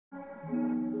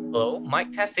Hello,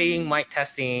 mic testing, mic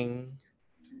testing.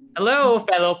 Hello,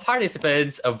 fellow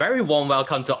participants. A very warm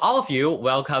welcome to all of you.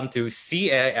 Welcome to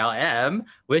C.A.L.M,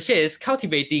 which is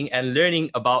Cultivating and Learning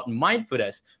about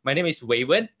Mindfulness. My name is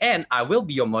Waywood, and I will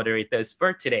be your moderators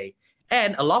for today.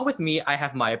 And along with me, I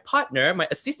have my partner, my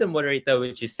assistant moderator,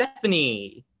 which is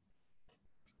Stephanie.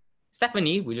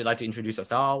 Stephanie, would you like to introduce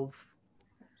yourself?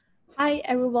 Hi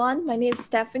everyone, my name is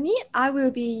Stephanie. I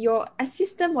will be your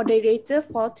assistant moderator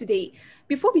for today.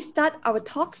 Before we start our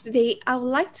talks today, I would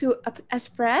like to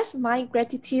express my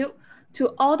gratitude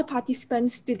to all the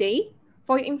participants today.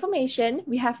 For your information,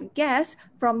 we have guests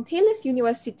from Taylor's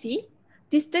University,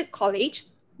 District College,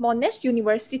 Monash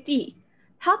University,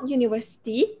 Help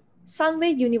University,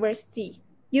 Sunway University,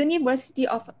 University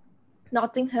of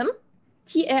Nottingham,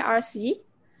 TARC,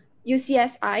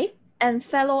 UCSI, and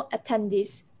fellow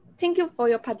attendees. Thank you for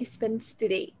your participants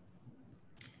today.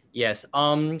 Yes,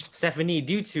 Stephanie,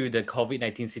 due to the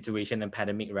COVID-19 situation and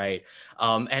pandemic, right?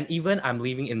 And even I'm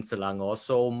living in Selangor,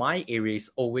 so my area is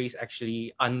always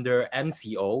actually under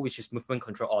MCO, which is Movement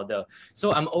Control Order.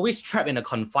 So I'm always trapped in a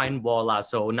confined wall.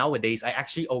 So nowadays, I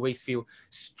actually always feel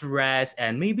stressed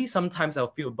and maybe sometimes I'll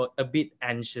feel a bit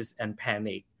anxious and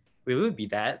panic. Will it be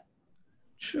that?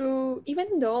 True,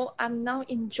 even though I'm now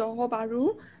in Johor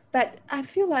Bahru, but I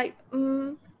feel like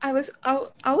I was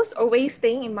always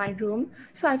staying in my room,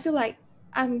 so I feel like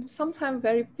I'm sometimes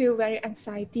feel very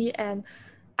anxiety and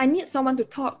I need someone to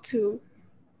talk to.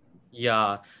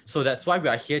 Yeah, so that's why we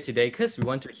are here today, because we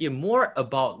want to hear more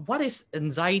about what is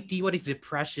anxiety, what is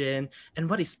depression, and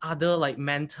what is other like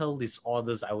mental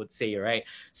disorders, I would say, right?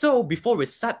 So before we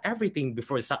start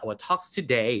our talks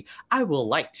today, I would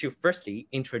like to firstly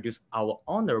introduce our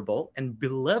honorable and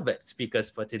beloved speakers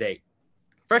for today.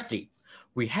 Firstly,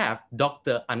 we have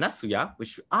Dr. Anasuya,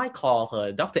 which I call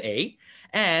her Dr. A,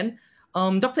 and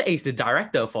Dr. A is the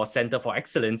director for Center for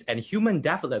Excellence and Human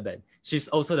Development. She's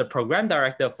also the program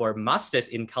director for Masters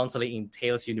in Counseling in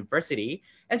Taylor's University,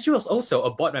 and she was also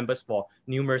a board member for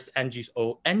numerous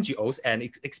NGOs and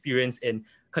experience in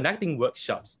conducting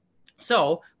workshops.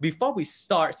 So before we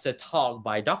start the talk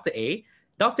by Dr. A,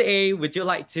 would you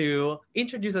like to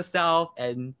introduce yourself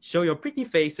and show your pretty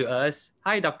face to us?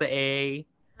 Hi, Dr. A.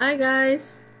 Hi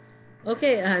guys.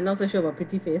 Okay, not so sure about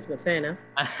pretty face, but fair enough.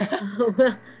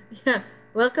 Well, yeah,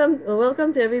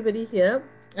 welcome to everybody here.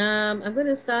 I'm going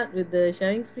to start with the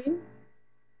sharing screen.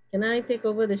 Can I take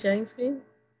over the sharing screen?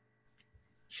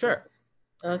 Sure. Yes.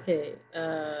 Okay.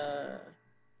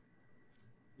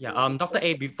 Yeah, Dr.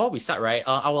 A, before we start, right,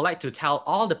 I would like to tell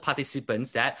all the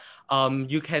participants that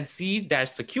you can see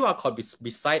there's a QR code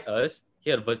beside us.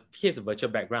 Here's a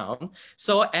virtual background.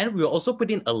 So, and we'll also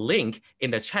put in a link in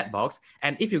the chat box.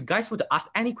 And if you guys want to ask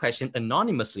any question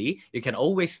anonymously, you can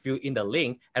always fill in the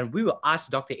link and we will ask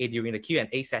Dr. A during the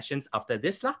Q&A sessions after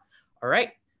this. All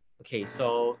right. Okay,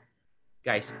 so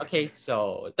guys,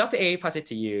 so Dr. A, pass it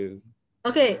to you.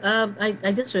 Okay,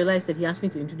 I just realized that he asked me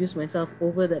to introduce myself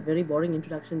over that very boring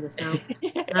introduction just now.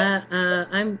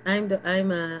 I'm Dr.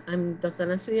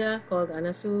 Anasuya, called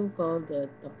Anasu, called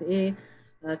Dr. A,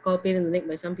 called Pain in the Neck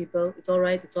by some people. It's all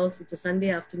right. It's a Sunday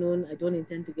afternoon. I don't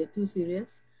intend to get too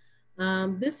serious.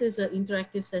 This is an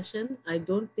interactive session. I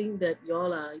don't think that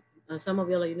y'all are, some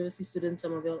of y'all are university students,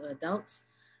 some of y'all are adults.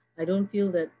 I don't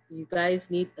feel that you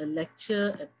guys need a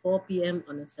lecture at 4 p.m.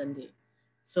 on a Sunday.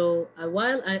 So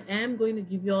while I am going to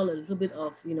give you all a little bit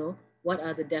of, what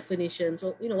are the definitions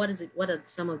or, what are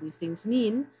some of these things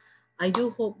mean, I do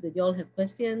hope that you all have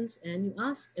questions and you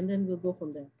ask, and then we'll go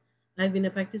from there. I've been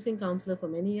a practicing counselor for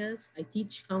many years. I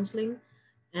teach counseling,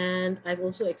 and I've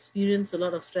also experienced a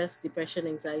lot of stress, depression,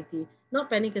 anxiety, not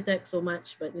panic attacks so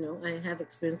much, but, I have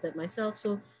experienced that myself.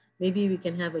 So maybe we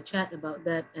can have a chat about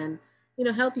that and,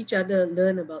 help each other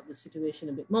learn about the situation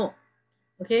a bit more.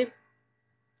 Okay.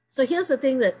 So here's the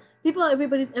thing that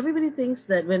everybody thinks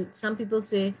that when some people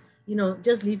say,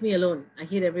 just leave me alone, I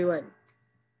hate everyone,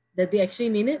 that they actually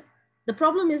mean it. The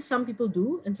problem is some people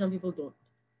do and some people don't.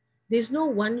 There's no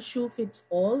one shoe fits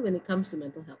all when it comes to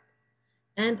mental health.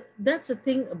 And that's the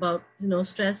thing about,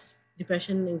 stress,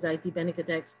 depression, anxiety, panic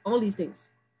attacks, all these things.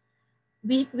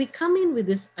 We come in with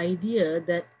this idea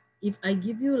that if I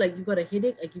give you, like you got a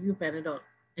headache, I give you Panadol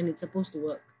and it's supposed to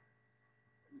work.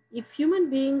 If human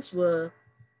beings were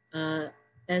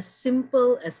as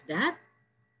simple as that,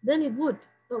 then it would.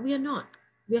 But we are not.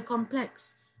 We are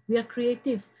complex. We are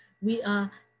creative. We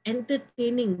are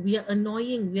entertaining. We are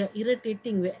annoying. We are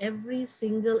irritating. We are every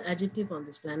single adjective on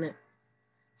this planet.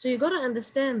 So you got to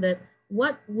understand that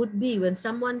what would be when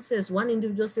someone says, one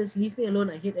individual says, leave me alone,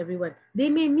 I hate everyone. They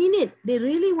may mean it. They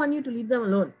really want you to leave them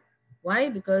alone. Why?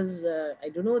 Because, I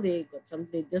don't know, they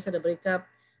just had a breakup.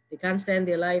 they can't stand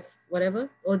their life, whatever,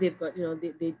 or they've got,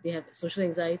 they have social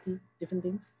anxiety, different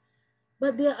things.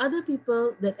 But there are other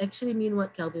people that actually mean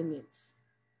what Calvin means.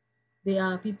 They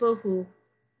are people who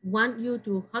want you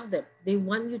to hug them. They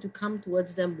want you to come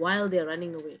towards them while they're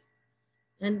running away.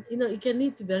 And, it can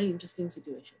lead to very interesting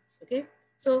situations, okay?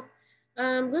 So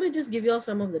I'm going to just give you all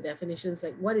some of the definitions,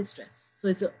 like what is stress? So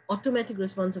it's an automatic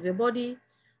response of your body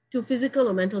to physical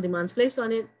or mental demands placed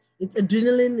on it. It's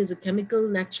adrenaline is a chemical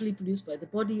naturally produced by the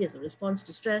body as a response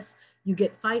to stress. You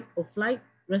get fight or flight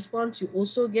response. You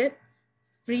also get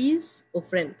freeze or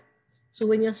friend. So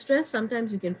when you're stressed,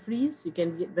 sometimes you can freeze, you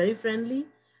can get very friendly,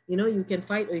 you can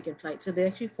fight or you can flight. So there are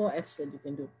actually 4 Fs that you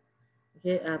can do.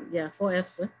 Okay, 4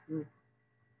 Fs.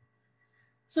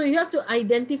 So you have to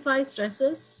identify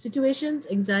stresses, situations,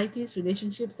 anxieties,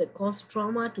 relationships that cause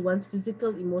trauma to one's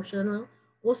physical, emotional,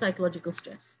 or psychological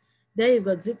stress. There you've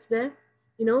got zits there.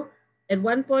 At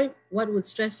one point, what would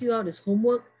stress you out is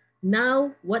homework.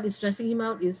 Now, what is stressing him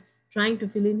out is trying to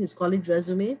fill in his college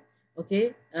resume,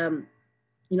 okay,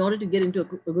 in order to get into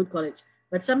a good college.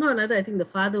 But somehow or another, I think the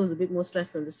father was a bit more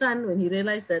stressed than the son when he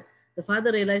realized that the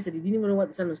father realized that he didn't even know what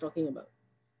the son was talking about.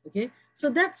 Okay, so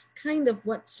that's kind of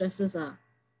what stresses are.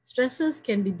 Stresses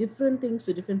can be different things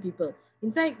to different people.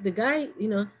 In fact, the guy,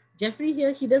 Jeffrey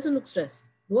here, he doesn't look stressed.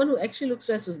 The one who actually looked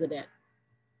stressed was the dad.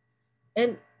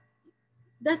 And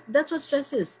that's what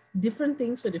stress is. Different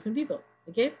things for different people.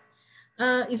 Okay,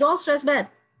 is all stress bad?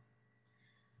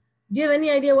 Do you have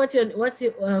any idea what's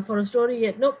your for a story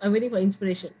yet? Nope, I'm waiting for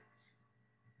inspiration.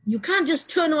 You can't just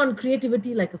turn on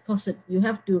creativity like a faucet. You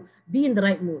have to be in the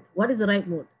right mood. What is the right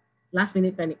mood? Last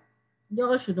minute panic.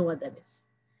 Y'all should know what that is.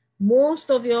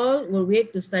 Most of y'all will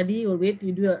wait to study, will wait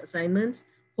to do your assignments.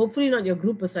 Hopefully not your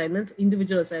group assignments,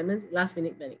 individual assignments, last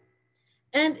minute panic.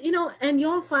 And, and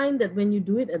you'll find that when you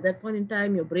do it at that point in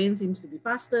time, your brain seems to be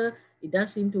faster. It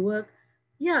does seem to work.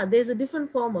 Yeah, there's a different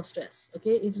form of stress.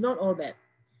 Okay, it's not all bad.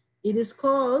 It is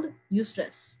called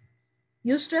eustress.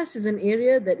 Eustress is an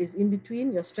area that is in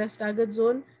between your stress target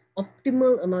zone,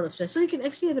 optimal amount of stress. So you can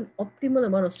actually have an optimal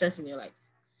amount of stress in your life.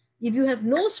 If you have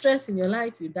no stress in your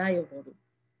life, you die of boredom.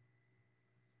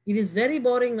 It is very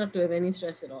boring not to have any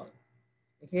stress at all.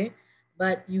 Okay,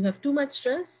 but you have too much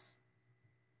stress,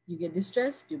 you get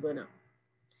distressed, you burn out.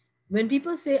 When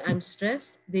people say I'm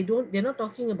stressed, they're not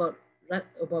talking about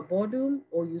boredom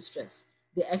or eustress.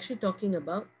 They're actually talking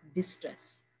about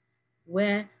distress,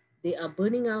 where they are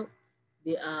burning out,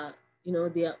 they are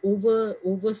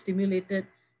overstimulated,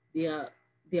 they are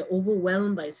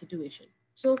overwhelmed by a situation.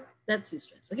 So that's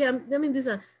eustress. Okay, I mean these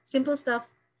are simple stuff.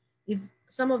 If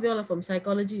some of y'all are from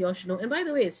psychology, y'all should know. And by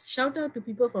the way, shout out to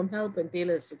people from Help and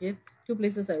Taylor's, okay? 2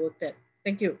 places I worked at.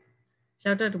 Thank you.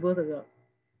 Shout out to both of y'all.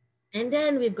 And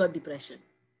then we've got depression.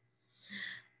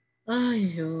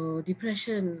 Oh,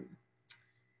 depression.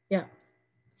 Yeah.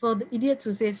 For the idiots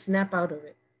who say snap out of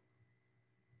it,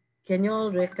 can you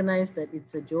all recognize that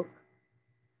it's a joke?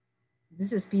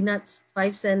 This is peanuts,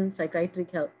 5-cent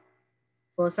psychiatric help.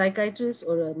 For a psychiatrist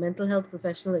or a mental health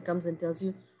professional that comes and tells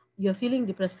you, you're feeling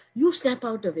depressed, you snap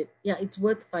out of it. Yeah, it's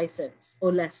worth 5 cents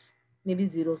or less, maybe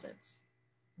 0 cents.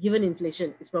 Given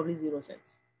inflation, it's probably 0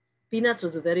 cents. Peanuts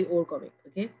was a very old comic,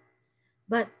 okay?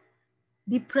 But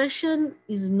depression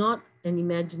is not an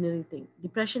imaginary thing.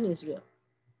 Depression is real.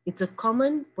 It's a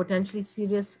common, potentially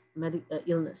serious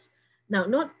illness. Now,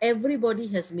 not everybody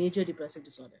has major depressive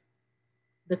disorder.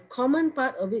 The common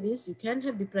part of it is you can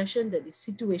have depression that is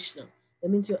situational. That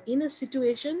means you're in a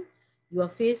situation, you are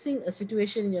facing a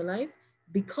situation in your life.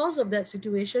 Because of that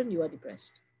situation, you are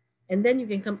depressed. And then you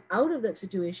can come out of that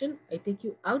situation. I take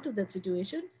you out of that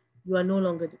situation, you are no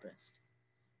longer depressed.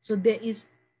 So there is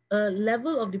a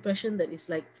level of depression that is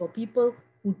like for people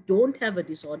who don't have a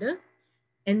disorder.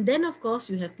 And then, of course,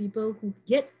 you have people who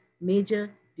get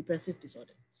major depressive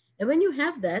disorder. And when you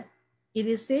have that, it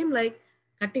is same like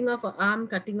cutting off an arm,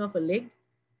 cutting off a leg.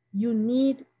 You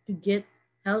need to get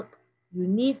help. You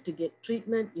need to get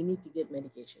treatment. You need to get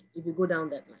medication if you go down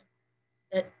that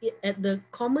line. At the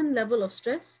common level of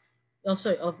stress, of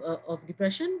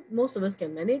depression, most of us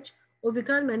can manage. Or if you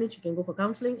can't manage, you can go for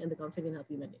counseling and the counseling can help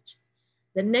you manage.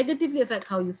 That negatively affect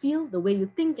how you feel, the way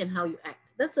you think and how you act.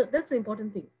 That's the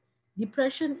important thing.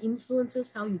 Depression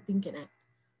influences how you think and act.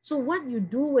 So what you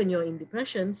do when you're in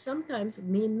depression sometimes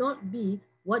may not be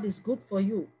what is good for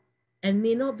you and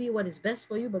may not be what is best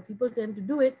for you, but people tend to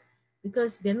do it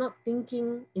because they're not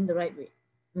thinking in the right way,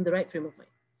 in the right frame of mind.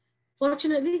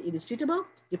 Fortunately, it is treatable.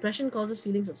 Depression causes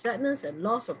feelings of sadness and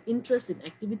loss of interest in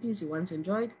activities you once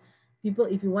enjoyed. People,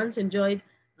 if you once enjoyed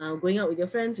going out with your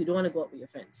friends, you don't want to go out with your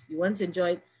friends. You once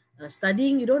enjoyed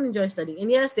studying, you don't enjoy studying.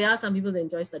 And yes, there are some people that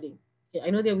enjoy studying. Okay,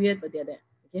 I know they're weird, but they're there.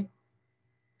 Okay.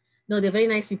 No, they're very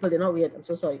nice people. They're not weird. I'm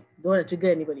so sorry. Don't want to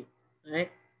trigger anybody. All right.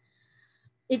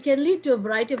 It can lead to a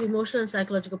variety of emotional and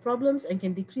psychological problems and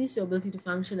can decrease your ability to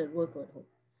function at work or at home.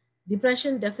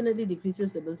 Depression definitely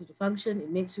decreases the ability to function.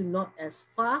 It makes you not as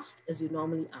fast as you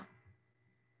normally are.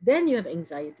 Then you have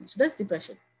anxiety. So that's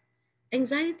depression.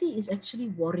 Anxiety is actually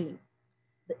worrying.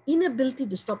 The inability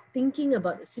to stop thinking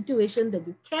about a situation that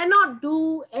you cannot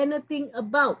do anything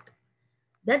about.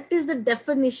 That is the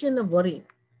definition of worrying.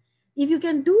 If you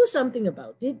can do something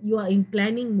about it, you are in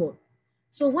planning mode.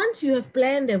 So once you have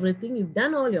planned everything, you've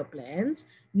done all your plans,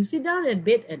 you sit down at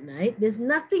bed at night, there's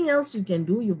nothing else you can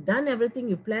do. You've done everything,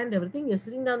 you've planned everything, you're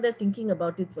sitting down there thinking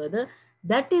about it further.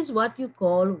 That is what you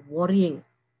call worrying.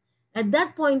 At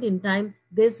that point in time,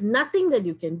 there's nothing that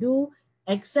you can do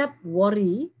except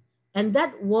worry. And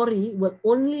that worry will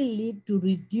only lead to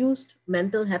reduced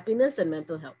mental happiness and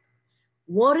mental health.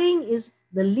 Worrying is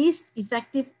the least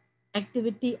effective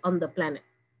activity on the planet.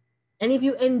 And if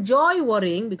you enjoy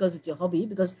worrying because it's your hobby,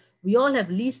 because we all have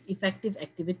least effective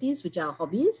activities, which are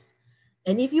hobbies.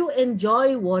 And if you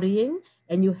enjoy worrying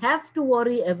and you have to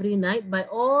worry every night, by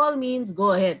all means,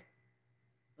 go ahead.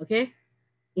 Okay?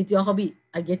 It's your hobby.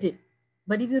 I get it.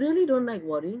 But if you really don't like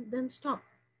worrying, then stop.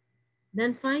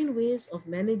 Then find ways of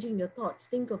managing your thoughts.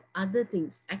 Think of other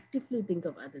things. Actively think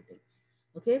of other things.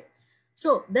 Okay?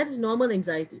 So that is normal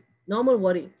anxiety, normal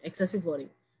worrying, excessive worrying.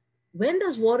 When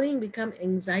does worrying become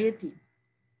anxiety?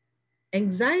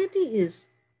 Anxiety is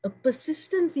a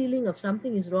persistent feeling of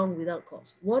something is wrong without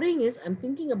cause. Worrying is I'm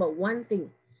thinking about one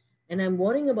thing and I'm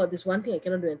worrying about this one thing I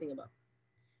cannot do anything about.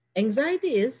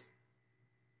 Anxiety is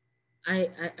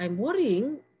I'm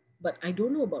worrying, but I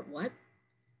don't know about what.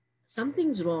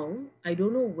 Something's wrong. I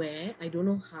don't know where, I don't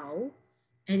know how,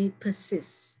 and it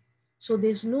persists. So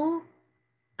there's no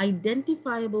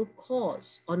identifiable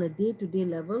cause on a day-to-day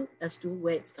level as to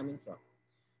where it's coming from.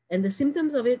 And the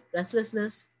symptoms of it,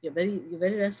 restlessness, you're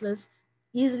very restless,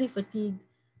 easily fatigued,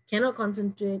 cannot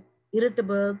concentrate,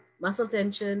 irritable, muscle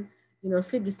tension,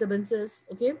 sleep disturbances.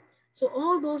 Okay. So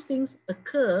all those things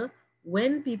occur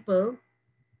when people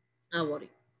are worried.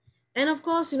 And of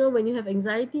course, when you have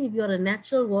anxiety, if you're a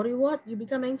natural worrywart, you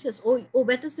become anxious. Oh,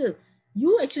 better still,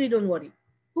 you actually don't worry.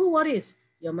 Who worries?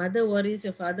 Your mother worries,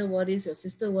 your father worries, your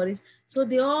sister worries. So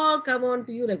they all come on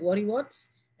to you like worrywarts.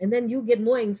 And then you get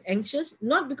more anxious,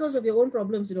 not because of your own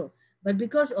problems, but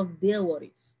because of their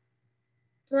worries.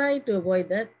 Try to avoid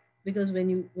that, because when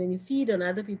you feed on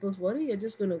other people's worry, you're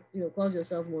just going to cause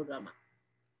yourself more drama.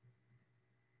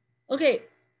 Okay,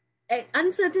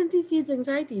 uncertainty feeds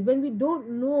anxiety. When we don't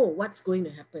know what's going to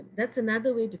happen, that's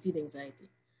another way to feed anxiety.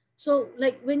 So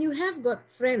like when you have got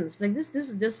friends like this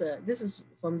is just this is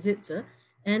from Zitz,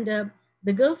 and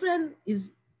the girlfriend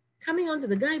is coming on to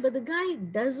the guy, but the guy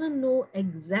doesn't know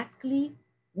exactly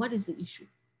what is the issue.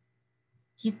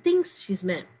 He thinks she's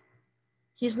mad.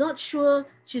 He's not sure.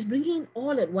 She's bringing it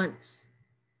all at once.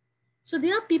 So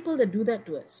there are people that do that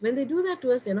to us. When they do that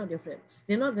to us, they're not your friends.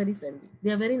 They're not very friendly.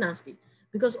 They are very nasty,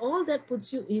 because all that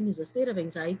puts you in is a state of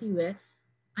anxiety where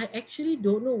I actually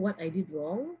don't know what I did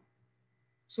wrong.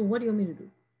 So what do you want me to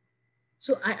do?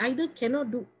 So I either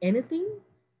cannot do anything,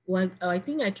 or I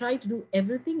think I try to do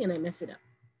everything and I mess it up.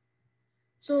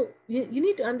 So you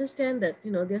need to understand that,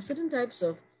 there are certain types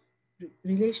of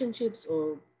relationships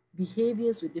or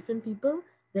behaviors with different people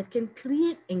that can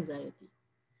create anxiety.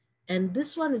 And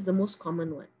this one is the most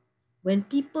common one. When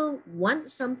people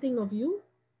want something of you,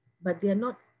 but they are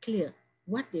not clear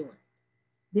what they want.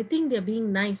 They think they're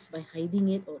being nice by hiding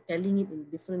it or telling it in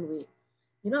a different way.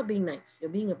 You're not being nice, you're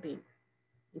being a pain.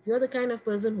 If you're the kind of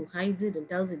person who hides it and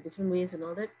tells it different ways and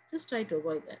all that, just try to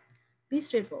avoid that. Be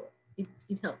straightforward. It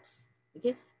helps.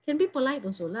 Okay? Can be polite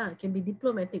also, can be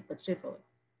diplomatic, but straightforward.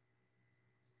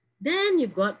 Then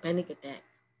you've got panic attack.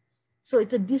 So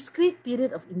it's a discrete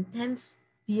period of intense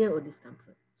fear or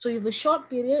discomfort. So you have a short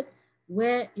period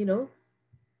where, you're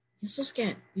so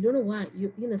scared. You don't know why.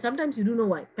 Sometimes you do know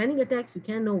why. Panic attacks, you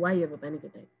can't know why you have a panic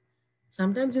attack.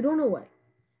 Sometimes you don't know why.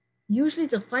 Usually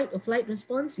it's a fight or flight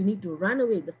response. You need to run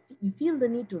away. You feel the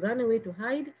need to run away to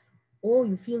hide, or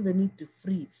you feel the need to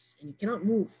freeze and you cannot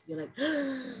move. You're like,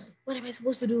 what am I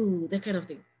supposed to do? That kind of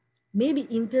thing. Maybe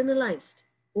internalized,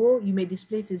 or you may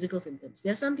display physical symptoms.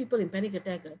 There are some people in panic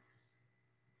attack.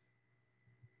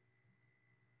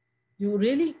 You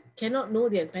really cannot know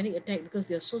they're in panic attack because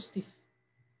they're so stiff,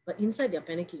 but inside they're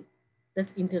panicking.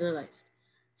 That's internalized.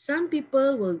 Some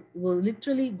people will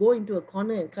literally go into a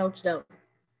corner and crouch down.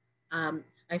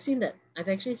 I've seen that. I've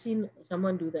actually seen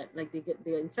someone do that. Like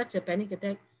they're in such a panic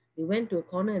attack, they went to a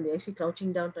corner and they're actually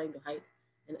crouching down trying to hide.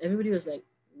 And everybody was like,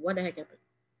 what the heck happened?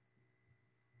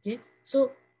 Okay,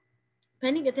 so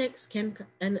panic attacks can,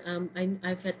 and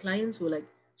I've had clients who like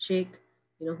shake,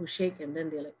 who shake and then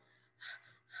they're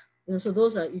like, so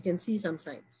those are, you can see some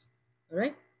signs, all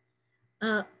right?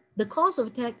 The cause of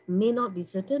attack may not be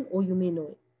certain, or you may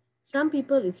know it. Some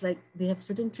people, it's like they have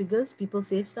certain triggers, people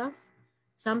say stuff.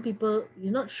 Some people,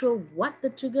 you're not sure what the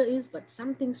trigger is, but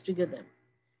something's triggered them.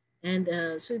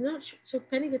 And so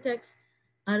panic attacks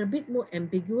are a bit more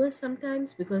ambiguous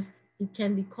sometimes, because it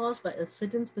can be caused by a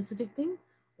certain specific thing,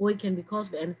 or it can be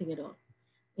caused by anything at all.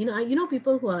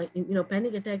 People who are in,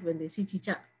 panic attack when they see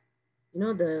chicha,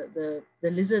 the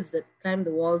lizards that climb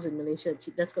the walls in Malaysia.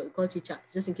 That's called chicha,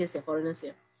 just in case they're foreigners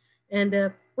here.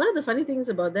 And one of the funny things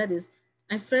about that is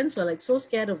I have friends who are like so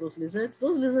scared of those lizards.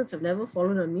 Those lizards have never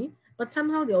fallen on me, but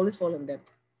somehow they always fall on them.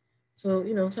 So,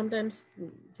 sometimes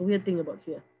it's a weird thing about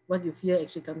fear. What you fear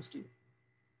actually comes to you.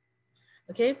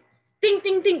 Okay? Think,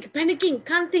 panicking,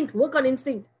 can't think, work on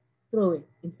instinct. Throw away.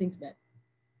 Instinct's bad.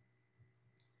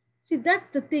 See,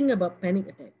 that's the thing about panic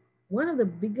attack. One of the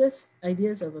biggest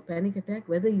ideas of a panic attack,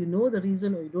 whether you know the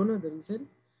reason or you don't know the reason,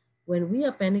 when we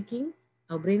are panicking,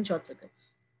 our brain short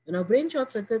circuits. When our brain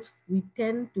short circuits, we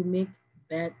tend to make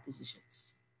bad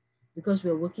decisions because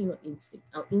we're working on instinct.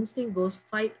 Our instinct goes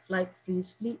fight, flight,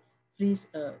 freeze, flee, freeze,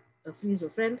 freeze or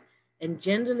friend, and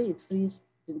generally it's freeze.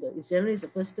 It's generally the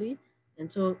first three, and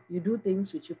so you do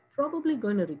things which you're probably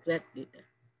going to regret later.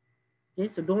 Okay,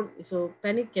 so don't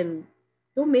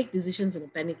make decisions in a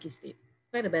panicky state.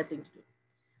 Quite a bad thing to do.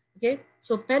 Okay,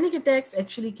 so panic attacks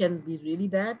actually can be really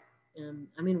bad.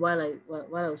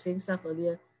 While I was saying stuff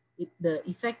earlier, the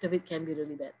effect of it can be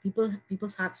really bad.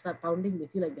 People's hearts start pounding. They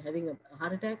feel like they're having a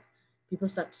heart attack. People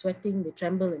start sweating. They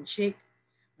tremble and shake.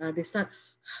 They start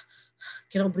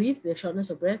cannot breathe. They're shortness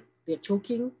of breath. They're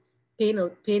choking. Pain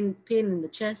in the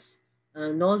chest.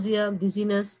 Nausea,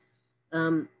 dizziness.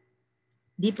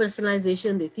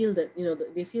 Depersonalization. They feel that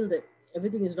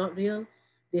everything is not real.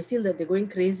 They feel that they're going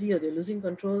crazy or they're losing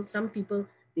control. Some people,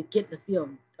 they get the fear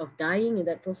of dying in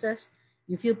that process.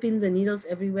 You feel pins and needles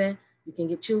everywhere. You can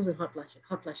get chills and hot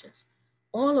flashes.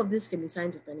 All of this can be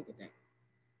signs of panic attack.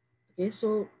 Okay,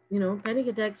 so, panic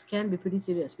attacks can be pretty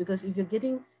serious, because if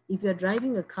you're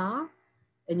driving a car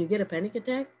and you get a panic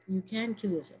attack, you can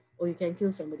kill yourself or you can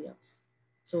kill somebody else.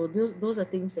 So those are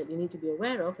things that you need to be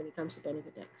aware of when it comes to panic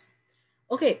attacks.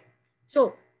 Okay,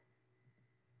 so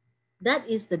that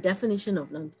is the definition of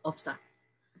stuff.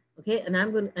 Okay, and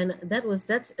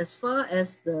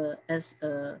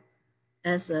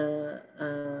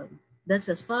that's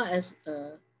as far as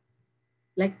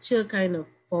lecture kind of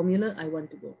formula I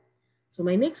want to go. So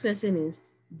my next question is,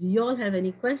 do you all have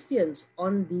any questions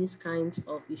on these kinds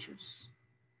of issues?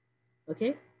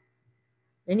 Okay.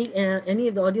 Any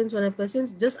of the audience want to have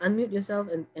questions? Just unmute yourself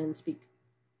and speak.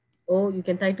 Or you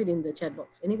can type it in the chat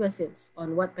box. Any questions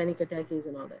on what panic attack is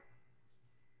and all that?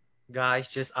 Guys,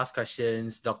 just ask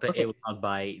questions. Dr. Okay. A will not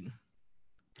bite.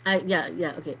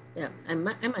 Okay. Yeah, I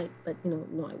might, but no,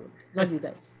 I won't. Not you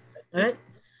guys. All right.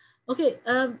 Okay.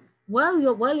 While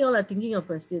y'all are thinking of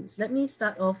questions, let me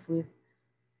start off with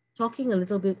talking a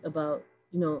little bit about,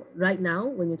 right now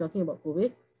when you're talking about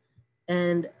COVID,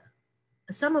 and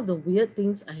some of the weird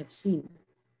things I have seen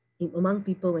among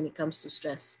people when it comes to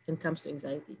stress and comes to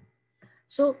anxiety.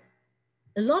 So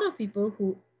a lot of people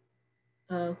who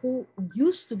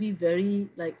used to be very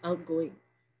outgoing.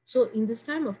 So in this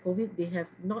time of COVID, they have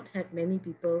not had many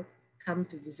people come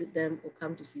to visit them or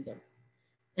come to see them.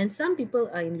 And some people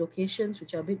are in locations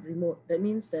which are a bit remote. That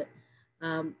means that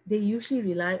they usually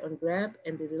rely on Grab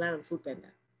and they rely on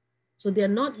Foodpanda. So they're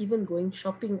not even going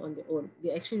shopping on their own.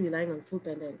 They're actually relying on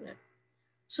Foodpanda and Grab.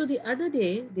 So the other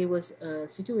day, there was a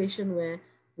situation where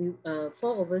we,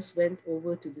 four of us went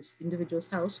over to this individual's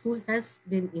house who has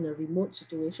been in a remote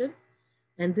situation.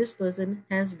 And this person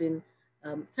has been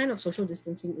kind of social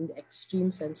distancing in the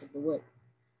extreme sense of the word.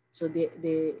 So they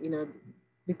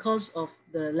because of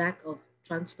the lack of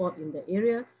transport in the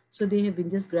area, so they've been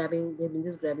just grabbing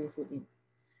food in.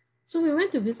 So we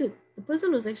went to visit. The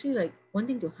person was actually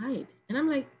wanting to hide. And I'm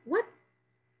like, what?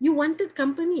 You wanted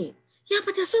company? Yeah,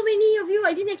 but there's so many of you.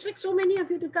 I didn't expect so many of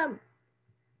you to come.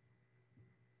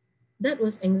 That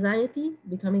was anxiety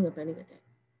becoming a panic attack.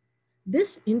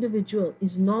 This individual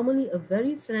is normally a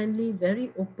very friendly,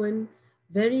 very open,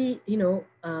 very,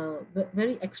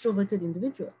 very extroverted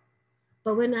individual.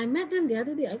 But when I met them the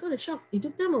other day, I got a shock. It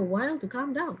took them a while to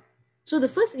calm down. So the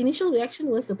first initial reaction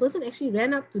was the person actually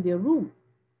ran up to their room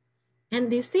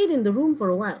and they stayed in the room for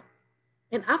a while.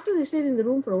 And after they stayed in the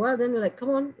room for a while, then they're like,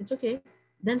 come on, it's okay.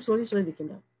 Then slowly they came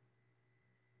down.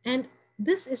 And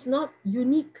this is not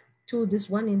unique to this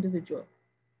one individual.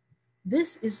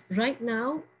 This is right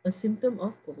now a symptom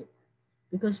of COVID,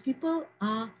 because people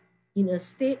are in a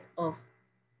state of,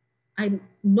 I'm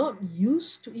not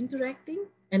used to interacting.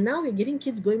 And now we're getting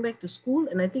kids going back to school.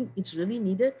 And I think it's really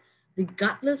needed,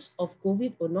 regardless of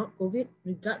COVID or not COVID,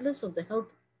 regardless of the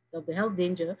health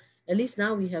danger. At least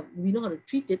now we know how to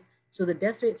treat it. So the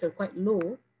death rates are quite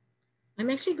low. I'm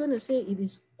actually going to say it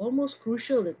is almost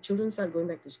crucial that children start going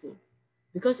back to school.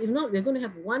 Because if not, we're going to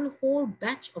have one whole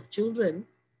batch of children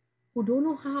who don't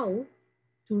know how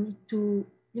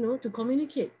to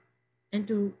communicate and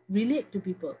to relate to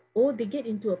people, or they get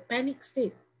into a panic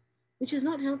state, which is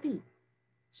not healthy.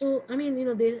 So, I mean,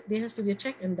 there has to be a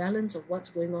check and balance of what's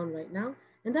going on right now.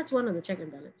 And that's one of the check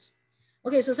and balance.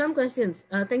 Okay, so some questions.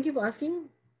 Thank you for asking.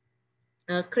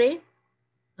 Cray,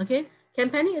 okay. Can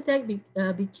panic attack be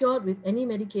cured with any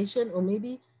medication or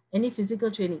maybe any physical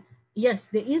training? Yes,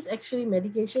 there is actually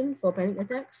medication for panic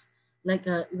attacks. Like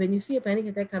when you see a panic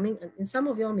attack coming, and some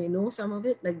of y'all may know some of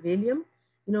it, like Valium,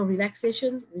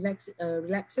 relaxants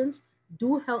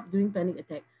do help during panic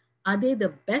attack. Are they the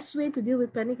best way to deal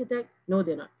with panic attack? No,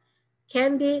 they're not.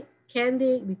 Can they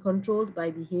be controlled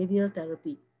by behavioral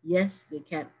therapy? Yes, they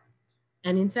can.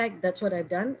 And in fact, that's what I've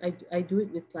done. I do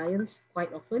it with clients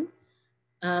quite often.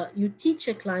 You teach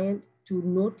a client to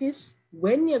notice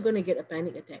when you're going to get a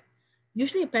panic attack.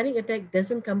 Usually a panic attack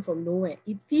doesn't come from nowhere.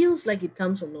 It feels like it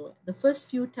comes from nowhere. The first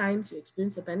few times you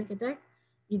experience a panic attack,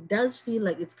 it does feel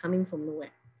like it's coming from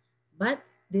nowhere. But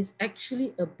there's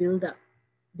actually a buildup.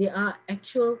 There are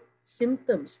actual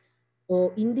symptoms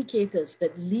or indicators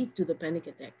that lead to the panic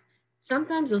attack.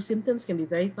 Sometimes those symptoms can be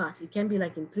very fast. It can be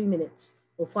like in 3 minutes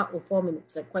or 4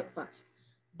 minutes, like quite fast.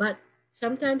 But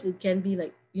sometimes it can be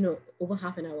like, over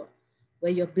half an hour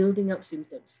where you're building up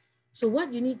symptoms. So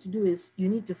what you need to do is you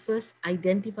need to first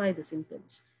identify the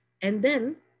symptoms. And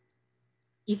then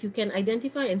if you can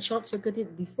identify and short circuit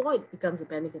it before it becomes a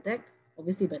panic attack,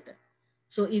 obviously better.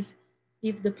 So if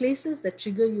the places that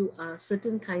trigger you are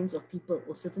certain kinds of people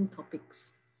or certain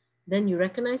topics, then you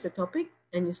recognize the topic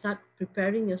and you start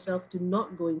preparing yourself to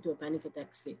not go into a panic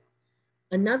attack state.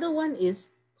 Another one is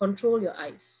control your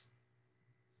eyes.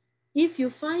 If you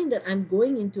find that I'm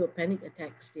going into a panic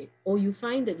attack state, or you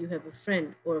find that you have a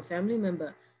friend or a family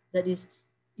member that is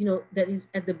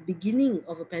at the beginning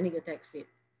of a panic attack state,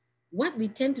 what we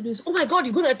tend to do is, oh my God,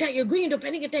 you're going to attack, you're going into a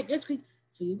panic attack, let's quit.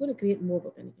 So you're going to create more of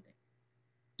a panic attack.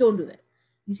 Don't do that.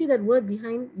 You see the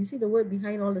word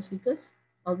behind all the speakers?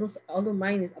 Although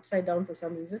mine is upside down for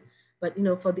some reason, but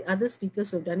for the other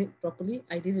speakers who have done it properly,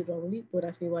 I did it wrongly. Don't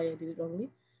ask me why I did it wrongly.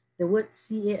 The word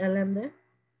C.A.L.M there,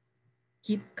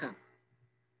 keep calm.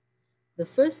 The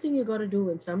first thing you got to do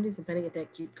when somebody's in panic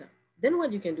attack, keep calm. Then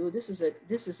what you can do, this is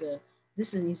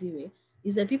an easy way,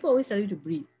 is that people always tell you to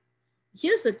breathe.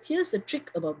 Here's the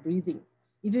trick about breathing.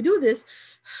 If you do this,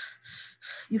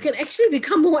 you can actually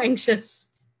become more anxious.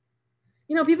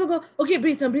 People go, okay,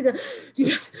 breathe, breathe, deep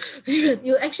breath.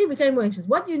 You actually become more anxious.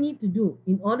 What you need to do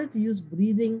in order to use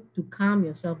breathing to calm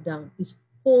yourself down is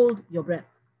hold your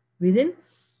breath. Breathe in,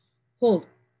 hold,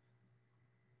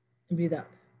 and breathe out.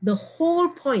 The whole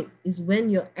point is when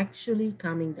you're actually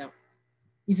calming down.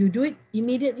 If you do it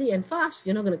immediately and fast,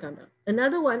 you're not going to calm down.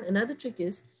 Another trick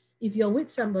is, if you're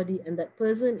with somebody and that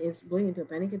person is going into a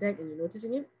panic attack and you're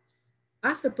noticing it,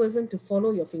 ask the person to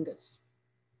follow your fingers.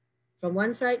 From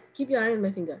one side, keep your eye on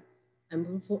my finger.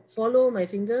 And follow my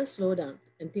finger, slow down,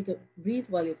 and take a breathe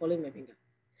while you're following my finger.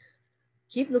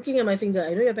 Keep looking at my finger.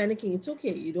 I know you're panicking. It's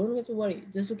okay. You don't have to worry.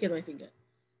 Just look at my finger.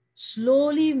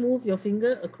 Slowly move your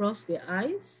finger across their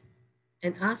eyes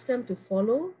and ask them to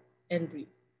follow and breathe.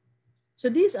 So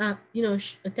these are,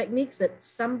 techniques that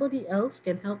somebody else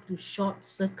can help to short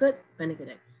circuit panic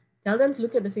attack. Tell them to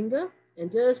look at the finger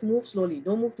and just move slowly.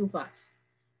 Don't move too fast.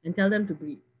 And tell them to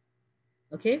breathe.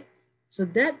 Okay? So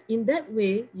that in that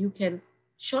way, you can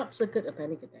short circuit a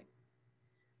panic attack.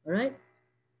 All right?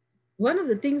 One of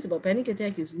the things about panic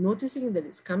attack is noticing that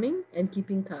it's coming and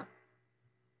keeping calm.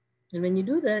 And when you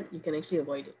do that, you can actually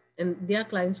avoid it. And there are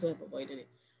clients who have avoided it.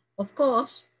 Of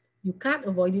course, you can't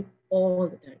avoid it all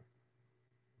the time.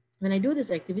 When I do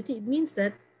this activity, it means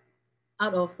that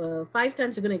out of 5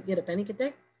 times you're going to get a panic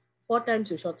attack, 4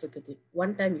 times you short circuit it,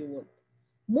 1 time you won't.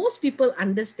 Most people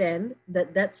understand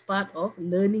that that's part of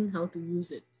learning how to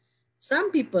use it.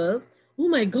 Some people, oh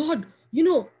my God,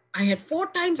 I had 4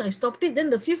 times, I stopped it, then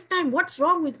the 5th time, what's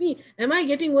wrong with me? Am I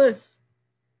getting worse?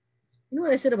 You know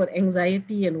what I said about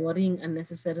anxiety and worrying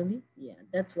unnecessarily? Yeah,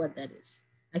 that's what that is.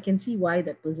 I can see why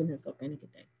that person has got panic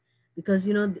attack. Because,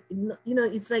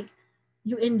 it's like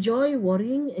you enjoy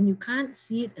worrying and you can't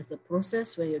see it as a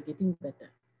process where you're getting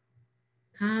better.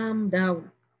 Calm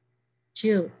down,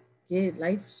 chill. Okay,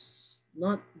 life's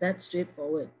not that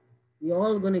straightforward. We're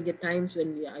all going to get times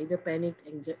when we're either panicked,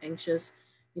 anxious.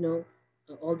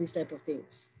 all these type of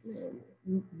things.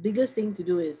 Biggest thing to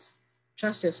do is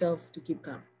trust yourself to keep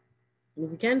calm. And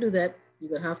if you can't do that, you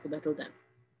got half the battle done.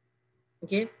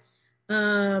 Okay.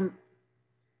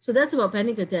 So that's about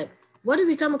panic attack. What if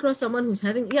we come across someone who's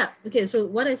having, okay, so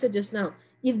what I said just now,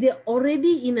 if they're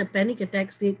already in a panic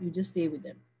attack state, you just stay with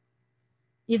them.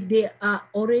 If they are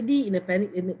already in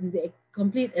the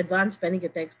complete advanced panic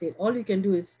attack state, all you can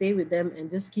do is stay with them and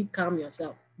just keep calm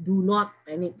yourself. Do not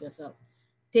panic yourself.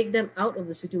 Take them out of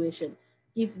the situation.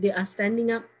 If they are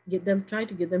standing up, try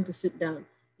to get them to sit down.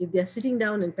 If they're sitting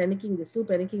down and panicking, they're still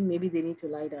panicking, maybe they need to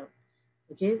lie down.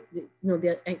 Okay,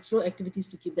 there are slow activities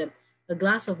to keep them. A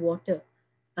glass of water.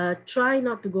 Try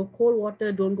not to go cold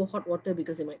water. Don't go hot water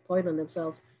because they might point on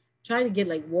themselves. Try to get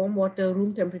like warm water,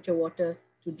 room temperature water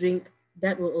to drink.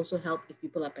 That will also help if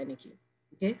people are panicking.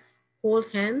 Okay, hold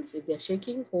hands. If they're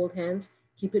shaking, hold hands.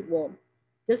 Keep it warm.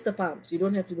 Just the palms. You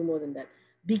don't have to do more than that.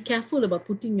 Be careful about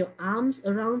putting your arms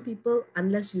around people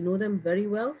unless you know them very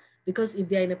well, because if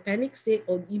they're in a panic state,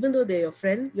 or even though they're your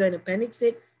friend, you're in a panic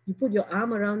state, you put your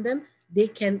arm around them, they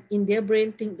can, in their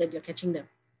brain, think that you're catching them.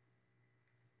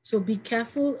 So be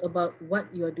careful about what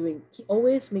you are doing.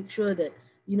 Always make sure that,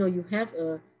 you have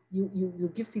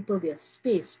you give people their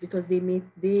space, because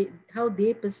how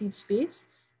they perceive space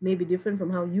may be different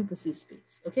from how you perceive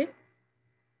space. Okay.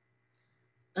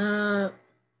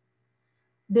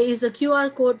 There is a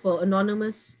QR code for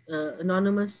anonymous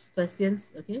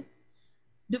questions. Okay.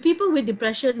 Do people with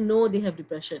depression know they have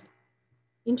depression?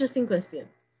 Interesting question.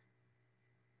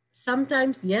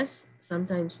 Sometimes yes,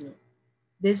 sometimes no.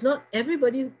 There's not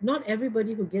everybody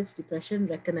who gets depression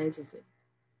recognizes it.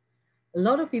 A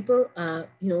lot of people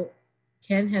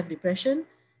can have depression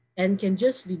and can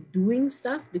just be doing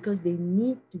stuff because they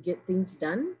need to get things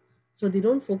done. So they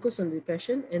don't focus on the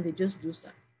depression and they just do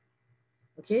stuff.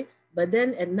 Okay. But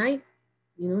then at night,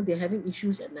 they're having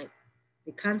issues at night.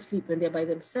 They can't sleep when they're by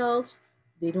themselves.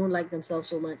 They don't like themselves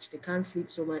so much. They can't sleep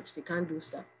so much. They can't do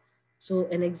stuff. So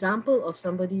an example of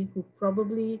somebody who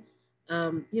probably,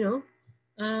 they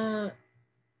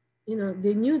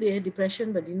knew they had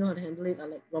depression, but didn't know how to handle it, are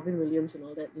like Robin Williams and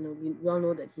all that. We all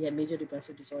know that he had major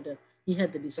depressive disorder. He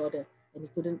had the disorder and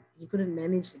he couldn't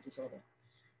manage the disorder.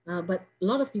 But a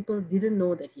lot of people didn't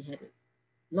know that he had it.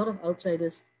 A lot of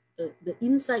outsiders, the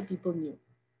inside people knew.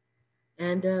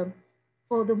 And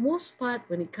for the most part,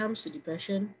 when it comes to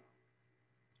depression,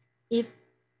 if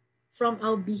from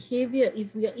our behavior,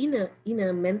 if we are in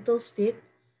a mental state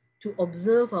to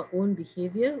observe our own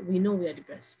behavior, we know we are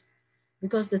depressed,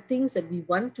 because the things that we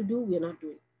want to do, we are not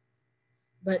doing.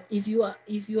 But if you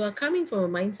are coming from a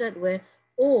mindset where,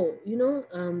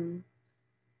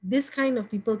 this kind of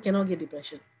people cannot get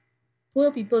depression,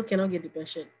 poor people cannot get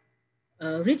depression,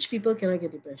 rich people cannot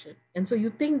get depression, and so you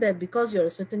think that because you're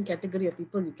a certain category of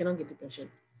people, you cannot get depression,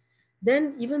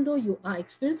 then even though you are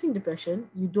experiencing depression,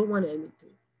 you don't want to admit to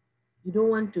it. You don't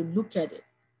want to look at it.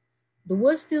 The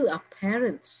worst still are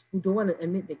parents who don't want to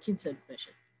admit their kids have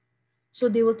depression. So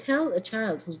they will tell a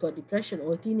child who's got depression,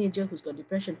 or a teenager who's got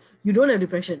depression, you don't have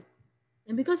depression.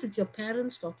 And because it's your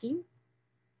parents talking,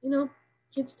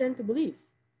 kids tend to believe.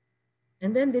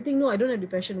 And then they think, no, I don't have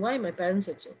depression. Why? My parents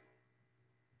said so.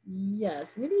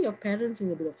 Yes, maybe your parents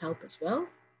need a bit of help as well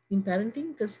in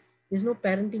parenting, because there's no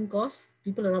parenting course.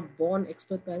 People are not born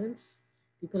expert parents.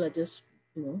 People are just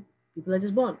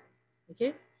born.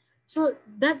 Okay. So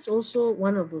that's also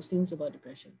one of those things about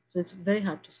depression. So it's very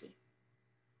hard to say.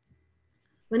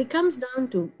 When it comes down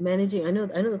to managing, I know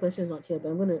the question is not here, but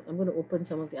I'm gonna open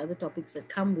some of the other topics that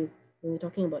come with when we're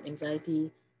talking about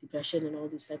anxiety, depression, and all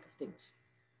these type of things.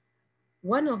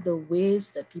 One of the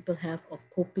ways that people have of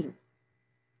coping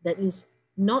that is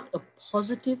not a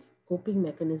positive coping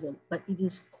mechanism, but it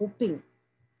is coping,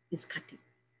 is cutting.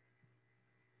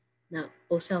 Now,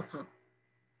 or self-harm.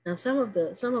 Now,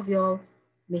 some of y'all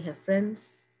may have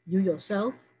friends, you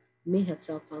yourself may have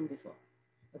self-harm before.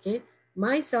 Okay.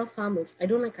 My self-harm is, I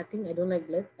don't like cutting, I don't like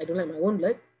blood, I don't like my own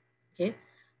blood. Okay.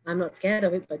 I'm not scared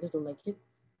of it, but I just don't like it.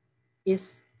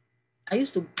 I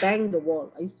used to bang the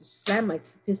wall. I used to slam my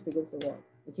fist against the wall.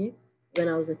 Okay. When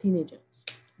I was a teenager,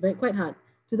 quite hard,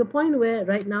 to the point where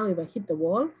right now, if I hit the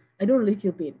wall, I don't really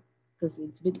feel pain, because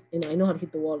it's bit, I know how to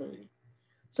hit the wall already.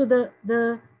 So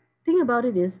the thing about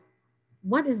it is,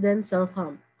 what is then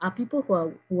self-harm? Are people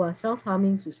who are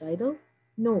self-harming suicidal?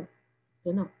 No,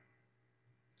 they're not.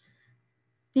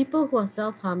 People who are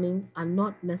self-harming are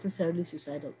not necessarily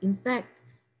suicidal. In fact,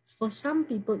 for some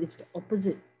people, it's the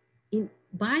opposite.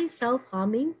 By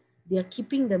self-harming, they are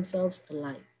keeping themselves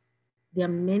alive. They are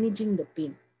managing the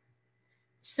pain.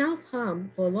 Self-harm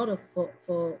for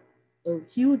a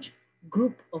huge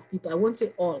group of people, I won't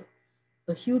say all,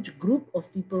 a huge group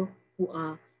of people who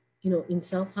are, in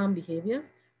self-harm behavior,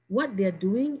 what they're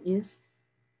doing is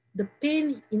the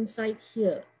pain inside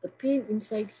here,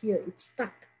 it's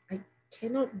stuck. I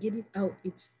cannot get it out.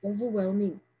 It's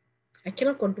overwhelming. I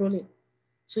cannot control it.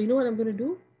 So you know what I'm going to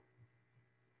do?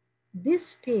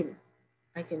 This pain,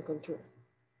 I can control.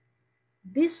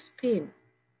 This pain,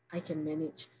 I can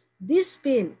manage. This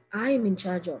pain, I am in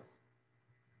charge of.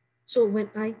 So when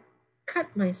I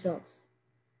cut myself,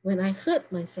 when I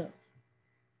hurt myself,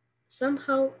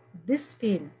 somehow this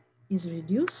pain is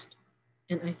reduced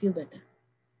and I feel better.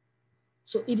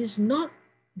 So it is not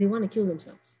they want to kill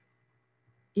themselves.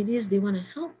 It is they want to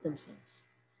help themselves.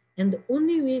 And the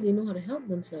only way they know how to help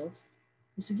themselves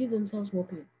is to give themselves more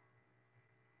pain.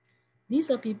 These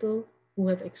are people who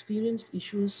have experienced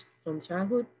issues from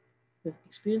childhood, who have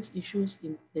experienced issues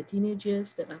in their teenage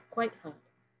years that are quite hard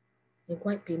and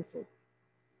quite painful.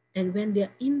 And when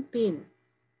they're in pain,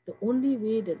 the only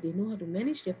way that they know how to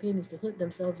manage their pain is to hurt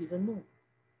themselves even more.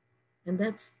 And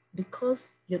that's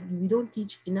because we don't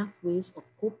teach enough ways of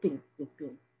coping with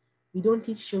pain. We don't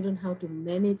teach children how to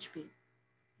manage pain.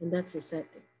 And that's a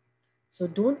sad thing. So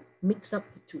don't mix up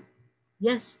the two.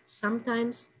 Yes,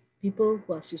 sometimes people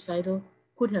who are suicidal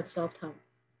could have self-harm.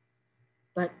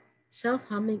 But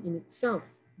self-harming in itself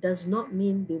does not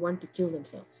mean they want to kill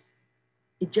themselves.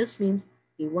 It just means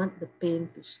they want the pain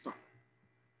to stop.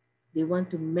 They want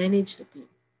to manage the pain.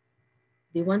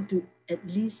 They want to at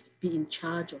least be in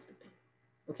charge of the pain.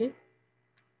 Okay?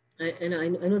 I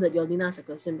know that you all didn't ask a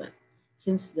question, but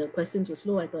since the questions were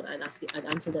slow, I thought I'd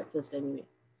answer that first anyway.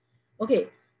 Okay,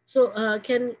 so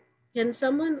can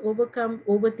someone overcome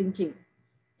overthinking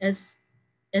as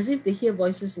if they hear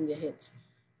voices in their heads?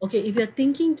 Okay, if you're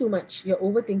thinking too much, you're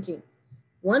overthinking.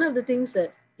 One of the things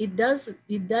that it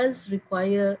does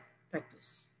require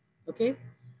practice. Okay,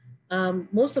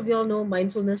 most of you all know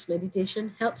mindfulness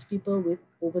meditation helps people with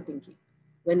overthinking.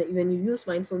 When you use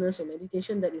mindfulness or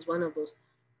meditation, that is one of those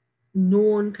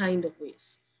known kind of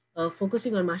ways.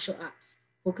 Focusing on martial arts,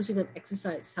 focusing on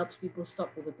exercise helps people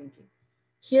stop overthinking.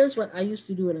 Here's what I used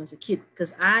to do when I was a kid,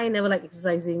 because I never liked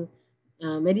exercising.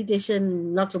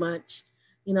 Meditation, not so much.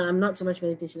 I'm not so much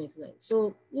meditation exercise.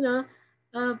 So,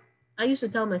 I used to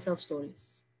tell myself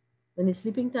stories. When it's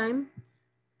sleeping time,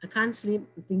 I can't sleep,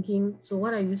 I'm thinking. So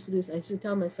what I used to do is I used to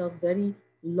tell myself very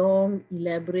long,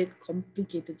 elaborate,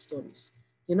 complicated stories.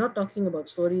 You're not talking about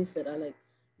stories that are like,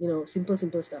 simple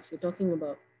stuff. You're talking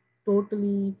about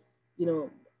totally,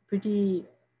 pretty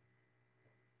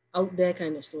out there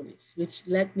kind of stories, which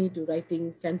led me to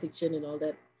writing fan fiction and all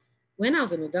that when I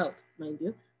was an adult, mind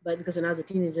you. But because when I was a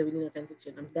teenager, we didn't have fan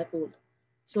fiction. I'm that old.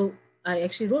 So I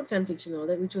actually wrote fan fiction and all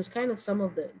that, which was kind of some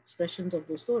of the expressions of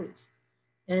those stories.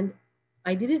 And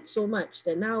I did it so much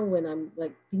that now when I'm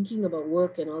like thinking about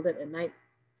work and all that at night,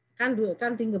 I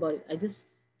can't think about it. I just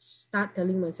start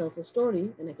telling myself a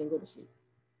story and I can go to sleep.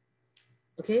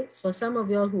 Okay, for some of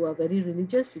y'all who are very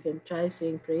religious, you can try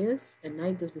saying prayers at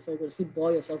night just before you go to sleep.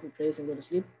 Bore yourself with prayers and go to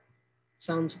sleep.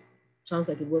 Sounds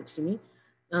like it works to me.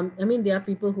 I mean, there are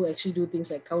people who actually do things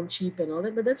like count sheep and all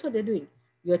that, but that's what they're doing.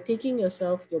 You're taking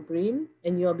yourself, your brain,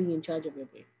 and you're being in charge of your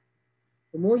brain.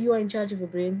 The more you are in charge of your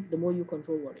brain, the more you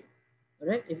control worry. All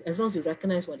right, as long as you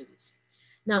recognize what it is.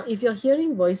 Now, if you're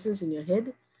hearing voices in your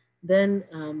head, then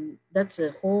that's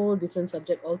a whole different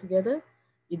subject altogether.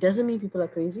 It doesn't mean people are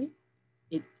crazy.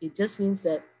 It just means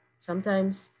that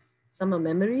sometimes some are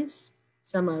memories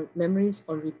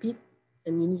on repeat,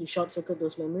 and you need to short circuit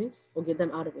those memories or get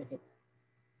them out of your head.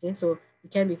 Okay, so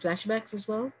it can be flashbacks as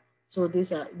well. So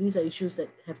these are issues that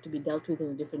have to be dealt with in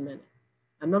a different manner.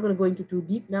 I'm not going to go into too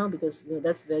deep now because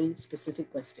that's a very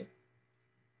specific question.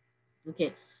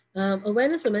 Okay,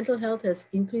 awareness of mental health has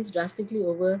increased drastically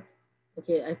over,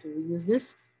 okay, I have to reuse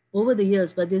this, over the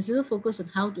years, but there's little focus on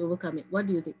how to overcome it. What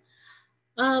do you think?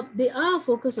 They are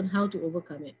focused on how to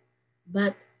overcome it,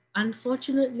 but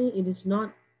unfortunately, it is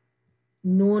not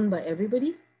known by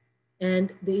everybody,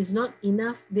 and there is not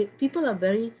enough. People are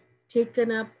very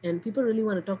taken up, and people really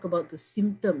want to talk about the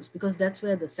symptoms because that's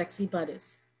where the sexy part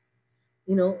is.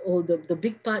 Or the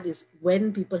big part is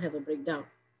when people have a breakdown.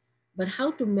 But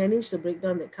how to manage the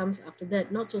breakdown that comes after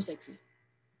that, not so sexy.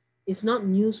 It's not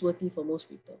newsworthy for most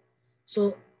people.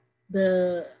 So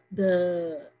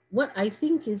what I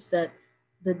think is that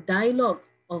the dialogue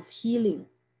of healing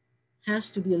has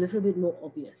to be a little bit more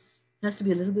obvious, has to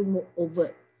be a little bit more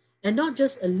overt, and not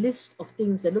just a list of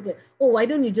things that look like, oh, why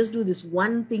don't you just do this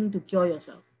one thing to cure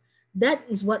yourself? That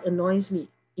is what annoys me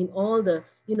in all the,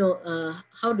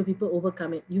 how do people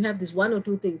overcome it? You have this one or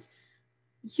two things.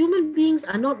 Human beings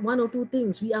are not one or two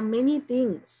things. We are many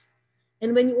things.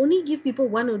 And when you only give people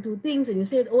one or two things and you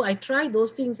say, oh, I tried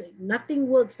those things, nothing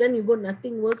works, then you go,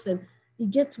 nothing works, and it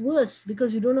gets worse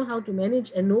because you don't know how to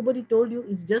manage and nobody told you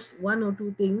it's just one or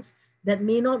two things that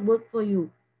may not work for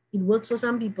you. It works for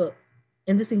some people,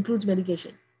 and this includes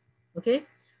medication. Okay,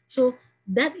 so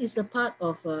that is the part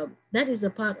of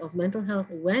mental health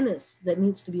awareness that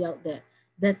needs to be out there.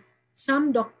 That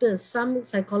some doctors, some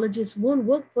psychologists won't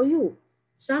work for you.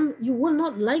 Some you will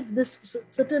not like this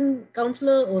certain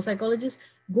counselor or psychologist.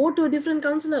 Go to a different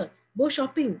counselor. Go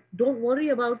shopping. Don't worry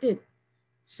about it.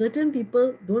 Certain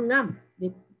people don't ngam.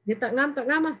 They tak ngam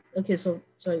ah. Okay, so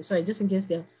sorry. Just in case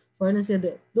there are foreigners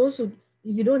here, those who,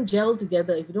 if you don't gel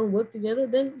together, if you don't work together,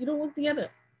 then you don't work together.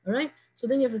 All right. So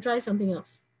then you have to try something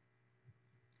else.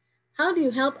 How do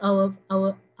you help our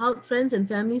out friends and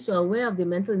families who are aware of their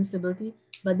mental instability,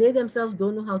 but they themselves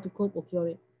don't know how to cope or cure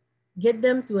it? Get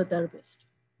them to a therapist.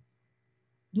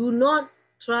 Do not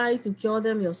try to cure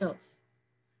them yourself.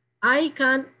 I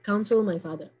can't counsel my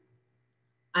father.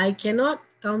 I cannot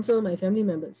counsel my family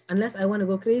members. Unless I want to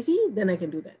go crazy, then I can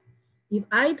do that. If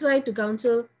I try to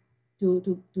counsel,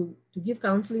 to give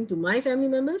counseling to my family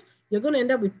members, you're going to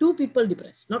end up with two people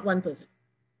depressed, not one person.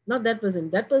 Not that person.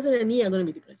 That person and me are going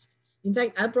to be depressed. In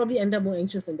fact, I'll probably end up more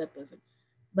anxious than that person.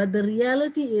 But the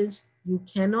reality is you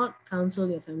cannot counsel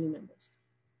your family members.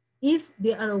 If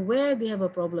they are aware they have a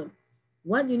problem,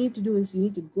 what you need to do is you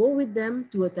need to go with them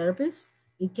to a therapist.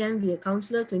 It can be a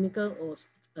counselor, clinical, or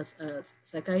a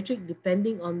psychiatric,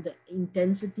 depending on the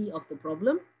intensity of the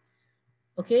problem.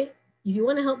 Okay, if you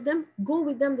want to help them, go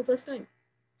with them the first time.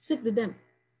 Sit with them.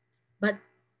 But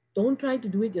don't try to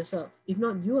do it yourself. If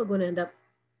not, you are going to end up.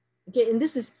 Okay, and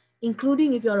this is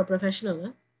including if you're a professional.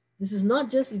 Huh? This is not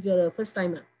just if you're a first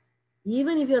timer.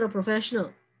 Even if you're a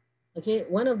professional, okay,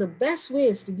 one of the best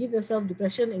ways to give yourself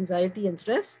depression, anxiety, and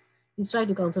stress is try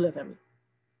to counsel your family.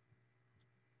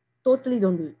 Totally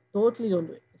don't do it. Totally don't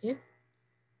do it. Okay.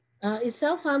 Is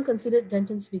self-harm considered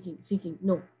attention seeking?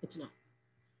 No, it's not.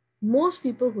 Most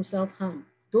people who self-harm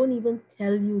don't even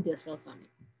tell you they're self-harming.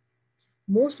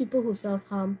 Most people who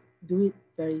self-harm do it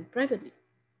very privately.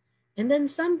 And then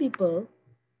some people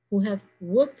who have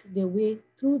worked their way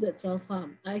through that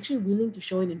self-harm are actually willing to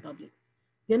show it in public.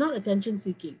 They're not attention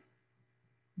seeking.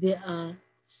 They are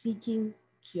seeking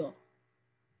cure.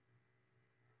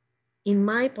 In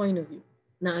my point of view,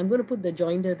 now I'm going to put the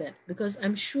joinder there because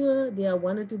I'm sure there are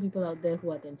one or two people out there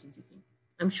who are attention seeking.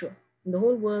 I'm sure. In the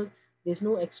whole world, there's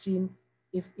no extreme.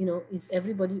 If, it's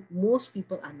everybody, most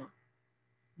people are not.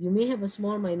 You may have a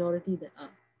small minority that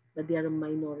are, but they are a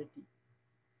minority.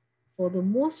 For the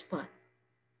most part,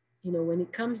 when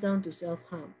it comes down to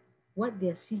self-harm, what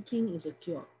they're seeking is a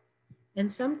cure.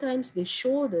 And sometimes they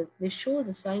show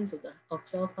the signs of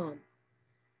self-harm.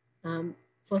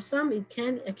 For some, it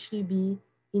can actually be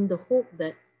in the hope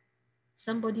that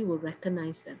somebody will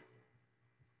recognize them.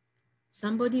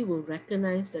 Somebody will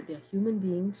recognize that they're human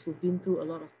beings who've been through a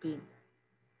lot of pain.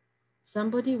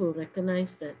 Somebody will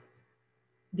recognize that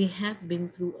they have been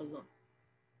through a lot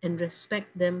and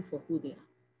respect them for who they are.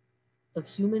 A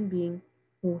human being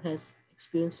who has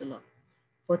experienced a lot.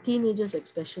 For teenagers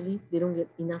especially, they don't get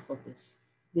enough of this.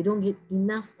 They don't get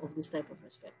enough of this type of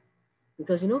respect.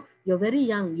 Because, you're very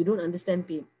young, you don't understand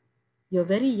pain. You're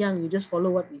very young, you just follow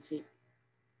what we say.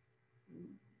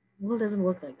 The world doesn't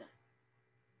work like that.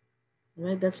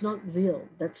 Right? That's not real.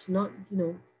 That's not,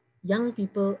 young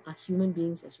people are human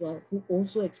beings as well who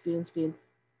also experience pain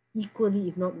equally,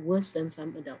 if not worse than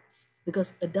some adults.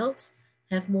 Because adults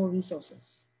have more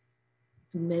resources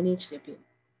to manage their pain.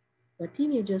 But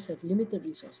teenagers have limited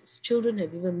resources. Children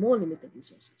have even more limited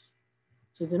resources.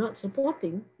 So if you're not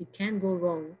supporting, it can go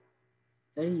wrong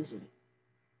very easily.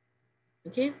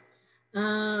 Okay?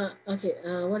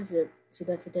 What is it? So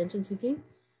that's attention seeking.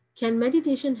 Can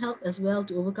meditation help as well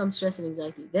to overcome stress and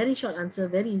anxiety? Very short answer,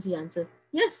 very easy answer.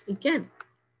 Yes, it can.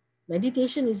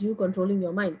 Meditation is you controlling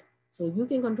your mind. So if you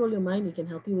can control your mind, it can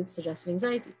help you with stress and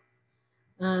anxiety.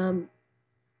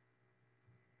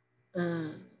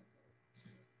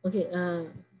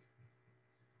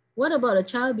 What about a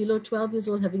child below 12 years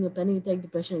old having a panic attack,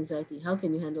 depression, anxiety? How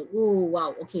can you handle? Oh,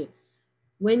 wow. Okay.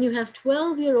 When you have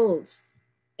 12-year-olds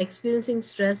experiencing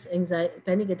stress, anxiety,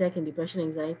 panic attack, and depression,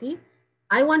 anxiety,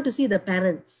 I want to see the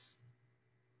parents.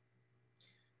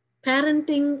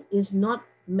 Parenting is not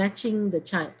matching the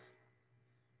child.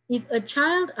 If a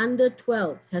child under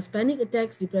 12 has panic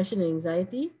attacks, depression, and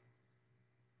anxiety,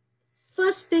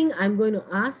 first thing I'm going to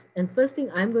ask and first thing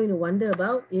I'm going to wonder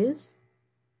about is,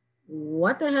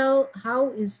 what the hell?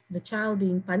 How is the child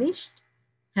being punished?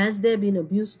 Has there been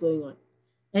abuse going on?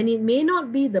 And it may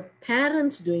not be the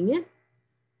parents doing it.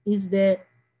 Is their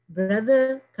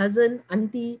brother, cousin,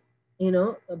 auntie,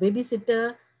 a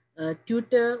babysitter, a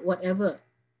tutor, whatever,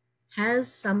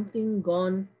 has something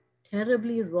gone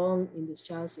terribly wrong in this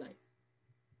child's life,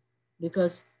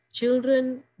 because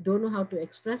children don't know how to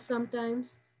express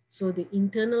sometimes, so they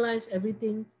internalize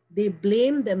everything. They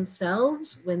blame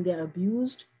themselves when they're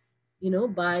abused,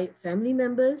 by family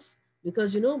members,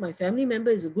 because my family member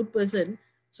is a good person,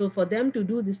 so for them to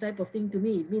do this type of thing to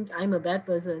me, it means I'm a bad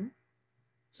person.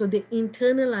 So they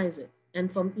internalize it,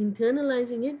 and from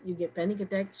internalizing it, you get panic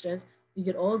attack, stress, you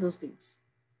get all those things.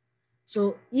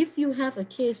 So if you have a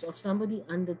case of somebody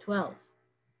under 12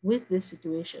 with this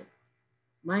situation,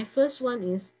 my first one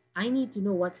is, I need to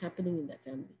know what's happening in that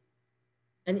family.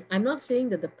 And I'm not saying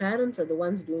that the parents are the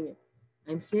ones doing it.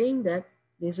 I'm saying that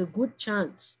there's a good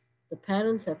chance the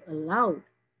parents have allowed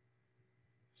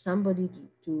somebody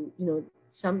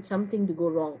something to go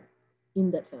wrong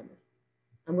in that family.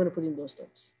 I'm going to put in those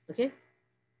terms. Okay.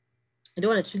 I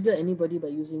don't want to trigger anybody by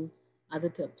using other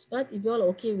terms. But if you're all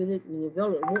okay with it, and if you're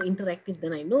all more interactive,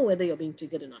 then I know whether you're being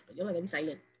triggered or not. But you're all very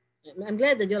silent. I'm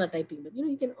glad that you're all typing, but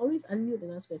you can always unmute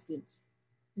and ask questions.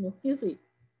 Feel free.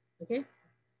 Okay.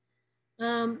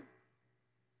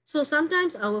 So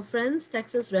sometimes our friends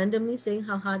text us randomly saying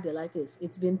how hard their life is.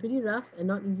 It's been pretty rough and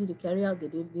not easy to carry out their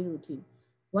daily routine.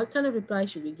 What kind of reply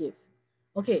should we give?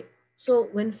 Okay, so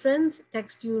when friends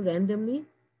text you randomly,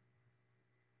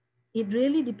 it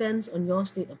really depends on your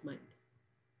state of mind.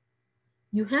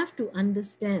 You have to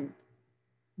understand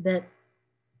that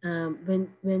when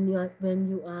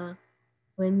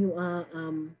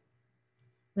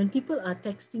people are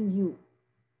texting you,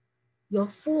 your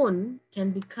phone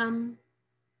can become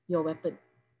your weapon.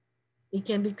 It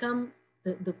can become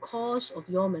the cause of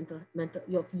your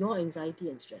of your anxiety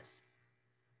and stress.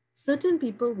 Certain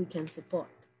people we can support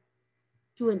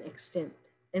to an extent.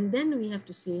 And then we have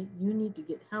to say, you need to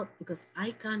get help because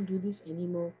I can't do this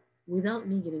anymore without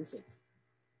me getting sick.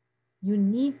 You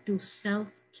need to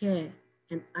self-care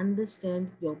and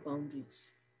understand your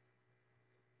boundaries.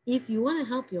 If you want to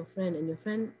help your friend and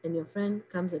your friend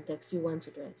comes and texts you once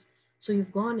or twice, so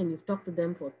you've gone and you've talked to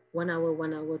them for 1 hour,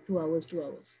 1 hour, 2 hours, 2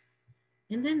 hours,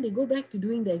 and then they go back to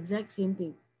doing the exact same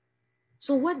thing.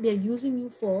 So what they're using you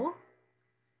for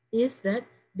is that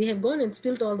they have gone and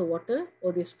spilled all the water,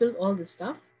 or they've spilled all the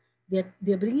stuff.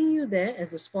 They're bringing you there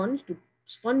as a sponge to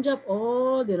sponge up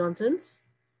all the nonsense.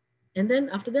 And then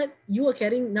after that, you are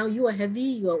carrying, now you are heavy,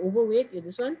 you are overweight, you're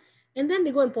this one. And then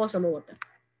they go and pour some more water.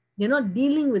 They're not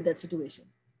dealing with that situation.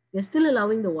 They're still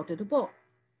allowing the water to pour.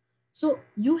 So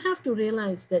you have to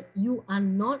realize that you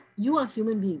are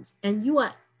human beings, and you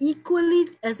are equally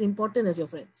as important as your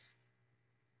friends.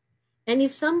 And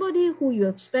if somebody who you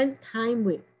have spent time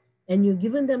with and you've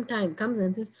given them time comes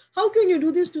and says, how can you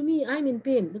do this to me? I'm in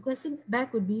pain. The question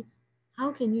back would be,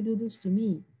 how can you do this to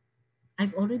me?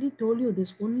 I've already told you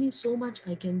there's only so much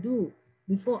I can do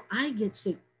before I get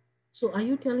sick. So are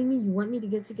you telling me you want me to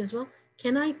get sick as well?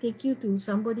 Can I take you to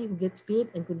somebody who gets paid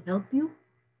and could help you?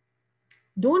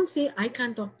 Don't say, I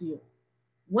can't talk to you.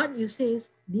 What you say is,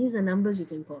 these are numbers you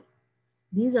can call.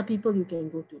 These are people you can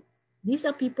go to. These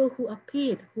are people who are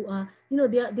paid, who are,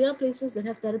 there are places that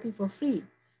have therapy for free.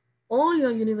 All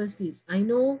your universities, I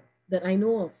know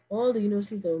of, all the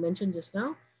universities that were mentioned just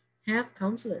now, have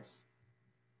counselors.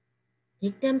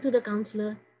 Take them to the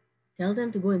counselor, tell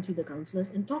them to go and see the counselors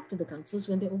and talk to the counselors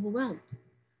when they're overwhelmed.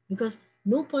 Because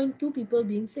no point two people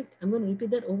being sick. I'm going to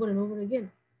repeat that over and over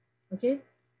again. Okay?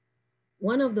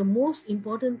 One of the most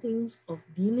important things of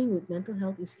dealing with mental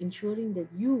health is ensuring that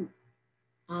you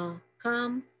are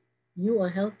calm, you are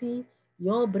healthy,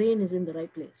 your brain is in the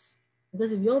right place.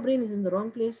 Because if your brain is in the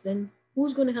wrong place, then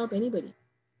who's going to help anybody?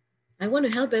 I want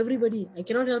to help everybody. I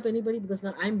cannot help anybody because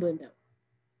now I'm burnt out.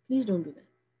 Please don't do that.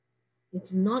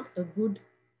 It's not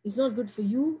good for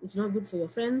you. It's not good for your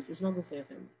friends. It's not good for your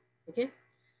family. Okay?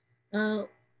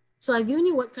 So I've given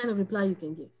you what kind of reply you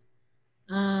can give.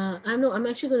 I'm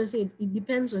actually going to say it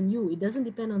depends on you. It doesn't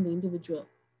depend on the individual.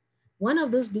 One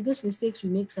of those biggest mistakes we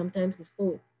make sometimes is,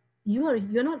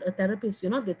 you're not a therapist.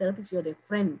 You're not the therapist. You're their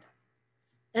friend.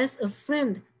 As a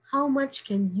friend, how much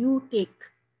can you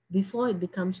take before it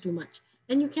becomes too much?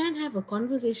 And you can have a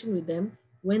conversation with them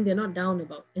when they're not down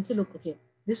about, and say, look, okay,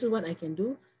 this is what I can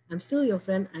do. I'm still your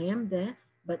friend. I am there,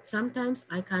 but sometimes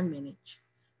I can't manage.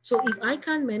 So if I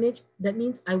can't manage, that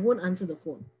means I won't answer the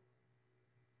phone.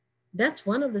 That's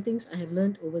one of the things I have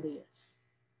learned over the years.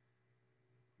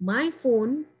 My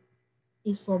phone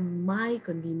is for my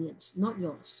convenience, not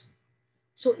yours.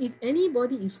 So if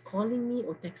anybody is calling me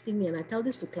or texting me, and I tell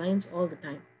this to clients all the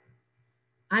time,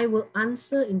 I will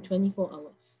answer in 24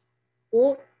 hours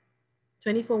or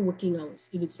 24 working hours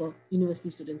if it's for university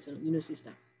students and university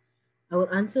staff. I will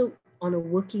answer on a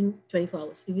working 24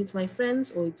 hours. If it's my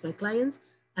friends or it's my clients,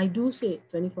 I do say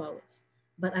 24 hours,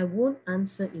 but I won't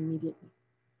answer immediately.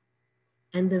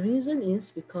 And the reason is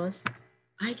because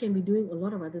I can be doing a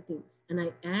lot of other things, and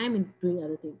I am doing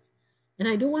other things. And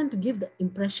I don't want to give the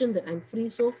impression that I'm free,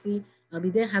 so free, I'll be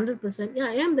there 100%. Yeah,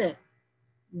 I am there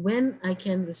when I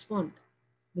can respond,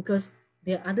 because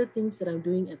there are other things that I'm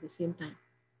doing at the same time.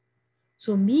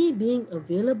 So me being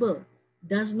available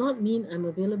does not mean I'm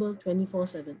available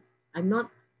 24/7. I'm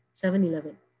not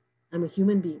 7-Eleven. I'm a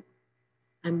human being.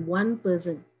 I'm one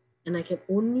person, and I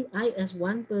as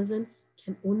one person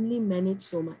can only manage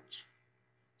so much.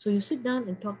 So you sit down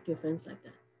and talk to your friends like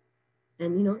that.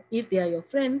 And if they are your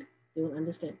friend, they will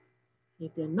understand.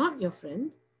 If they're not your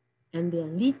friend and they're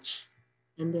leech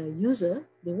and they're user,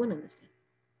 they won't understand.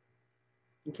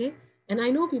 Okay? And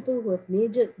I know people who have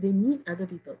they meet other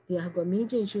people. They have got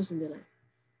major issues in their life.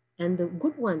 And the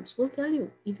good ones will tell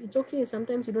you, if it's okay,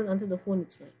 sometimes you don't answer the phone,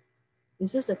 it's fine.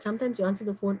 It's just that sometimes you answer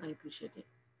the phone, I appreciate it.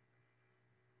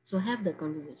 So have that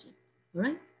conversation. All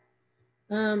right?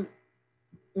 No,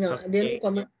 there are no Okay.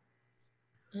 comment.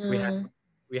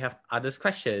 We have others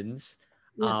questions.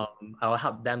 Yeah. I will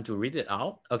help them to read it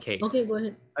out. Okay. Okay, go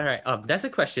ahead. All right. That's the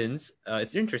questions.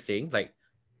 It's interesting. Like,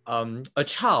 a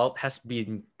child has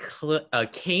been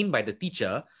caned by the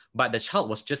teacher, but the child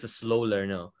was just a slow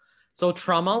learner. So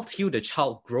trauma till the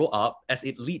child grow up, as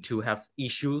it lead to have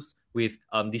issues with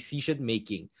decision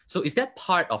making. So is that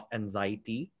part of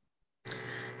anxiety?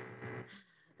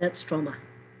 That's trauma.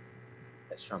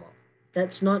 That's trauma.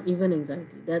 That's not even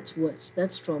anxiety. That's worse.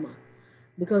 That's trauma.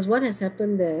 Because what has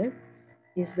happened there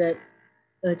is that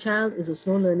a child is a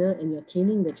slow learner and you're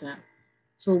caning the child.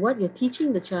 So what you're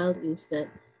teaching the child is that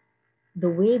the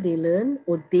way they learn,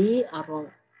 or they are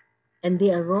wrong. And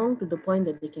they are wrong to the point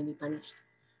that they can be punished.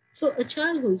 So a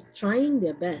child who is trying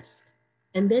their best,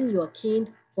 and then you are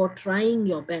caned for trying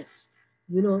your best,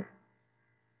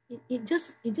 it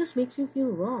just makes you feel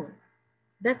wrong.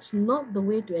 That's not the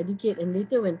way to educate. And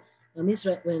later when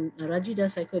Raji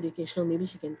does psychoeducational, maybe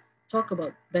she can talk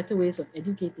about better ways of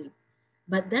educating.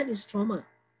 But that is trauma.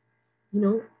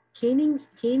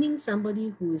 Caning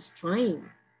somebody who is trying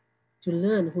to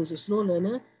learn, who's a slow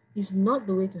learner, is not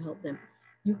the way to help them.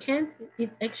 You can't,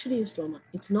 it actually is trauma.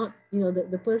 It's not,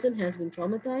 the person has been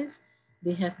traumatized.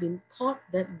 They have been taught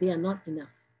that they are not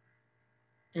enough.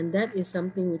 And that is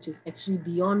something which is actually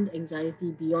beyond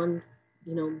anxiety, beyond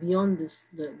this,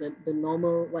 the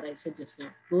normal, what I said just now.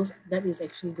 That is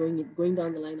actually going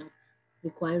down the line of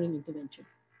requiring intervention.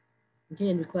 Okay,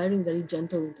 and requiring very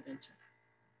gentle intervention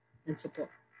and support.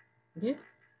 Okay.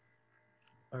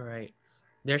 All right.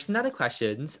 There's another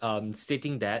question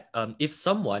stating that if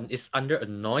someone is under a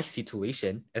noise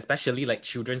situation, especially like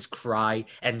children's cry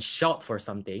and shout for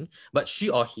something, but she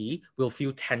or he will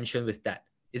feel tension with that.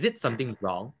 Is it something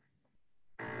wrong?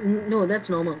 No, that's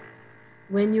normal.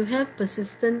 When you have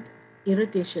persistent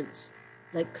irritations,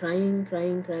 like crying,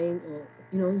 or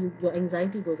your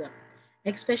anxiety goes up,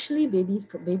 especially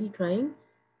baby crying.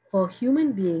 For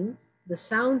human being, the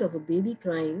sound of a baby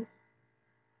crying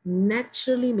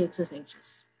naturally makes us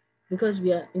anxious, because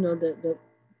we are, the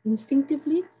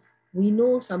instinctively we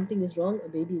know something is wrong. A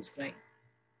baby is crying.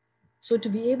 So to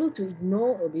be able to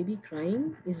ignore a baby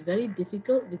crying is very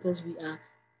difficult, because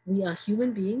we are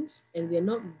human beings and we are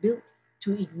not built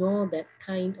to ignore that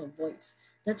kind of voice.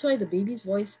 That's why the baby's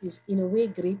voice is in a way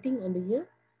grating on the ear.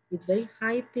 It's very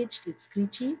high pitched, it's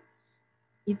screechy.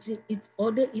 It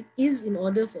is in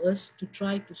order for us to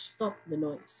try to stop the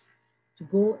noise, to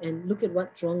go and look at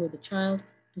what's wrong with the child,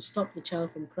 to stop the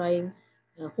child from crying.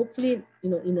 Hopefully,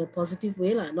 in a positive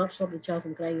way, not stop the child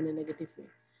from crying in a negative way.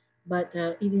 But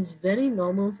it is very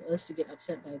normal for us to get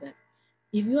upset by that.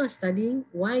 If you are studying,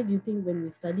 why do you think when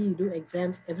we study, you do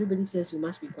exams, everybody says you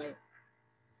must be quiet?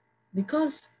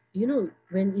 Because,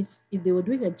 when if they were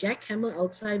doing a jackhammer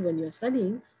outside when you're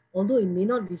studying, although it may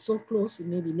not be so close, it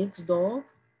may be next door,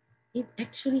 it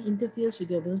actually interferes with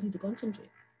your ability to concentrate,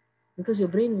 because your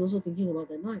brain is also thinking about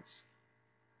that noise.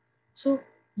 So,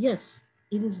 yes,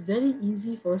 it is very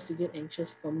easy for us to get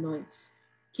anxious from noise,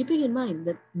 keeping in mind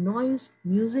that noise,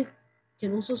 music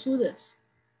can also soothe us.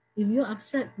 If you're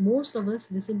upset, most of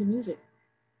us listen to music.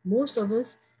 Most of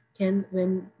us can,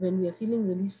 when we are feeling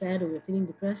really sad or we're feeling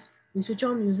depressed, we switch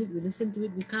on music, we listen to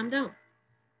it, we calm down.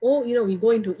 Or, we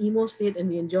go into emo state and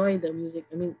we enjoy the music.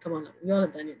 I mean, come on, we all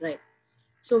have done it, right?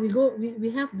 So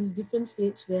we have these different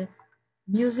states where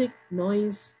music,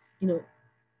 noise,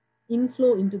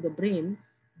 inflow into the brain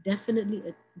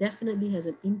definitely has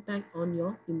an impact on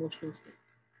your emotional state.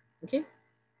 Okay,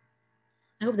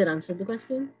 I hope that answered the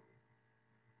question.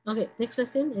 Okay, next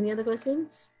question. Any other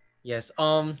questions? Yes.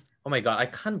 Oh my God, I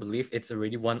can't believe it's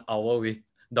already 1 hour with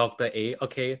Dr. A.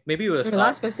 Okay, maybe we'll start.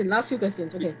 Last question, last few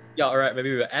questions. Okay. Yeah, all right.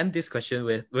 Maybe we'll end this question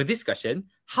with this question.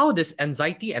 How does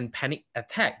anxiety and panic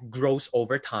attack grows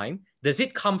over time? Does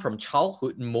it come from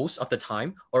childhood most of the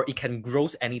time, or it can grow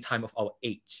any time of our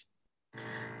age?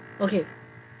 Okay.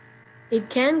 It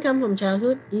can come from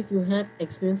childhood if you had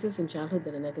experiences in childhood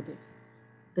that are negative.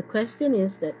 The question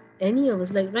is that any of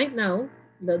us, like right now,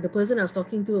 the person I was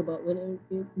talking to about when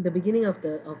in the beginning of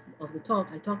the talk,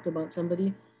 I talked about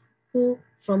somebody who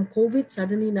from COVID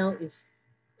suddenly now is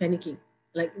panicking,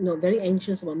 like very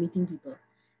anxious about meeting people.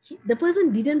 The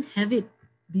person didn't have it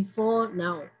before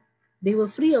now. They were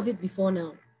free of it before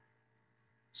now.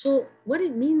 So what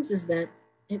it means is that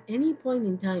at any point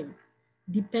in time,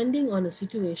 depending on a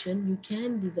situation, you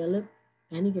can develop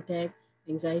panic attack,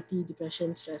 anxiety,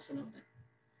 depression, stress, and all that.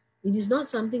 It is not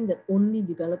something that only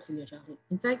develops in your childhood.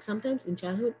 In fact, sometimes in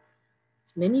childhood,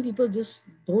 many people just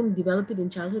don't develop it in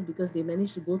childhood because they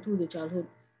manage to go through their childhood,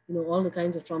 all the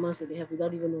kinds of traumas that they have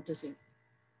without even noticing.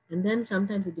 And then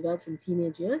sometimes it develops in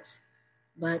teenage years.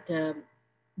 But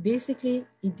basically,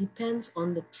 it depends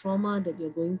on the trauma that you're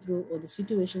going through or the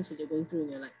situations that you're going through in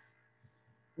your life.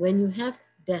 When you have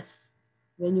death,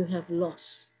 when you have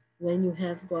loss, when you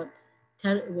have got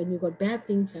when you got bad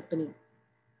things happening,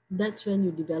 that's when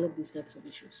you develop these types of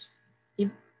issues. If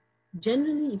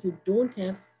you don't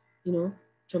have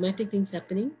traumatic things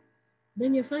happening,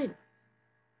 then you're fine.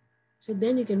 So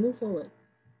then you can move forward.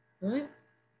 All right?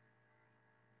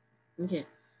 Okay.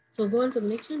 So go on for the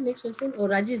next one. Next question. Oh,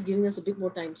 Raji is giving us a bit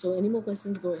more time. So any more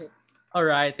questions, go ahead. All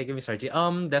right, thank you, Ms. Raji.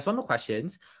 There's one more question.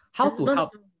 How to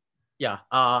help? Yeah.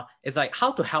 It's like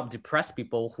how to help depressed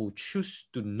people who choose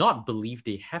to not believe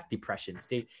they have depressions.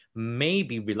 They may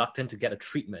be reluctant to get a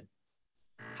treatment.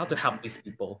 How to help these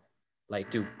people, like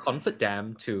to comfort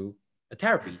them to a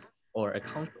therapy or a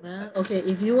counselor. Well, okay,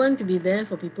 if you want to be there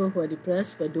for people who are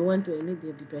depressed but don't want to admit they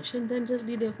have depression, then just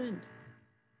be their friend.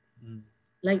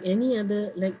 Like any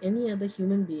other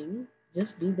human being,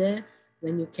 just be there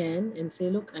when you can and say,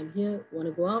 look, I'm here, want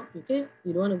to go out? Okay,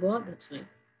 you don't want to go out, that's fine.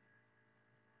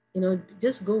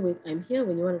 Just go with, I'm here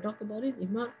when you want to talk about it. If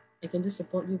not, I can just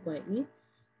support you quietly.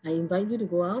 I invite you to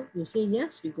go out. You say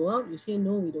yes, we go out. You say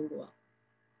no, we don't go out.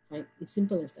 Right? It's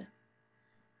simple as that.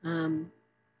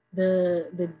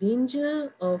 The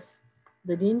danger of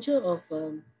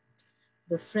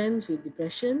the friends with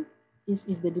depression is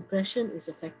if the depression is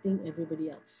affecting everybody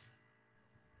else.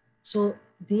 So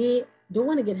they don't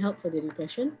want to get help for their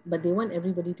depression, but they want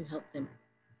everybody to help them.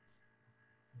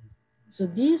 So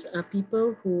these are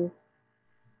people who,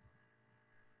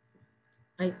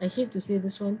 I hate to say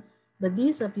this one, but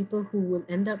these are people who will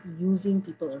end up using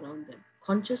people around them,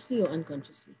 consciously or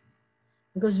unconsciously.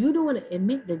 Because you don't want to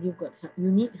admit that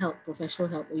you need help, professional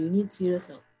help, or you need serious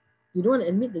help. You don't want to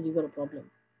admit that you've got a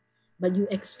problem. But you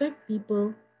expect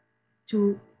people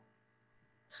to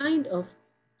kind of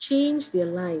change their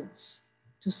lives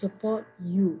to support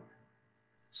you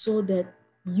so that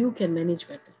you can manage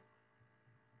better.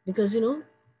 Because,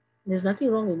 there's nothing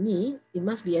wrong with me. It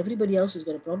must be everybody else who's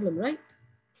got a problem, right?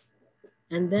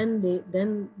 And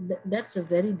then that's a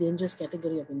very dangerous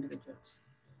category of individuals.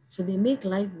 So they make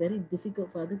life very difficult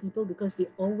for other people because they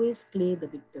always play the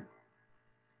victim.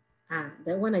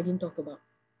 That one I didn't talk about.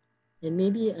 And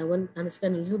maybe I want to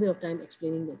spend a little bit of time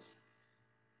explaining this.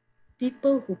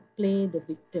 People who play the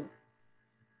victim,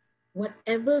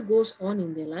 whatever goes on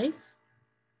in their life,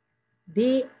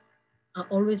 they are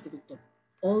always the victim.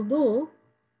 Although,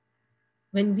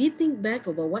 when we think back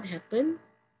about what happened,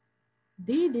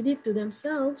 they did it to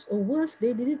themselves, or worse,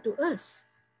 they did it to us.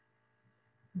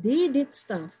 They did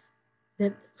stuff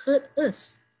that hurt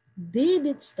us. They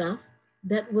did stuff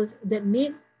that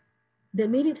made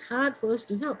it hard for us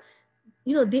to help.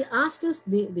 They asked us,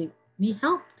 we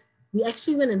helped. We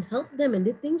actually went and helped them and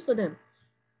did things for them.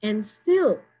 And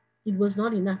still, it was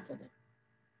not enough for them.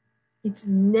 It's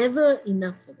never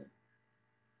enough for them.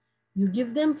 You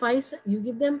give them $5,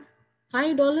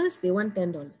 they want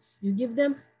 $10. You give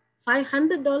them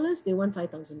 $500, they want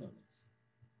 $5,000.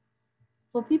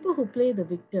 For people who play the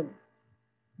victim,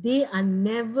 they are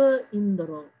never in the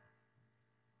wrong.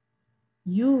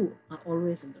 You are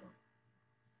always in the wrong.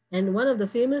 And one of the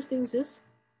famous things is,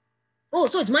 oh,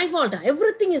 so it's my fault.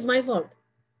 Everything is my fault.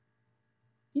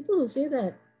 People who say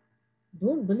that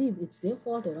don't believe it's their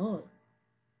fault at all.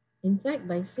 In fact,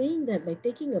 by saying that, by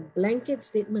taking a blanket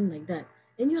statement like that,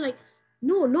 and you're like,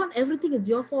 no, not everything is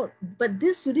your fault, but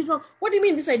this you did wrong. What do you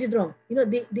mean this I did wrong?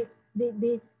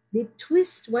 They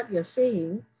twist what you're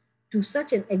saying to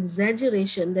such an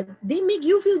exaggeration that they make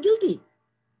you feel guilty.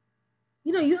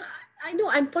 I know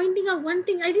I'm pointing out one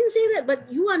thing. I didn't say that,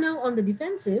 but you are now on the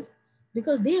defensive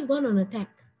because they have gone on attack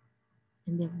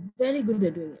and they're very good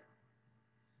at doing it.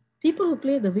 People who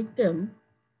play the victim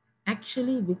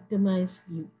actually victimize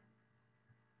you,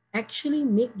 actually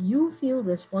make you feel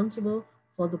responsible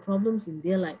for the problems in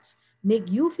their lives, make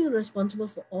you feel responsible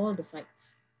for all the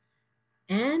fights.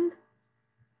 And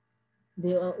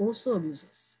they are also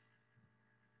abusers.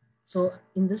 So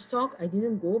in this talk, I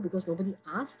didn't go because nobody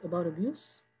asked about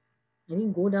abuse. I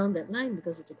didn't go down that line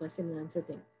because it's a question and answer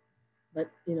thing. But,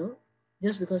 you know,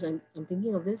 just because I'm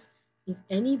thinking of this, if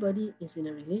anybody is in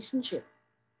a relationship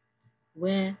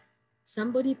where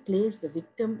somebody plays the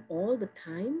victim all the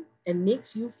time and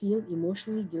makes you feel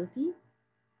emotionally guilty,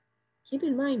 keep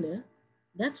in mind,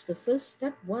 that's the first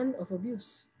step one of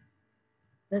abuse.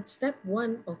 That's step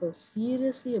one of a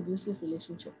seriously abusive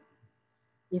relationship.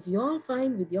 If you're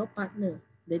fine with your partner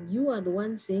that you are the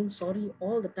one saying sorry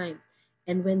all the time,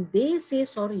 and when they say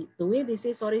sorry, the way they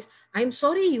say sorry is, I'm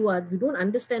sorry you don't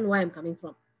understand why I'm coming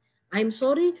from. I'm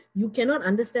sorry you cannot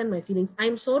understand my feelings.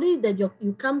 I'm sorry that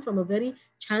you come from a very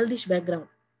childish background.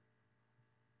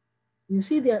 You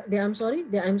see, I'm sorry.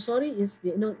 The I'm sorry is,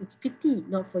 it's pity,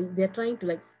 not for you. They're trying to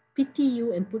like pity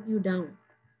you and put you down.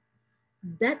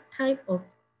 That type of,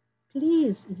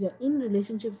 please, if you're in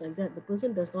relationships like that, the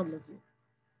person does not love you.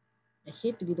 I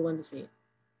hate to be the one to say it.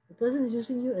 The person is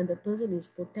using you and the person is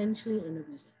potentially an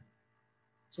abuser.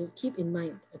 So keep in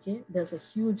mind, okay? There's a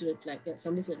huge red flag. Yeah,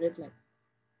 somebody said red flag.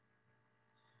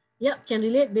 Yeah, can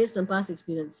relate based on past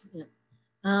experience. Yeah.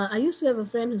 I used to have a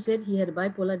friend who said he had a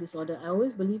bipolar disorder. I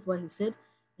always believed what he said,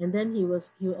 and then he would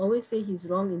always say he's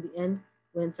wrong in the end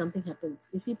when something happens.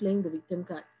 Is he playing the victim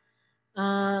card?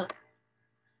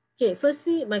 Okay,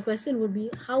 firstly, my question would be,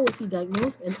 how was he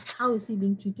diagnosed and how is he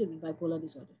being treated with bipolar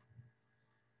disorder?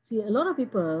 See, a lot of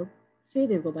people say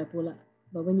they've got bipolar,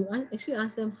 but when you actually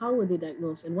ask them how were they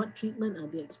diagnosed and what treatment are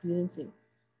they experiencing?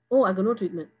 Oh, I got no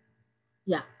treatment.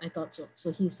 Yeah, I thought so.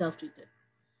 So he's self-treated.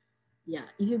 Yeah,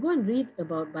 if you go and read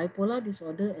about bipolar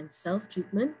disorder and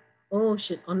self-treatment, oh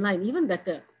shit, online, even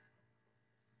better.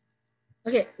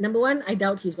 Okay, number one, I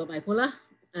doubt he's got bipolar.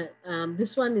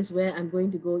 This one is where I'm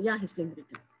going to go, yeah, he's playing the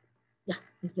victim. Yeah,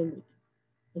 he's playing the victim.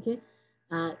 Okay,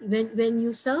 when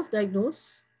you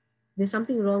self-diagnose, there's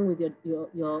something wrong with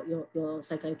your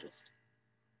psychiatrist.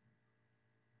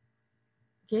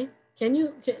 Okay, can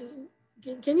you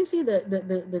see the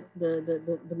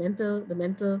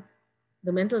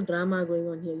mental drama going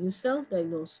on here? You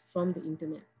self-diagnose from the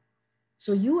internet.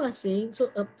 So you are saying,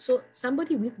 so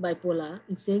somebody with bipolar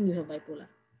is saying you have bipolar.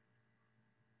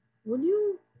 Would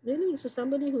you really? So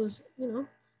somebody who's,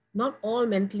 not all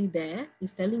mentally there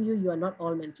is telling you you are not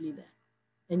all mentally there,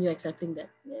 and you're accepting that.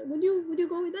 Yeah, would you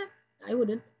go with that? I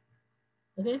wouldn't.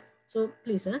 Okay, so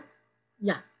please,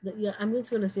 yeah, I'm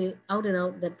just going to say out and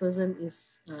out that person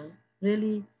is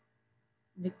really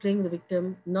playing the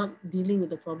victim, not dealing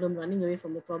with the problem, running away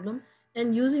from the problem,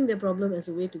 and using the problem as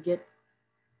a way to get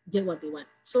what they want.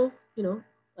 So,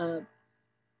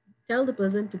 tell the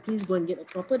person to please go and get a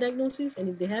proper diagnosis, and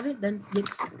if they have it, then get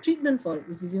treatment for it,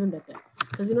 which is even better.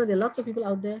 Because, there are lots of people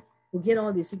out there who get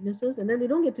all these sicknesses and then they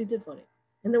don't get treated for it.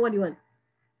 And then what do you want?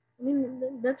 I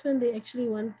mean, that's when they actually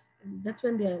that's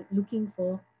when they are looking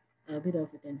for a bit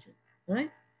of attention. All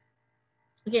right?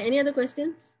 Okay, any other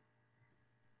questions?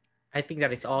 I think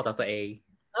that is all, Dr. A.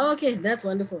 Okay, that's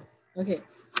wonderful. Okay,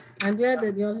 I'm glad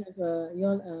that you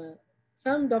all have,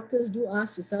 some doctors do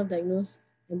ask to self-diagnose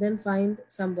and then find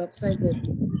some website that,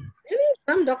 really,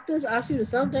 some doctors ask you to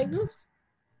self-diagnose?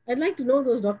 I'd like to know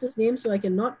those doctors' names so I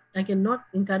cannot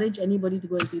encourage anybody to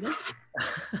go and see them.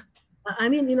 I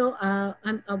mean,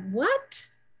 what?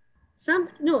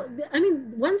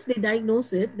 Once they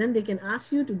diagnose it, then they can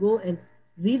ask you to go and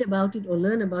read about it or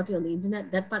learn about it on the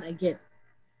internet. That part I get.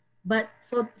 But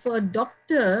for a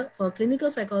doctor, for a clinical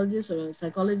psychologist or a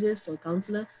psychologist or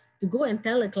counselor to go and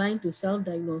tell a client to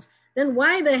self-diagnose, then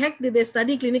why the heck did they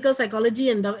study clinical psychology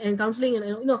and counseling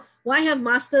and why have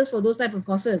masters for those type of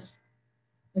courses?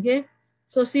 Okay,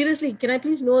 so seriously, can I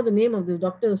please know the name of this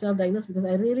doctor who self-diagnosed? Because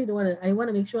I really don't want to. I want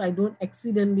to make sure I don't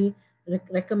accidentally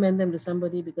recommend them to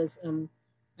somebody because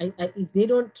if they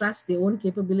don't trust their own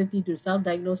capability to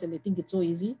self-diagnose and they think it's so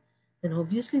easy, then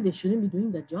obviously they shouldn't be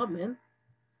doing that job, man.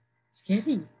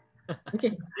 Scary.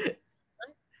 Okay.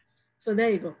 So there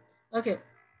you go. Okay.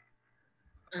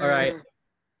 All right.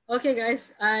 Okay,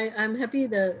 guys. I'm happy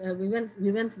that we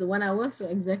went to the 1 hour. So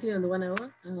exactly on the 1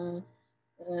 hour.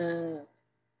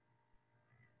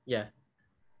 Yeah.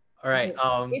 All right.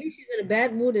 Okay. Maybe she's in a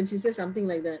bad mood and she says something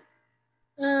like that.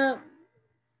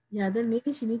 Yeah. Then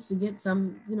maybe she needs to get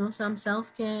some, some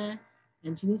self-care.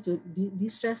 and she needs to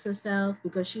de-stress herself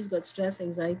because she's got stress,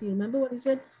 anxiety. Remember what you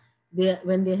said?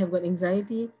 When they have got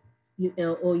anxiety,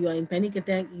 or you are in panic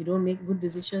attack, you don't make good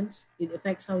decisions. It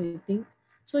affects how you think.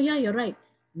 So yeah, you're right.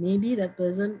 Maybe that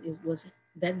person was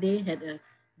that day had a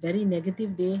very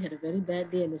negative day, had a very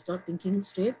bad day, and was not thinking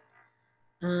straight.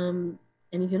 And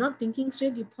if you're not thinking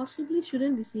straight, you possibly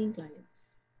shouldn't be seeing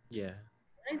clients. Yeah.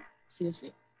 Right?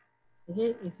 Seriously.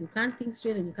 Okay, if you can't think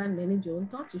straight and you can't manage your own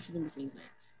thoughts, you shouldn't be seeing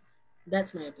clients.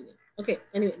 That's my opinion. Okay,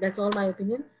 anyway, that's all my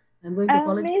opinion. I'm going to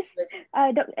apologize.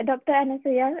 Dr.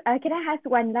 Anasuya, can I ask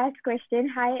one last question?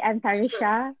 Hi, I'm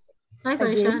Tarisha. Hi,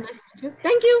 Farisha. Nice to meet you.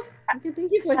 Thank you. Okay,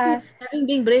 thank you for having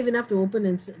being brave enough to open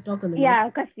and talk on the mic. Yeah,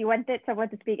 because you wanted someone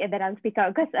to speak and then I'll speak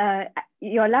out. Because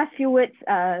your last few words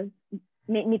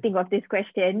made me think of this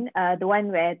question. The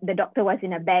one where the doctor was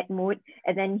in a bad mood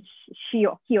and then he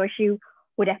or she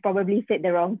would have probably said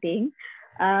the wrong thing.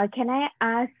 Can I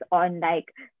ask on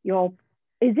like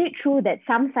is it true that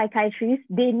some psychiatrists,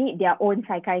 they need their own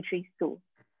psychiatrist too?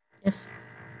 Yes.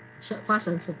 Fast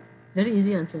answer. Very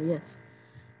easy answer, yes.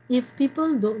 If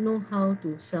people don't know how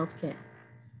to self-care,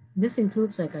 this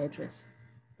includes psychiatrists.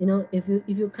 You know, if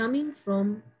you're coming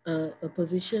from a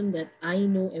position that I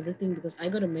know everything because I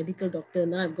got a medical doctor,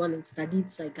 now I've gone and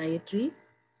studied psychiatry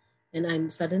and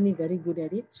I'm suddenly very good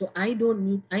at it. So I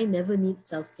never need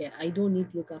self-care. I don't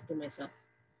need to look after myself.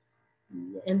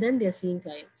 And then they're seeing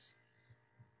clients.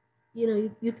 You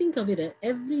know, you think of it,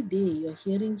 every day you're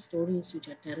hearing stories which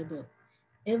are terrible.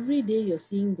 Every day you're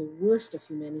seeing the worst of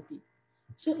humanity.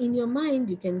 So in your mind,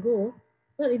 you can go,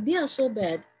 well, if they are so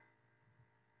bad,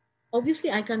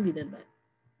 obviously I can't be that bad.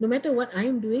 No matter what I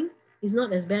am doing, is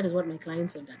not as bad as what my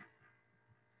clients have done.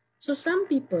 So some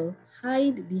people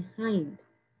hide behind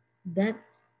that,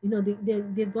 you know,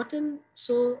 they've gotten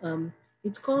so,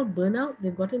 it's called burnout.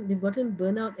 They've gotten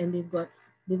burnout, and they've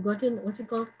gotten, what's it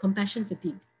called? Compassion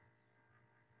fatigue.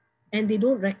 And they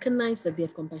don't recognize that they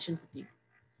have compassion fatigue.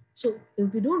 So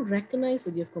if you don't recognize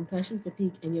that you have compassion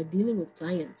fatigue and you're dealing with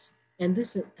clients, and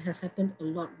this has happened a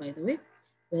lot, by the way,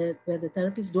 where the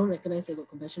therapists don't recognize they've got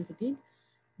compassion fatigue,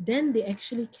 then they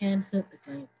actually can hurt the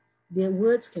client. Their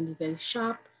words can be very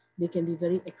sharp, they can be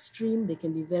very extreme, they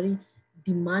can be very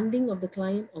demanding of the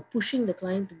client or pushing the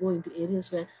client to go into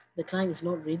areas where the client is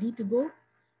not ready to go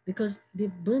because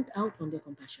they've burnt out on their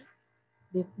compassion.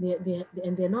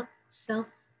 They're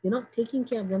not taking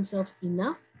care of themselves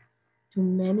enough to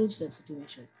manage that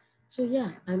situation. So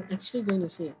yeah, I'm actually going to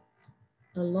say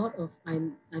I'm not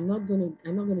going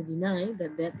to deny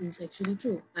that is actually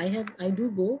true. I do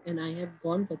go and I have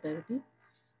gone for therapy.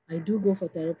 I do go for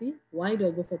therapy. Why do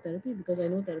I go for therapy? Because I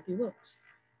know therapy works.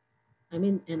 I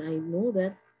mean, and I know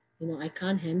that, you know, I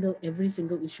can't handle every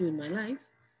single issue in my life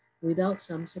without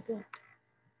some support.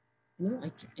 You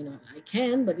know, I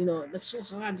can, but you know, that's so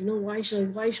hard. You know, why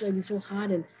should I be so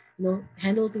hard and, you know,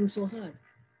 handle things so hard?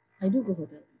 I do go for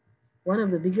therapy. One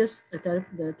of the biggest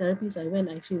therapies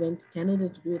I actually went to Canada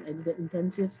to do it. I did an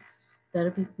intensive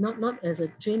therapy, not as a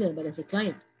trainer, but as a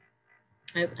client.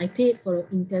 I paid for an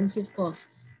intensive course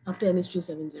after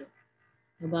MH370.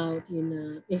 About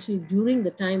actually during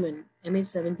the time when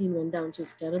MH17 went down, so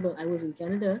it's terrible. I was in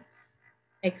Canada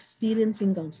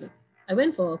experiencing counseling. I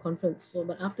went for a conference,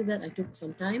 but after that I took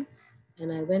some time,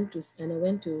 and I went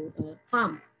to a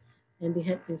farm, and they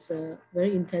had this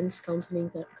very intense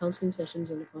counseling sessions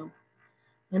on the farm.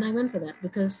 And I went for that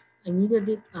because I needed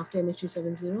it after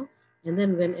MH370. And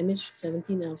then when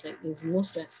MH17, I was like, there's more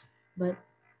stress. But,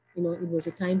 you know, it was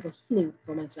a time for healing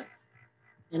for myself.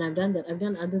 And I've done that. I've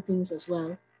done other things as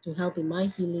well to help in my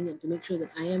healing and to make sure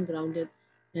that I am grounded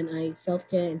and I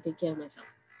self-care and take care of myself.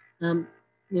 You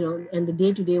know, and the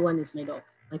day-to-day one is my dog,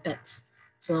 my pets.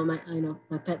 So my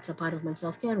pets are part of my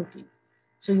self-care routine.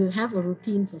 So you have a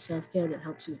routine for self-care that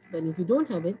helps you. But if you don't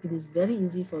have it, it is very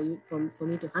easy for me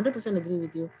to 100% agree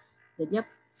with you that, yep,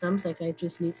 some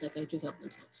psychiatrists need psychiatric help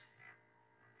themselves.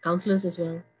 Counselors as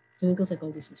well, clinical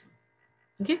psychologists as well.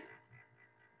 Okay?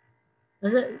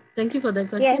 Thank you for that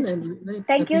question. Yes.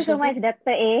 Thank you so much,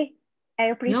 Dr. A. I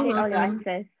appreciate all your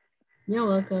answers. You're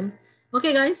welcome.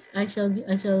 Okay, guys, I shall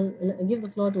give the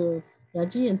floor to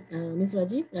Raji and Ms.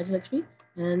 Rajalakshmi.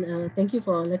 And thank you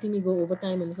for letting me go over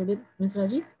time a little bit, Ms.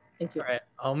 Raji. Thank you. All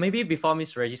right. Maybe before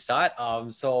Ms. Raji start,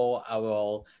 so I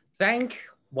will thank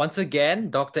once again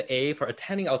Dr. A for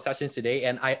attending our sessions today.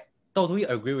 And I totally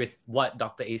agree with what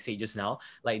Dr. A said just now,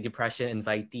 like depression,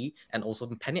 anxiety, and also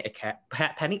panic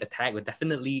attack will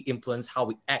definitely influence how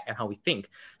we act and how we think.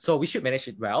 So we should manage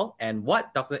it well. And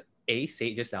what Dr. A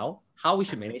said just now, how we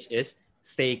should manage is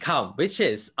stay calm, which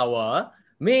is our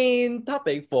main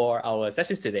topic for our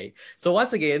sessions today. So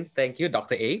once again, thank you,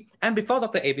 Dr. A. And before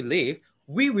Dr. A leave,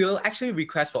 we will actually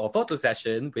request for a photo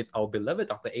session with our beloved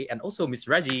Dr. A and also Miss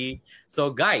Reggie. So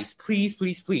guys, please,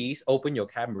 please, please open your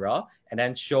camera and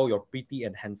then show your pretty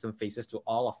and handsome faces to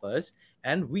all of us.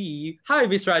 And hi,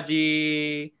 Miss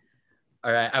Reggie.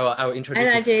 All right, I will introduce.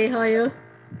 Hi, Rajay. How are you?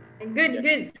 Good,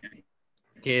 good.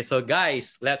 Okay, so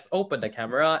guys, let's open the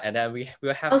camera and then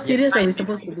we'll have. How serious are we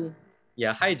supposed to be?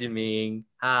 Yeah, hi Jinming.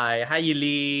 Hi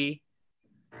Yili.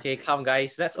 Okay, come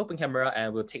guys, let's open camera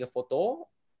and we'll take a photo.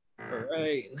 All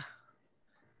right.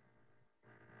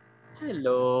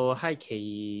 Hello, hi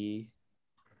Kay.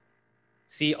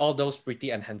 See all those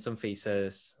pretty and handsome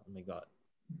faces. Oh my god.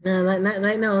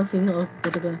 Right now, I'm seeing all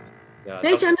photographs. Yeah,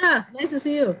 Hey, Chandra, nice to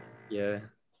see you. Yeah.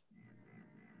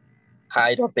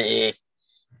 Hi, Dr. A.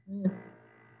 Yeah.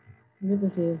 Good to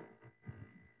see you.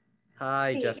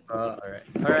 Hi, Hey. Jasper.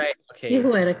 All right. Okay. See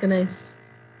who I recognize.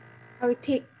 I will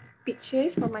take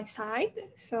pictures from my side.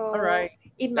 So All right.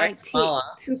 it might take Smile,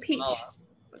 2 pages.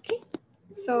 Okay.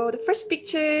 So the first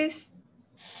pictures.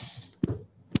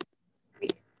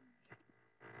 Wait.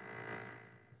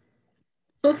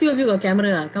 So few of you got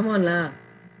camera. Come on lah.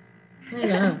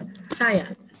 Shy.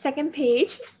 Second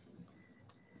page.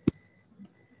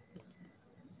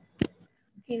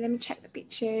 Okay, let me check the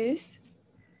pictures.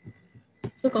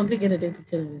 So complicated a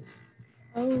picture of this.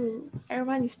 Oh,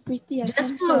 everyone is pretty and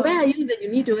Jasper, handsome. where are you that you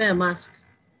need to wear a mask?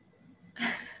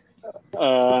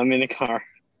 I'm in the car.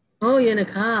 Oh, you're in a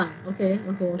car. Okay.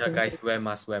 Yeah, guys, wear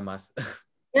mask.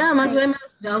 Yeah, must wear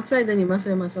mask. You're outside, then you must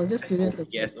wear mask. I was just curious.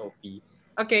 Yes, OP.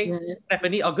 Okay, Yeah.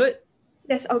 Stephanie, all good?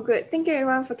 That's all good. Thank you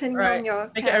everyone for turning on your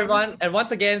Thank you cam. everyone. And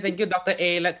once again, thank you, Dr.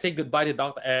 A. Let's say goodbye to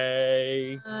Dr.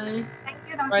 A. Bye. Thank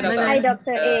you, Dr. Bye, Dr. Hi, A.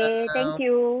 Dr. A. Thank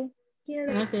you.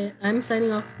 Okay, I'm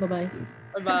signing off. Bye-bye.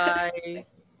 Bye-bye.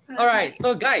 All right,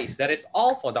 so guys, that is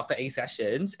all for Dr. A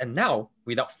sessions. And now,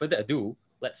 without further ado,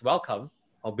 let's welcome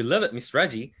our beloved Miss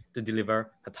Reggie to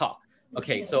deliver her talk.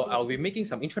 Okay, so I'll be making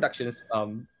some introductions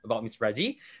about Miss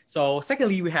Reggie. So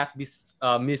secondly, we have Miss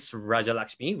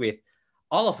Rajalakshmi. With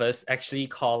all of us actually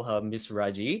call her Miss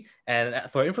Reggie. And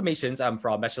for information, I'm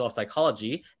from Bachelor of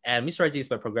Psychology, and Miss Reggie is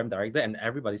my program director, and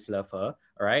everybody's love her.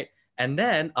 All right. And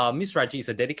then Miss Reggie is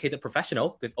a dedicated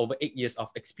professional with over 8 years of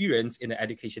experience in the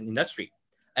education industry.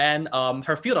 And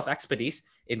her field of expertise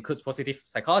includes positive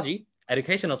psychology,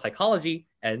 educational psychology,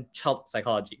 and child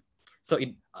psychology. So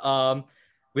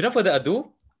without further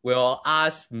ado, we'll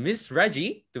ask Miss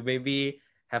Reggie to maybe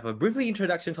have a briefly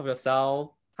introduction of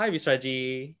yourself. Hi, Miss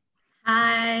Reggie.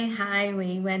 Hi,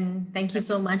 Wei Wen. Thank you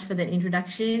so much for that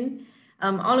introduction.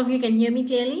 All of you can hear me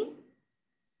clearly?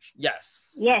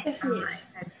 Yes. Yes. Yes, miss.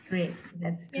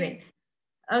 That's great.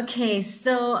 Okay,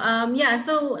 so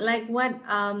so like what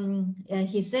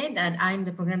he said, that I'm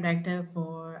the program director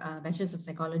for Bachelors of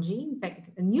Psychology. In fact,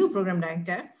 a new program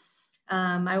director.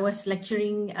 I was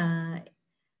lecturing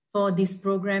for this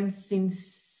program since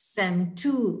SEM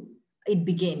 2 it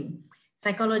began.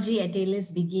 Psychology at Taylor's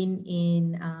began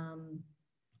in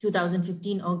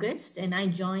 2015 August, and I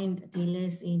joined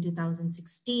Taylor's in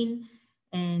 2016.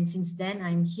 And since then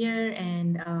I'm here,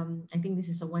 and I think this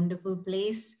is a wonderful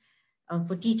place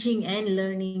for teaching and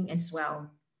learning as well.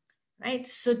 Right.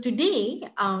 So today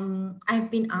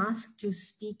I've been asked to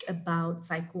speak about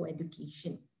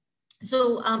psychoeducation.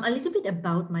 So a little bit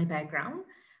about my background.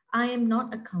 I am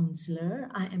not a counselor.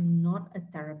 I am not a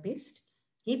therapist,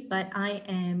 okay, but I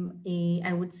am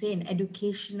I would say, an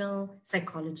educational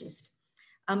psychologist.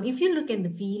 If you look at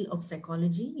the field of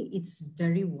psychology, it's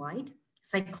very wide.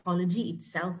 Psychology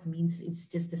itself means it's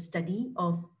just the study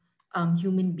of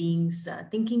human beings'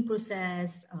 thinking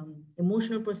process,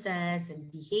 emotional process,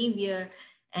 and behavior.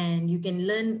 And you can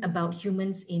learn about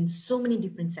humans in so many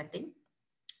different settings.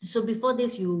 So before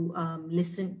this, you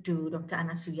listened to Dr.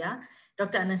 Anasuya.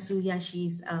 Dr. Anasuya,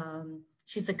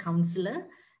 she's a counselor,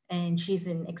 and she's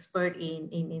an expert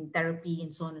in therapy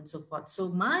and so on and so forth. So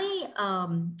my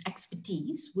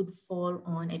expertise would fall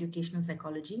on educational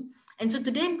psychology. And so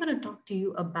today I'm going to talk to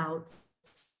you about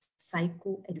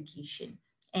psychoeducation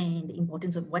and the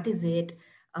importance of what is it,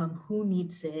 who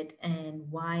needs it, and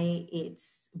why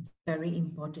it's very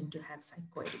important to have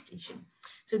psychoeducation.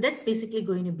 So that's basically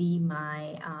going to be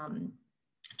my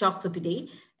talk for today.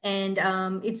 And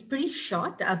it's pretty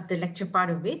short, the lecture part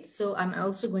of it. So I'm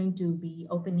also going to be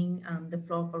opening the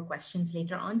floor for questions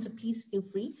later on. So please feel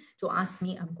free to ask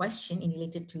me a question in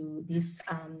related to this,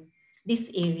 this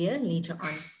area later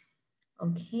on.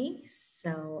 Okay,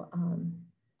 so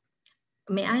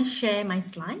may I share my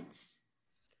slides?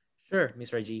 Sure,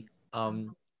 Miss Reggie.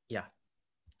 Yeah.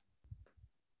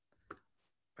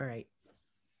 All right.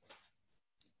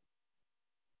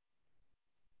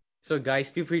 So guys,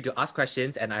 feel free to ask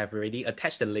questions, and I have already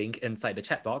attached the link inside the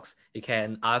chat box. You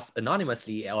can ask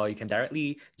anonymously, or you can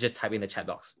directly just type in the chat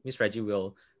box. Miss Reggie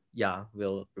will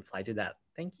reply to that.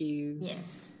 Thank you.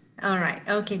 Yes. All right.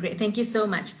 Okay, great. Thank you so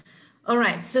much. All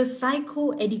right. So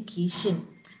psychoeducation.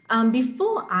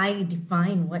 Before I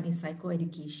define what is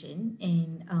psychoeducation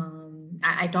and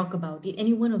I talk about it,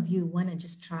 any one of you want to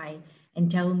just try and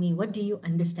tell me what do you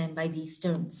understand by these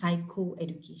terms,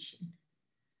 psychoeducation?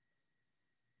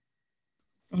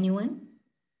 Anyone?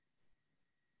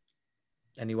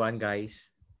 Anyone, guys?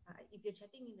 If you're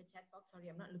chatting in the chat box, sorry,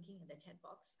 I'm not looking at the chat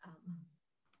box.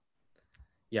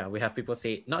 Yeah, we have people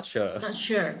say not sure. Not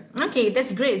sure. Okay,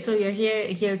 that's great. So you're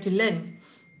here to learn.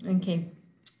 Okay,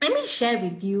 let me share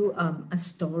with you a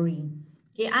story.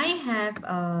 Okay, I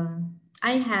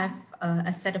have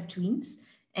a set of twins,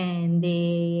 and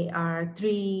they are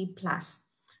 3+,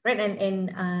 right? And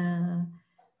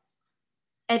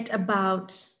at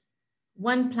about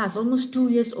 1+, almost 2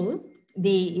 years old,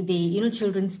 they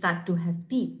children start to have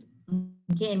teeth.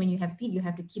 Okay, and when you have teeth, you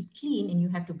have to keep clean and you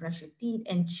have to brush your teeth.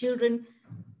 And children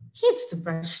hates to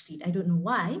brush teeth. I don't know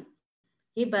why.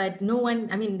 Okay, but no one,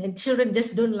 I mean, and children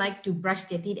just don't like to brush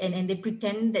their teeth, and they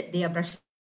pretend that they are brushing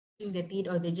their teeth,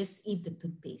 or they just eat the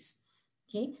toothpaste.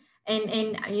 Okay, I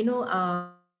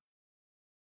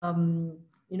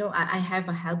have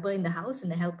a helper in the house,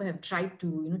 and the helper have tried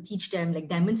to teach them, like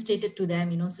demonstrated to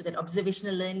them, so that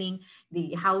observational learning,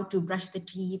 the how to brush the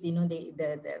teeth,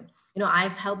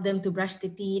 I've helped them to brush the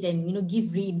teeth, and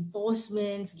give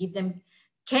reinforcements, give them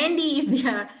candy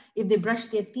if they brush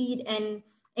their teeth, and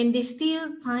they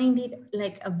still find it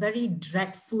like a very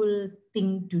dreadful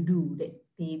thing to do, that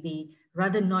they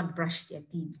rather not brush their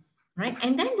teeth, right?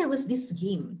 And then there was this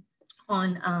game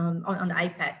on the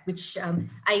iPad, which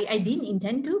I didn't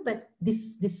intend to, but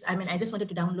this I mean, I just wanted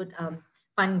to download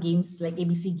fun games like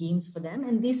ABC games for them,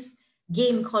 and this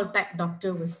game called Pet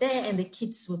Doctor was there, and the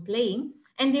kids were playing,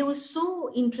 and they were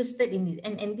so interested in it.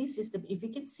 And this is if you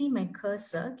can see my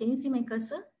cursor, can you see my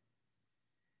cursor?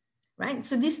 Right.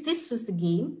 So this was the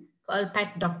game called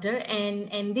Pet Doctor,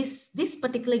 and this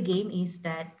particular game is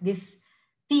that this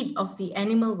teeth of the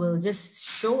animal will just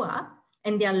show up,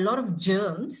 and there are a lot of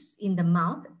germs in the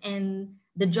mouth, and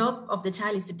the job of the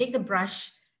child is to take the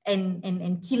brush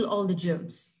and kill all the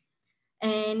germs.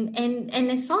 And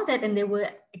I saw that, and they were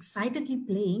excitedly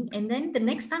playing. And then the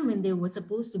next time when they were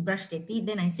supposed to brush their teeth,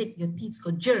 then I said, your teeth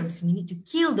got germs, we need to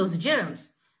kill those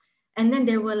germs. And then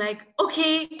they were like,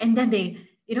 okay. And then they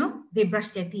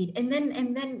brushed their teeth. And then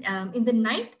in the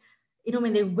night,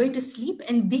 when they were going to sleep,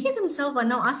 and they themselves are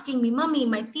now asking me, Mommy,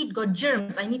 my teeth got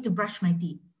germs, I need to brush my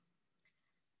teeth.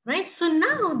 Right? So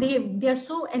now they are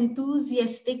so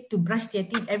enthusiastic to brush their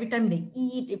teeth every time they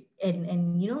eat, and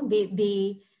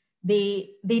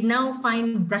they now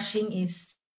find brushing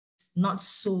is not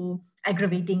so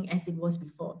aggravating as it was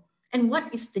before. And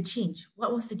what is the change?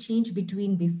 What was the change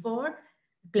between before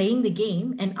playing the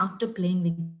game and after playing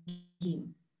the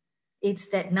game? It's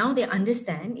that now they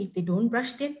understand if they don't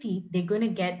brush their teeth, they're going to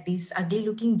get these ugly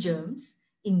looking germs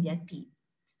in their teeth.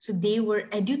 So they were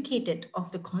educated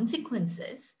of the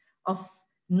consequences of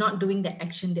not doing the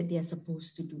action that they are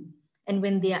supposed to do. And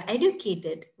when they are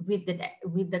educated with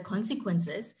the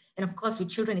consequences, and of course with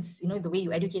children, it's the way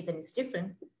you educate them is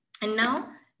different. And now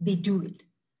they do it.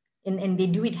 And they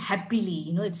do it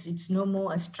happily. It's no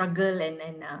more a struggle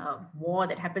and a war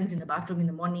that happens in the bathroom in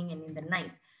the morning and in the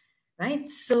night. Right?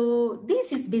 So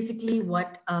this is basically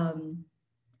what,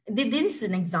 this is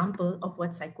an example of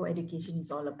what psychoeducation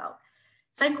is all about.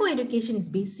 Psychoeducation is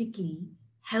basically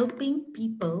helping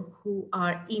people who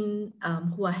are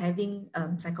having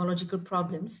psychological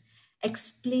problems,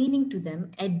 explaining to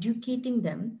them, educating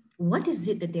them, what is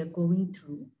it that they're going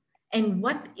through, and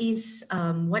what is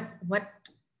what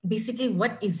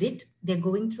is it they're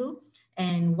going through,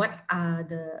 and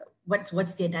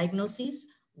what's their diagnosis,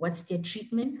 what's their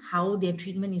treatment, how their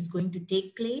treatment is going to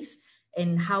take place,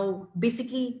 and how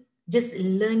basically just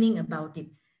learning about it.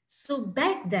 So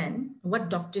back then, what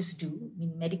doctors do,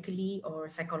 medically or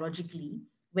psychologically,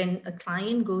 when a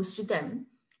client goes to them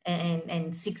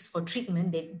and seeks for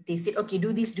treatment, they say, okay,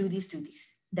 do this, do this, do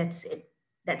this. That's it.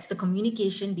 That's the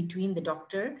communication between the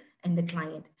doctor and the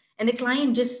client. And the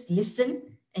client just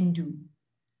listen and do,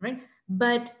 right?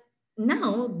 But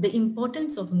now the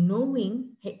importance of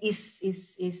knowing is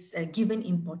given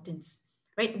importance,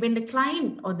 right? When the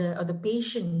client or the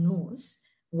patient knows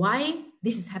why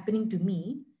this is happening to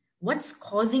me, what's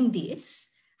causing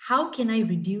this, how can I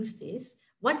reduce this,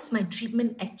 what's my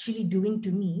treatment actually doing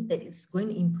to me that is going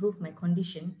to improve my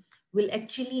condition, will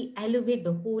actually elevate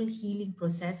the whole healing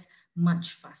process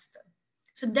much faster.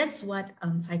 So that's what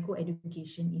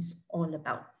psychoeducation is all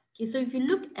about. Okay, so if you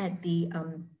look at the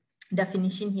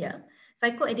definition here,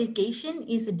 psychoeducation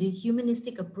is a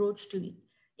dehumanistic approach to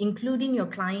including your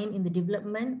client in the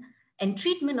development and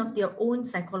treatment of their own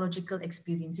psychological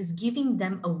experiences, giving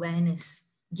them awareness,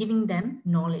 giving them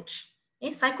knowledge.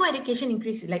 Okay, psychoeducation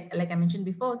increases, like I mentioned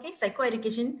before, okay,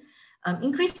 psychoeducation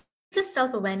increases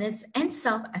self-awareness and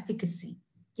self-efficacy.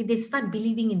 Okay, they start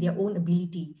believing in their own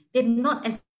ability. They're not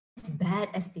as bad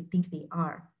as they think they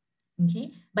are.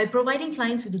 Okay, by providing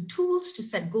clients with the tools to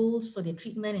set goals for their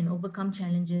treatment and overcome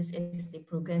challenges as they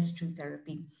progress through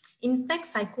therapy. In fact,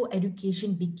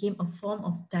 psychoeducation became a form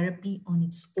of therapy on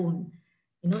its own.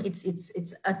 You know, it's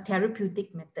a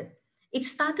therapeutic method. It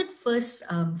started first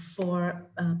for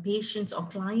patients or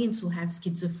clients who have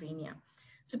schizophrenia.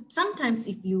 So sometimes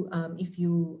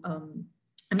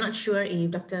I'm not sure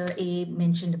if Dr. A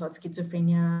mentioned about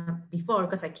schizophrenia before,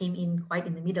 because I came in quite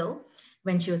in the middle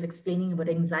when she was explaining about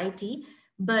anxiety.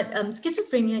 But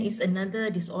schizophrenia is another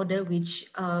disorder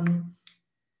which a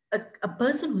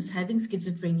person who's having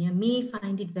schizophrenia may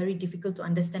find it very difficult to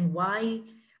understand why,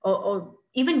 or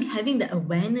even having the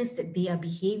awareness that they are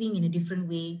behaving in a different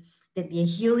way, that they're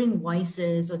hearing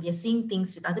voices or they're seeing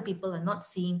things that other people are not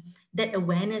seeing. That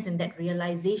awareness and that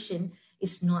realization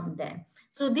is not there.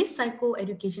 So this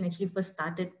psychoeducation actually first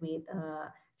started with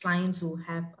clients who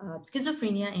have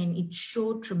schizophrenia, and it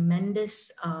showed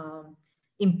tremendous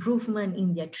improvement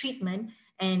in their treatment,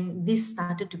 and this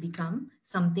started to become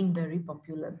something very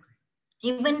popular.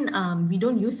 Even we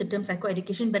don't use the term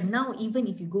psychoeducation, but now even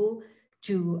if you go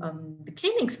to the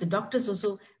clinics, the doctors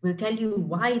also will tell you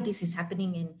why this is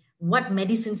happening and what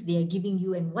medicines they are giving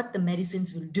you and what the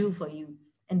medicines will do for you.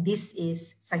 And this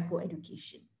is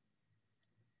psychoeducation.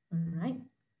 All right.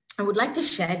 I would like to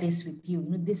share this with you.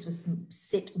 This was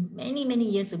said many, many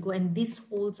years ago, and this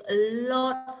holds a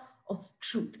lot of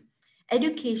truth.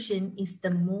 Education is the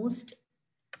most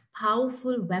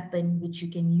powerful weapon which you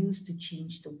can use to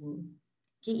change the world.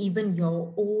 Okay, even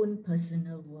your own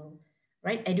personal world,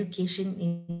 right? Education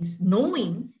is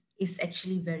knowing is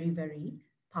actually very, very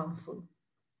powerful,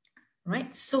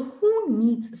 right? So who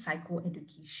needs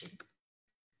psychoeducation?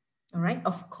 All right,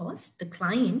 of course, the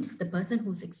client, the person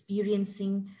who's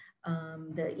experiencing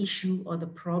the issue or the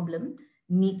problem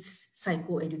needs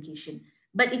psychoeducation.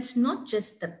 But it's not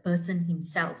just the person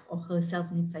himself or herself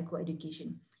needs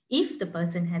psychoeducation. If the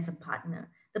person has a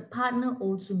partner, the partner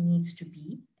also needs to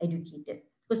be educated,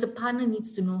 because the partner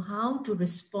needs to know how to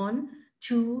respond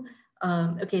to,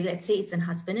 okay, let's say it's a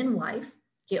husband and wife,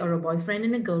 okay, or a boyfriend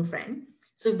and a girlfriend.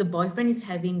 So if the boyfriend is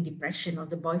having depression, or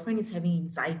the boyfriend is having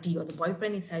anxiety, or the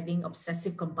boyfriend is having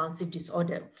obsessive compulsive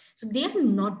disorder, so they are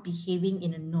not behaving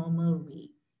in a normal way,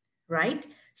 right?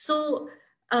 So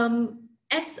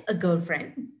as a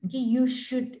girlfriend, okay, you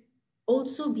should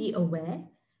also be aware,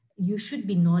 you should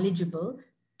be knowledgeable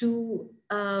to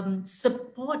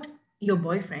support your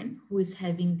boyfriend who is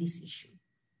having this issue,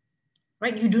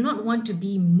 right? You do not want to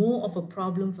be more of a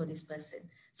problem for this person.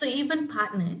 So even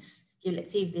partners, okay,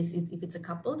 let's say if it's a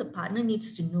couple, the partner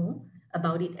needs to know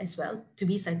about it as well, to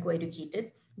be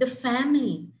psychoeducated. The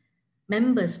family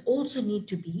members also need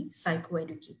to be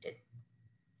psychoeducated,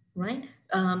 right?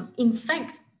 In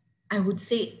fact, I would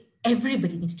say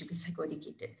everybody needs to be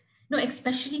psychoeducated. No,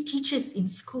 especially teachers in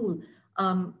school,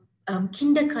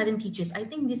 kindergarten teachers. I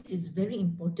think this is very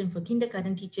important for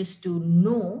kindergarten teachers to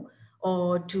know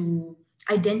or to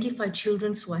identify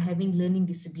children who are having learning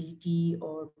disability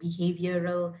or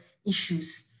behavioral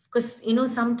issues. Because,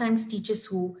 sometimes teachers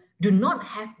who do not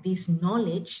have this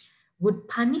knowledge would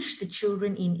punish the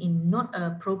children in not an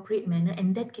appropriate manner,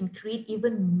 and that can create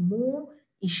even more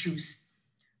issues,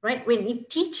 right? If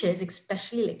teachers,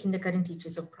 especially like kindergarten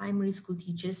teachers or primary school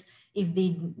teachers, if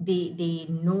they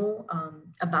know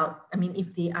about,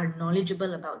 if they are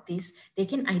knowledgeable about this, they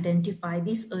can identify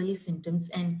these early symptoms,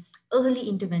 and early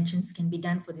interventions can be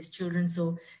done for these children,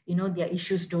 so their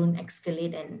issues don't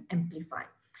escalate and amplify.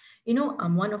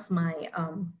 One of my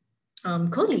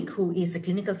colleague who is a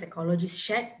clinical psychologist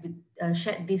shared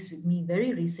this with me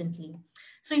very recently.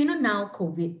 So now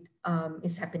COVID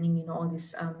is happening, all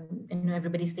this,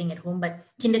 everybody's staying at home, but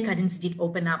kindergartens did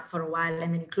open up for a while,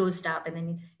 and then it closed up, and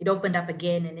then it opened up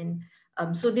again, and then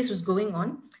so this was going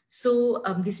on. So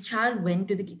this child went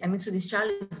to so this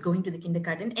child is going to the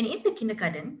kindergarten, and in the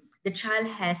kindergarten, the child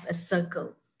has a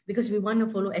circle, because we want to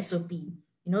follow SOP.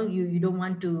 You don't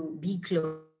want to be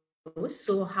close.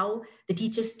 So how the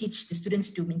teachers teach the students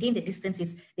to maintain the distance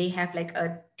is they have like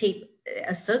a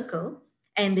circle,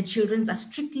 and the children are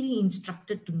strictly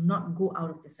instructed to not go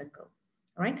out of the circle.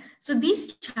 All right. So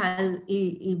this child,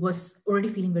 he was already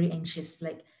feeling very anxious,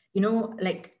 like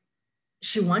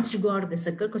she wants to go out of the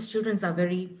circle, because children are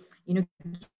very,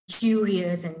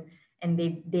 curious, and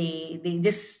they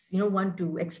just, want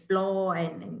to explore,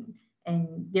 and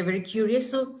they're very curious.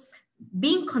 So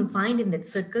being confined in that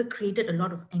circle created a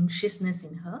lot of anxiousness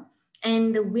in her.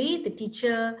 And the way the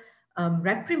teacher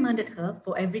reprimanded her,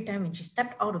 for every time when she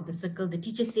stepped out of the circle, the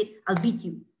teacher said, "I'll beat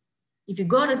you. If you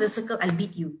go out of the circle, I'll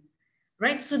beat you."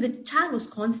 Right? So the child was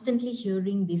constantly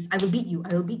hearing this, "I will beat you,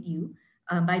 I will beat you,"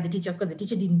 by the teacher. Of course, the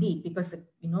teacher didn't beat, because,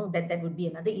 that would be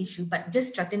another issue, but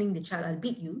just threatening the child, "I'll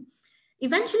beat you."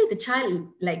 Eventually, the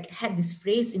child had this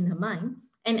phrase in her mind,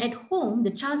 and at home, the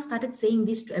child started saying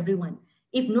this to everyone.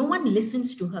 If no one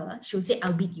listens to her, she'll say,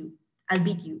 "I'll beat you, I'll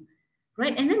beat you."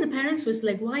 Right? And then the parents was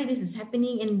like, why this is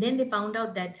happening? And then they found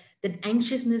out that that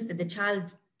anxiousness that the child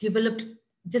developed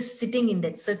just sitting in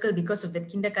that circle because of that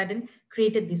kindergarten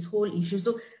created this whole issue.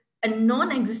 So a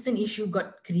non-existent issue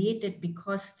got created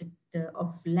because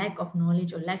of lack of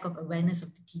knowledge or lack of awareness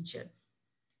of the teacher,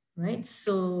 right?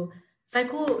 So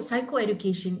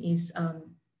psychoeducation is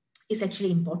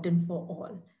actually important for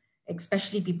all,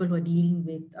 especially people who are dealing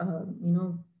with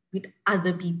with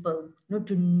other people,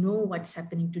 to know what's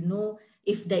happening, to know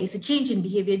if there is a change in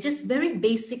behavior, just very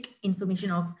basic information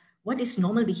of what is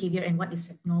normal behavior and what is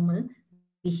abnormal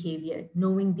behavior,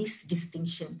 knowing this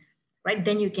distinction, right?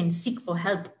 Then you can seek for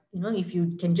help, if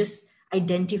you can just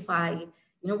identify,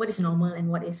 what is normal and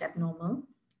what is abnormal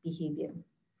behavior.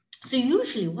 So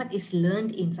usually what is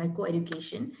learned in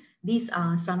psychoeducation, these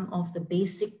are some of the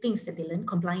basic things that they learn.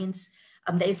 Compliance,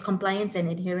 there is compliance and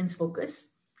adherence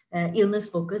focus, illness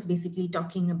focus, basically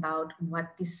talking about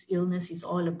what this illness is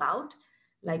all about,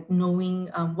 like knowing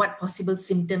what possible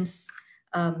symptoms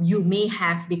you may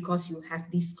have because you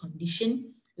have this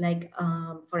condition. Like,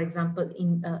 for example,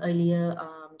 in earlier,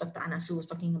 Dr. Anasu was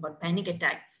talking about panic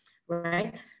attack,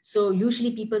 right? So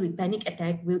usually people with panic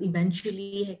attack will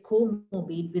eventually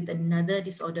comorbid with another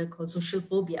disorder called social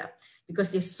phobia,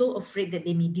 because they're so afraid that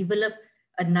they may develop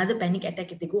another panic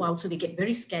attack if they go out. So they get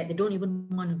very scared. They don't even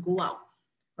want to go out,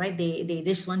 right? They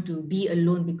just want to be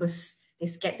alone because they're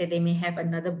scared that they may have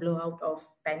another blowout of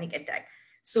panic attack.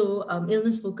 So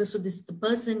illness focus, so the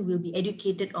person will be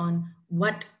educated on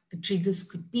what the triggers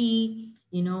could be,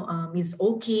 is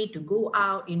okay to go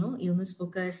out, illness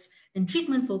focus. Then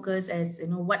treatment focus, as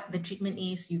what the treatment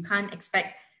is. You can't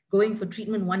expect going for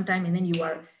treatment one time and then you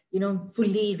are,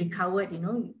 fully recovered.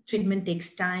 Treatment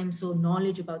takes time. So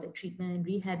knowledge about the treatment,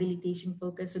 rehabilitation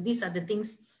focus. So these are the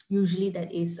things usually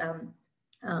that is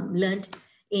learned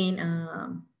in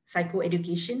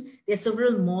psychoeducation. There are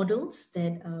several models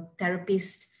that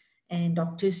therapists and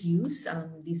doctors use.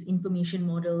 These information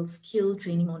models, skill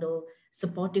training model,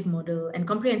 supportive model, and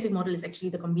comprehensive model is actually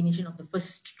the combination of the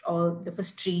first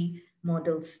three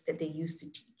models that they use to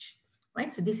teach,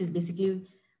 right? So this is basically,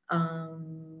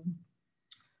 so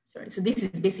this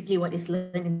is basically what is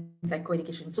learned in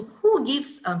psychoeducation. So who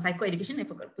gives psychoeducation? I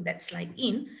forgot to put that slide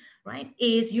in, right?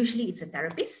 Is usually it's a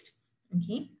therapist,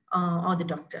 okay, or the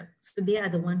doctor. So they are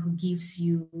the one who gives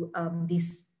you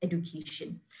this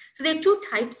education. So there are two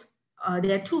types.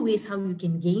 There are two ways how you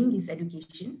can gain this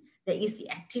education. There is the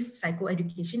active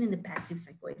psychoeducation and the passive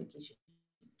psychoeducation.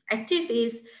 Active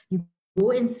is you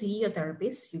go and see your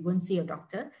therapist, you go and see your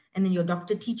doctor, and then your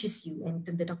doctor teaches you and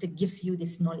the doctor gives you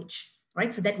this knowledge,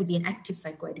 right? So that would be an active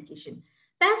psychoeducation.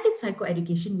 Passive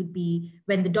psychoeducation would be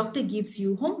when the doctor gives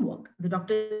you homework. The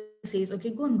doctor says, okay,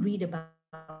 go and read about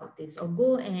this, or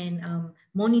go and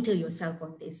monitor yourself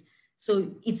on this.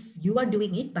 So you are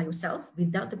doing it by yourself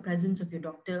without the presence of your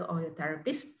doctor or your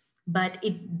therapist, but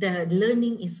the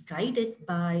learning is guided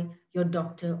by your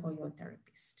doctor or your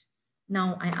therapist.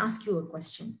 Now, I ask you a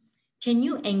question. Can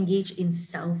you engage in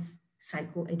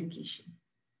self-psychoeducation?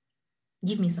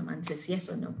 Give me some answers, yes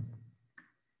or no?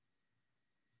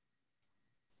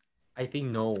 I think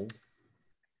no.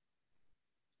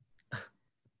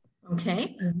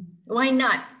 Okay, why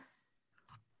not?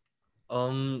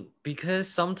 Because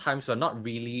sometimes we're not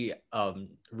really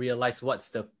realize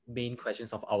what's the main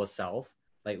questions of ourselves.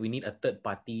 Like we need a third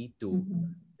party to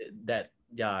that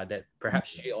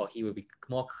perhaps she or he will be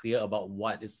more clear about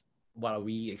what are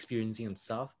we experiencing and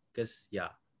stuff. Because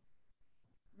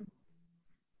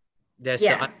there's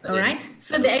all right.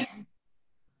 So okay,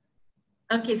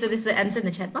 so this is the answer in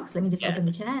the chat box. Let me just open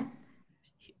the chat.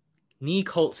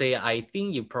 Nicole say, I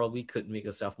think you probably could make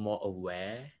yourself more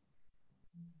aware.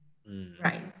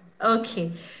 Right.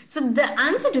 Okay. So the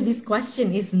answer to this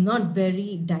question is not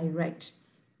very direct.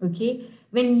 Okay.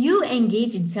 When you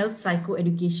engage in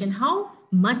self-psychoeducation, how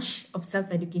much of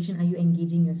self-education are you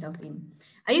engaging yourself in?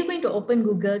 Are you going to open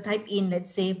Google, type in, let's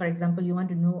say, for example, you want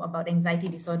to know about anxiety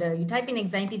disorder. You type in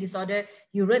anxiety disorder,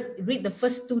 you read the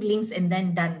first 2 links and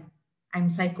then done. I'm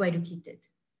psychoeducated.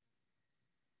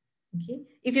 Okay.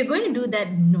 If you're going to do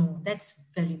that, no, that's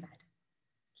very bad.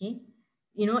 Okay.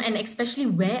 You know, and especially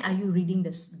where are you reading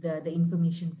the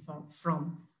information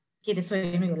from? Okay, that's why,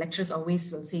 you know, your lecturers always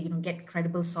will say, you know, get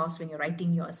credible source when you're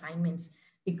writing your assignments,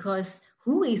 because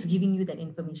who is giving you that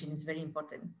information is very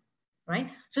important, right?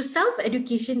 So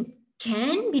self-education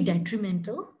can be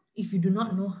detrimental if you do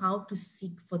not know how to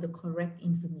seek for the correct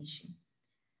information,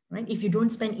 right? If you don't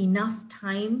spend enough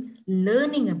time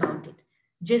learning about it,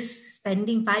 just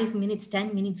spending 5 minutes,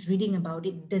 10 minutes reading about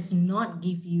it does not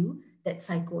give you that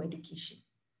psychoeducation.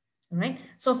 All right.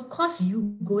 So of course,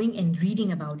 you going and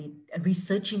reading about it,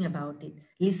 researching about it,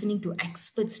 listening to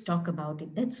experts talk about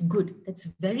it, that's good. That's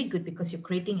very good because you're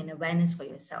creating an awareness for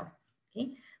yourself.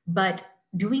 Okay. But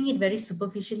doing it very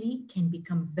superficially can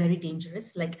become very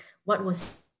dangerous. Like what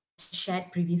was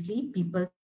shared previously, people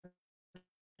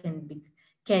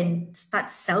can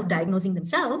start self-diagnosing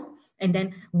themselves, and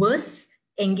then worse,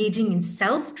 engaging in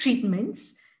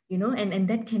self-treatments, you know, and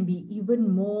that can be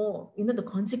even more, you know, the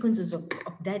consequences of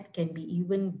that can be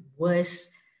even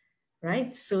worse,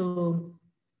 right? So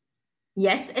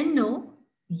yes and no.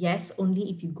 Yes, only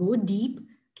if you go deep,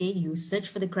 okay, you search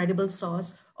for the credible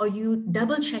source, or you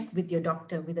double check with your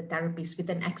doctor, with a therapist, with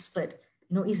an expert,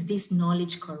 you know, is this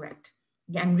knowledge correct?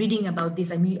 Yeah, I'm reading about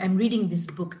this, I'm reading this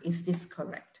book, is this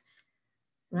correct?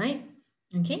 Right?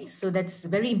 Okay, so that's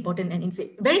very important, and it's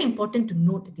very important to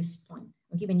note this point.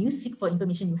 Okay, when you seek for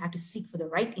information, you have to seek for the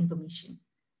right information.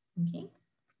 Okay.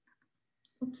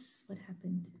 Oops, what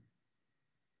happened?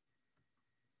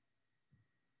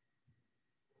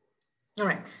 All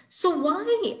right. So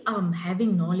why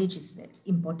having knowledge is very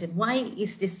important? Why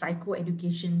is this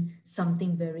psychoeducation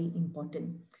something very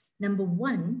important? Number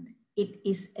one, it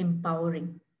is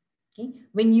empowering. Okay.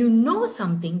 When you know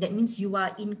something, that means you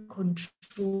are in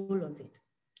control of it.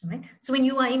 All right. So when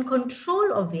you are in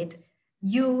control of it,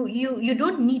 you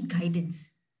don't need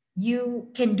guidance.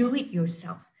 You can do it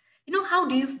yourself. You know, how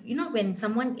do you know, when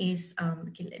someone is,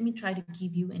 okay, let me try to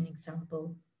give you an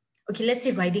example. Okay, let's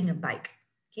say riding a bike.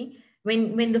 Okay.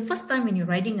 When the first time when you're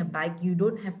riding a bike, you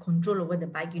don't have control over the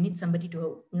bike. You need somebody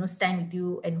to, you know, stand with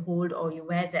you and hold, or you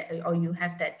wear that, or you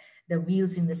have that, the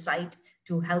wheels in the side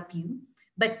to help you.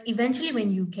 But eventually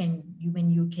when you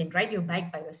can ride your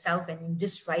bike by yourself and you're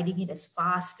just riding it as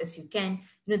fast as you can,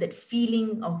 you know, that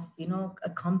feeling of, you know,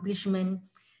 accomplishment,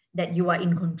 that you are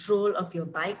in control of your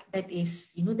bike, that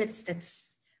is, you know,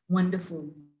 that's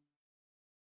wonderful.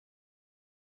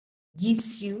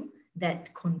 Gives you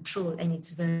that control, and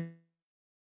it's very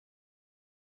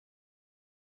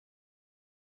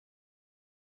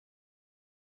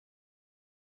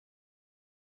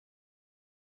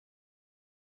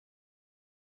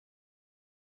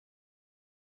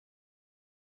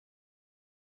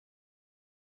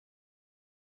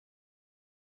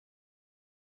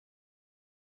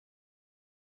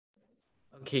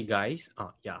Okay, guys.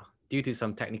 Yeah. Due to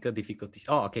some technical difficulties.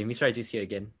 Oh, okay. Miss Raj is here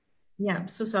again. Yeah,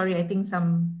 so sorry. I think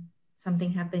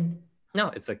something happened. No,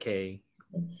 it's okay.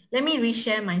 Let me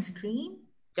reshare my screen.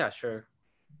 Yeah, sure.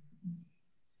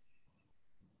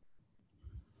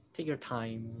 Take your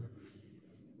time.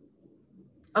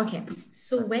 Okay,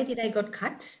 so where did I got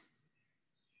cut?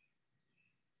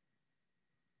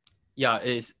 Yeah,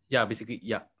 it's basically,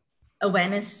 yeah.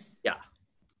 Awareness. Yeah.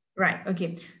 Right.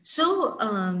 Okay. So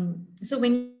so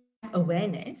when you have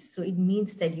awareness, so it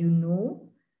means that you know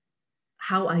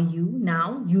how are you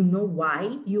now, you know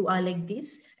why you are like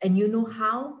this, and you know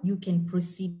how you can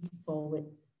proceed forward.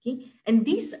 Okay. And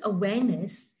this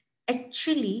awareness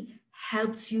actually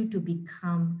helps you to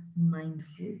become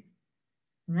mindful.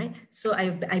 Right. So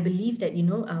I believe that, you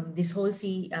know, this whole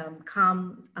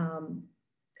C.A.L.M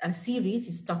series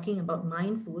is talking about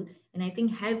mindful, and I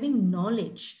think having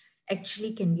knowledge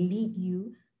actually can lead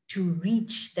you to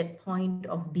reach that point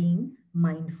of being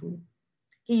mindful.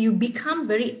 Okay, you become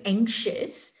very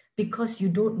anxious because you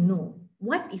don't know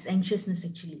what is anxiousness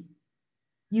actually.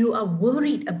 You are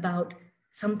worried about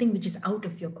something which is out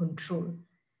of your control.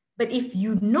 But if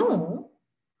you know,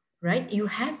 right, you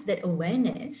have that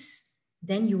awareness,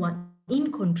 then you are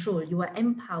in control, you are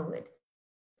empowered.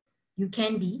 You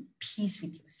can be peace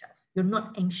with yourself. You're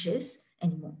not anxious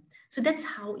anymore. So that's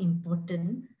how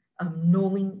important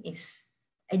knowing is,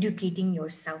 educating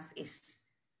yourself is,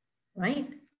 right?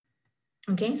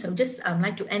 Okay, so just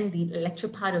like to end the lecture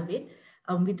part of it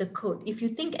with the quote: if you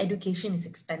think education is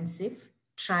expensive,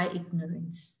 try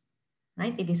ignorance,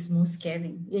 right? It is more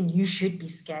scary, and you should be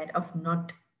scared of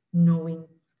not knowing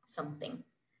something.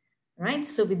 Right.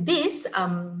 So with this,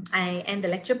 I end the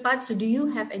lecture part. So do you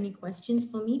have any questions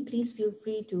for me? Please feel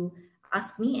free to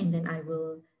ask me and then I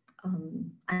will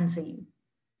answer you.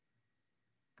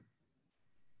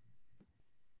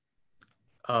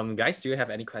 Guys, do you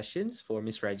have any questions for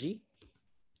Miss Reggie?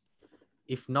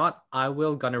 If not, I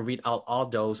will gonna read out all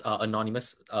those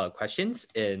anonymous questions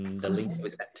in the link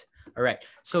with that. All right.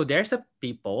 So there's a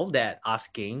people that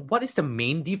asking what is the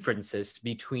main differences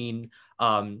between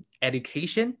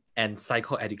education and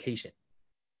psychoeducation?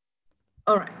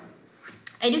 All right.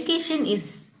 Education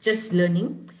is just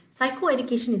learning.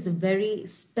 Psychoeducation is a very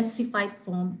specified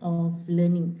form of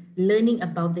learning, learning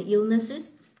about the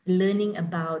illnesses, learning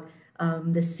about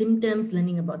the symptoms,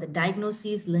 learning about the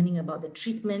diagnoses, learning about the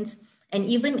treatments, and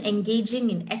even engaging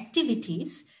in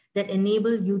activities that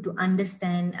enable you to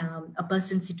understand a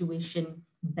person's situation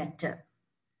better.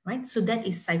 Right? So that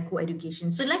is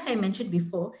psychoeducation. So like I mentioned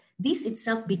before, this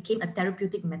itself became a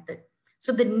therapeutic method.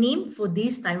 So the name for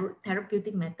this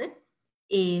therapeutic method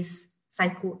is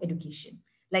psychoeducation.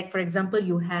 Like for example,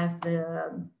 you have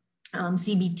the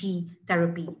CBT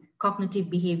therapy, cognitive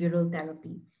behavioral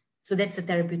therapy. So that's a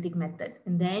therapeutic method.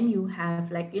 And then you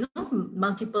have like, you know,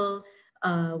 multiple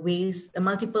ways,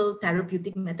 multiple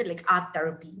therapeutic method like art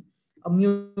therapy or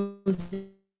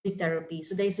music therapy.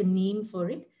 So there's a name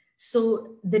for it.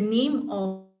 So the name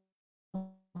of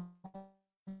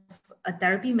a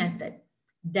therapy method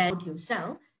that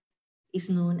yourself is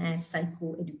known as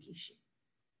psychoeducation.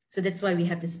 So that's why we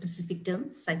have the specific term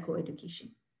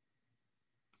psychoeducation.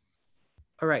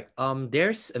 All right.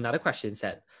 There's another question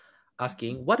set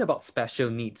asking, what about special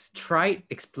needs? Try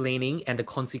explaining and the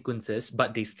consequences,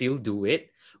 but they still do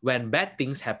it. When bad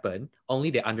things happen, only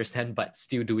they understand, but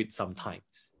still do it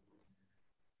sometimes.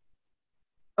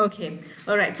 Okay,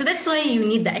 all right. So that's why you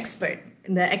need the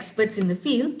experts in the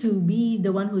field to be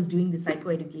the one who's doing the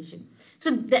psychoeducation.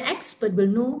 So the expert will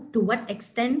know to what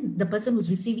extent the person who's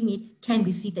receiving it can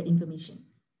receive that information,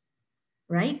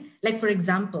 right? Like for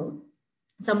example,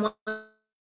 someone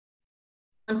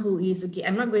who is, okay,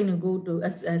 I'm not going to go to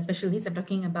a special needs. I'm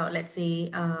talking about, let's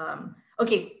say,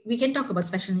 okay, we can talk about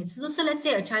special needs. So let's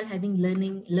say a child having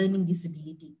learning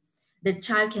disability. The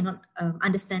child cannot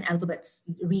understand alphabets,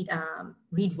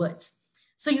 read words.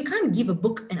 So you can't give a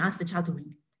book and ask the child to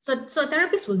read. So a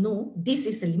therapist will know this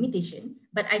is the limitation,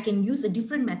 but I can use a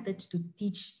different method to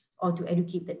teach or to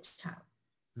educate that child.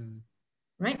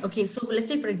 Right? Okay, so let's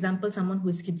say, for example, someone who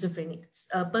is schizophrenic,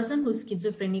 a person who is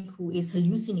schizophrenic, who is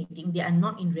hallucinating, they are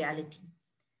not in reality.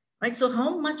 Right? So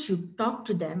how much you talk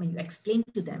to them and you explain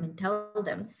to them and tell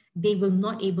them, they will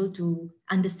not able to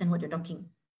understand what you're talking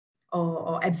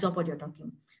or absorb what you're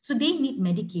talking. So they need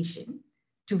medication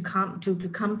to come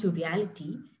to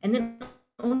reality. And then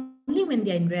only when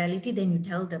they're in reality, then you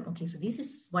tell them, okay, so this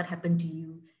is what happened to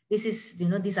you. This is,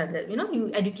 these are the,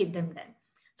 you educate them then.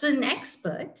 So an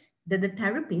expert, the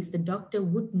therapist, the doctor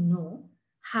would know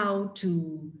how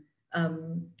to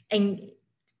and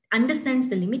understands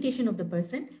the limitation of the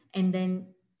person and then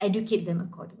educate them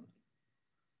accordingly.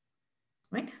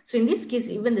 Right. So in this case,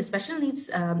 even the special needs,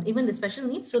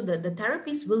 so the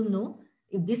therapist will know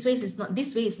if this way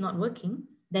is not working,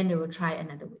 then they will try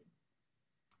another way.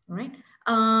 All right.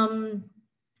 I'm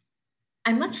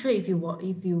not sure if you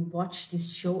watch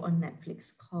this show on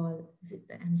Netflix called, is it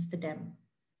the Amsterdam?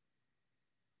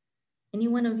 Any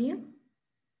one of you?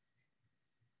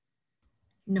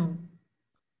 No.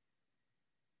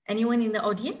 Anyone in the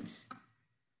audience?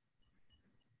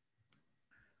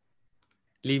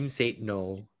 Lim said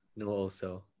no. No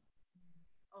also.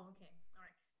 Oh,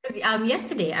 okay. All right.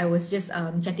 Yesterday, I was just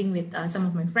chatting with some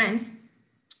of my friends,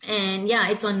 and yeah,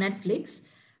 it's on Netflix.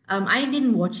 I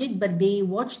didn't watch it, but they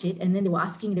watched it, and then they were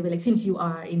asking, they were like, since you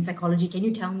are in psychology, can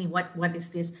you tell me what is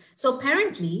this? So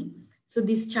apparently, so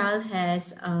this child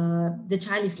has, the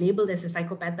child is labeled as a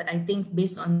psychopath, but I think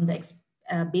based on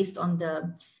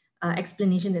the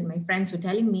explanation that my friends were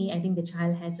telling me, I think the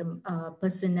child has a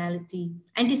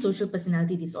antisocial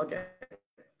personality disorder.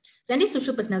 So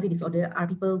antisocial personality disorder are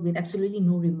people with absolutely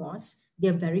no remorse.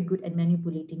 They're very good at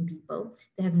manipulating people.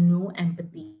 They have no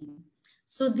empathy.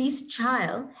 So this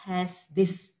child has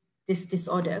this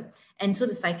disorder. And so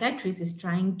the psychiatrist is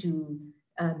trying to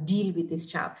deal with this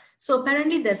child. So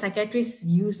apparently the psychiatrist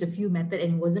used a few methods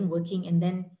and it wasn't working. And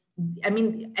then, I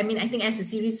think as the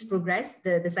series progressed,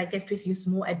 the psychiatrist used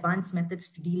more advanced methods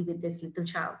to deal with this little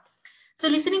child. So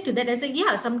listening to that, I said,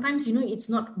 yeah, sometimes, it's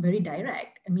not very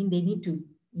direct. I mean, they need to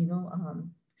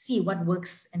see what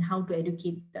works and how to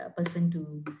educate the person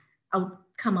to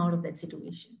come out of that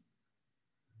situation.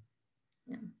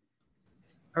 Yeah.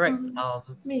 All right.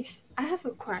 Miss, I have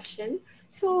a question.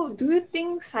 So do you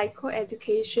think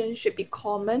psychoeducation should be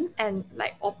common and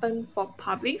like open for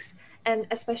publics, and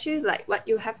especially like what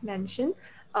you have mentioned?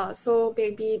 So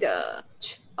maybe the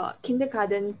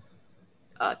kindergarten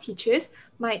teachers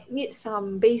might need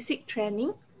some basic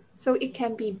training, so it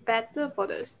can be better for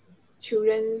the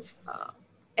children's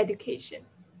education.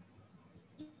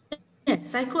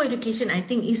 Yes, psychoeducation I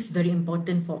think is very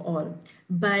important for all,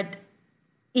 but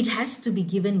it has to be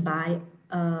given by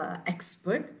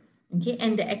expert. Okay,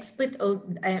 and the expert,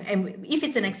 and if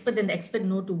it's an expert, then the expert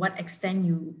know to what extent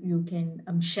you can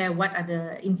share what are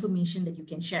the information that you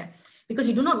can share, because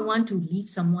you do not want to leave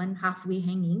someone halfway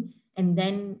hanging and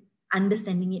then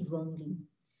understanding it wrongly.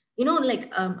 You know,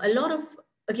 like a lot of,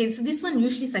 okay, so this one,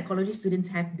 usually psychology students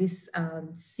have this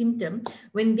symptom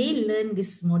when they learn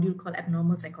this module called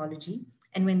abnormal psychology,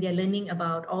 and when they're learning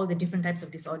about all the different types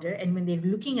of disorder, and when they're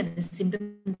looking at the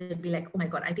symptom, they'll be like, oh my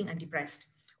God, I think I'm depressed.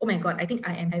 Oh my God, I think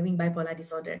I am having bipolar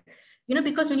disorder. You know,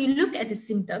 because when you look at the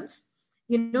symptoms,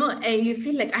 you know, and you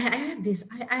feel like I have this,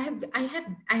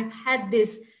 I've had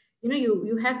this, you know,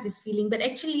 you have this feeling, but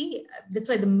actually that's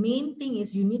why the main thing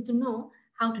is you need to know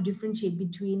how to differentiate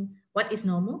between what is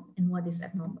normal and what is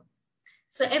abnormal.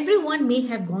 So everyone may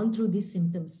have gone through these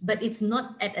symptoms, but it's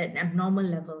not at an abnormal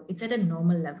level. It's at a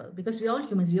normal level, because we're all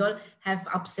humans. We all have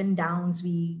ups and downs.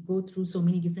 We go through so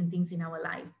many different things in our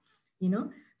life, you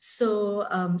know. So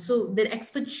the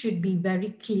expert should be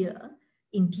very clear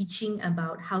in teaching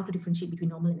about how to differentiate between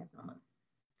normal and abnormal.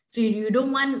 So you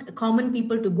don't want common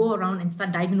people to go around and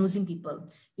start diagnosing people.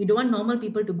 You don't want normal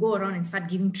people to go around and start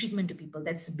giving treatment to people.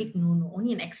 That's a big no-no.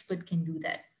 Only an expert can do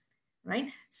that,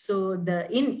 right? So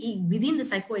within the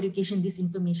psychoeducation, this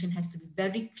information has to be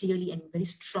very clearly and very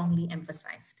strongly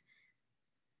emphasized.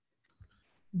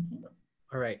 Okay.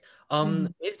 All right.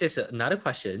 If there's another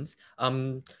question,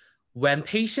 when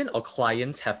patient or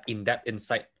clients have in-depth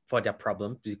insight for their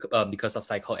problem because of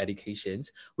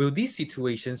psychoeducations, will these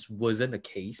situations worsen the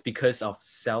case because of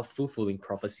self-fulfilling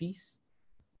prophecies?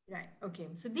 Right. Okay.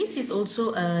 So this is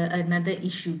also another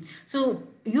issue. So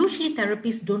usually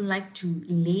therapists don't like to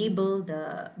label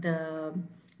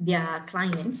their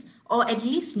clients, or at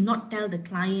least not tell the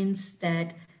clients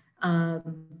that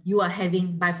you are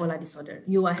having bipolar disorder,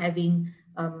 you are having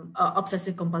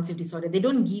obsessive compulsive disorder. They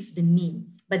don't give the name,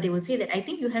 but they will say that I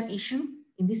think you have issue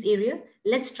in this area.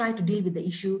 Let's try to deal with the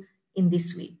issue in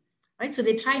this way. Right? So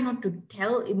they try not to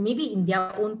tell, maybe in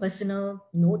their own personal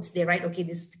notes, they write, okay,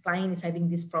 this client is having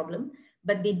this problem,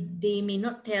 but they may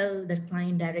not tell the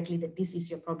client directly that this is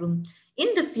your problem,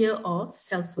 in the fear of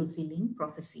self-fulfilling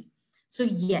prophecy. So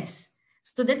yes,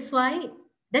 so that's why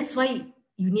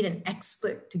you need an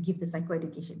expert to give the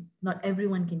psychoeducation. Not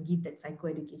everyone can give that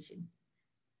psychoeducation,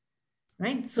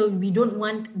 right? So we don't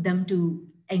want them to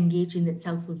engage in that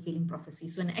self-fulfilling prophecy.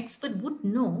 So an expert would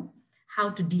know how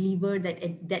to deliver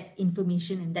that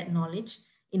information and that knowledge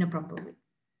in a proper way.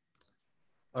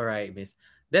 All right, Miss.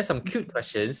 There's some cute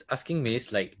questions asking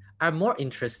Miss, like, I'm more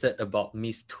interested about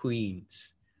Miss Tweens.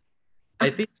 I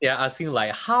think they're asking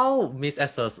like, how Miss,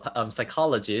 as a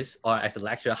psychologist or as a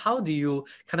lecturer, how do you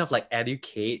kind of like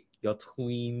educate your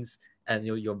tweens and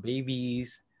your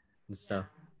babies and stuff?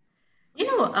 You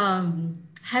know,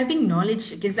 having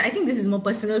knowledge, because I think this is more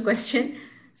personal question.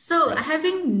 So Right.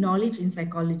 having knowledge in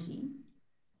psychology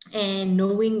and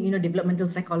knowing, you know, developmental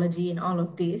psychology and all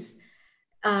of this,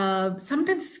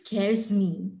 sometimes scares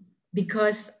me,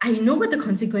 because I know what the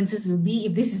consequences will be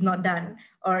if this is not done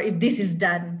or if this is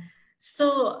done.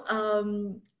 So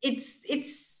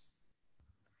it's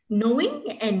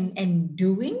knowing and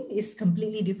doing is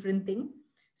completely different thing.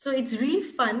 So it's really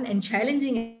fun and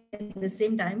challenging at the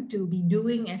same time to be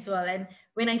doing as well. And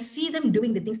when I see them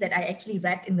doing the things that I actually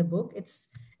read in the book, it's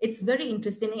very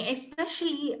interesting,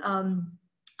 especially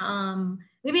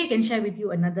maybe I can share with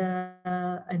you another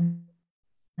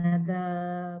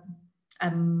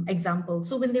example.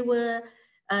 So when they were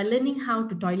learning how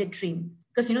to toilet train,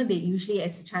 because you know they usually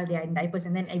as a child they are in diapers,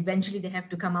 and then eventually they have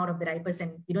to come out of the diapers,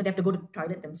 and you know they have to go to the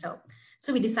toilet themselves.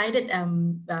 So we decided,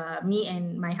 me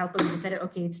and my helper, we decided,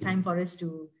 okay, it's time for us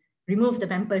to remove the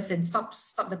pampers and stop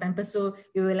the pampers. So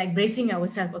we were like bracing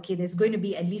ourselves. Okay, there's going to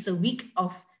be at least a week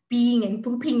of peeing and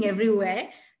pooping everywhere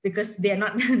because they're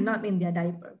not not in their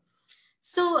diaper.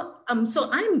 So I'm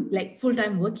like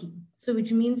full-time working. So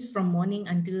which means from morning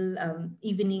until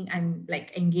evening, I'm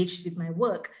like engaged with my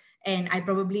work. And I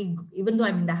probably, even though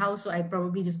I'm in the house, so I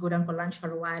probably just go down for lunch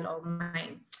for a while, or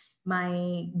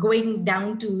my going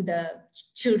down to the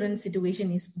children's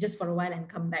situation is just for a while and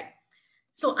come back.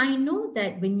 So I know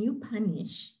that when you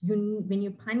punish,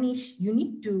 you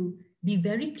need to be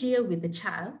very clear with the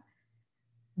child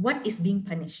what is being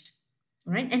punished.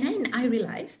 right? And then I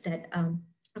realized that,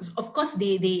 of course,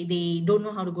 they don't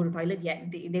know how to go to toilet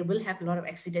yet. They will have a lot of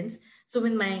accidents. So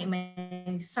when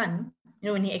my son,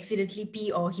 when he accidentally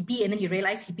he pee and then he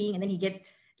realize he peeing and then he get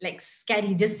like scared,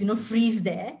 he just, freeze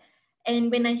there.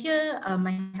 And when I hear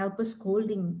my helper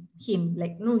scolding him,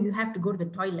 like, no, you have to go to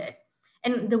the toilet.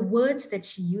 And the words that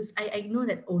she used, I know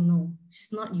that, oh no,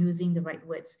 she's not using the right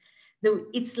words.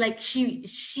 It's like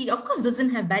she of course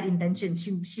doesn't have bad intentions.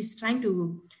 She's trying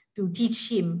to teach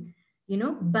him,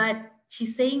 but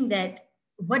she's saying that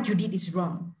what you did is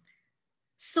wrong.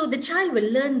 So the child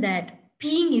will learn that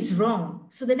peeing is wrong.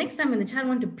 So the next time when the child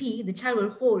want to pee, the child will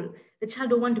hold. The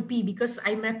child don't want to pee because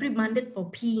I'm reprimanded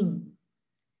for peeing,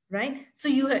 right? So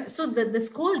the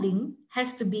scolding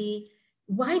has to be,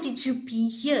 why did you pee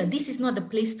here? This is not the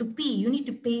place to pee. You need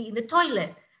to pee in the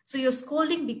toilet. So you're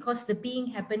scolding because the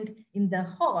peeing happened in the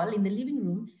hall, in the living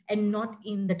room, and not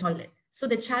in the toilet. So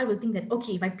the child will think that,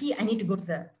 okay, if I pee, I need to go to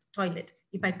the toilet.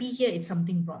 If I pee here, it's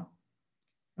something wrong,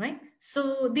 right?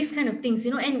 So these kind of things,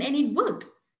 and it worked.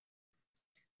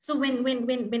 So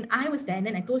when I was there and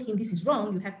then I told him, this is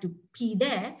wrong, you have to pee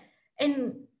there.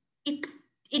 And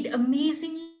it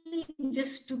amazingly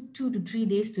just took 2 to 3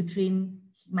 days to train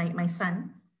my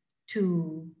son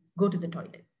to go to the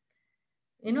toilet.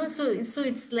 So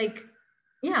it's like,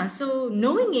 yeah, so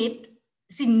knowing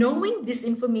this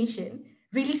information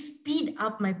really speed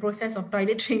up my process of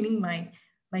toilet training my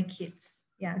kids.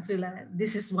 Yeah, so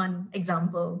this is one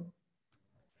example.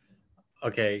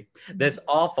 Okay, that's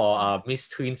all for Miss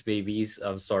Twins babies.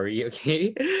 I'm sorry.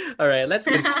 Okay, all right. Let's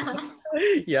continue.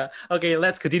 Yeah. Okay.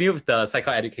 Let's continue with the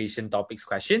psychoeducation topics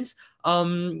questions.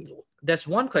 There's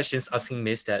one question asking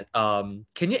Miss that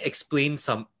can you explain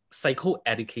some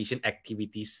psychoeducation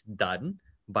activities done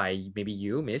by maybe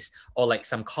you, Miss, or like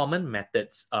some common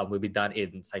methods will be done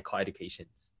in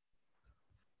psychoeducations?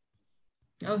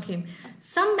 Okay,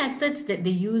 some methods that they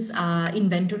use are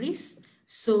inventories.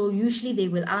 So usually they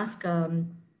will ask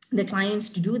the clients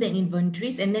to do the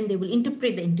inventories, and then they will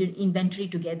interpret the inventory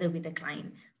together with the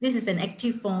client. This is an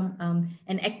active form,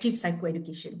 an active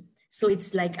psychoeducation. So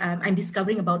it's like I'm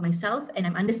discovering about myself and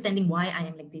I'm understanding why I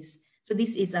am like this. So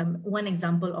this is one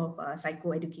example of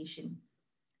psychoeducation.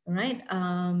 All right.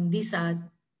 This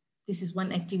is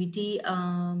one activity.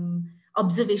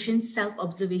 Observation,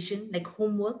 self-observation, like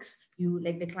homeworks. You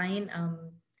like the client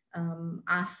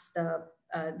asks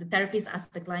the therapist asks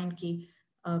the client, okay,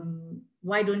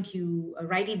 why don't you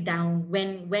write it down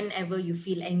whenever you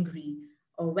feel angry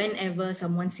or whenever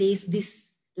someone says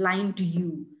this line to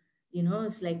you.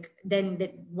 It's like then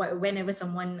that whenever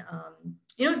someone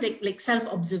like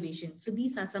self-observation. So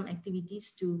these are some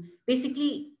activities to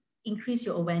basically increase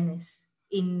your awareness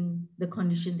in the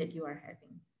condition that you are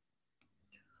having.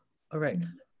 All right.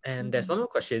 And there's one more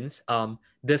questions.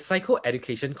 The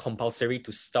psychoeducation compulsory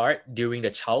to start during the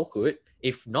childhood?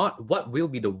 If not, what will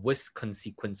be the worst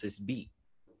consequences be?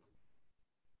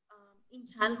 In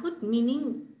childhood,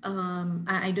 meaning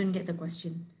I don't get the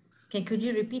question. Okay, could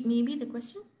you repeat maybe the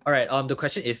question? All right. The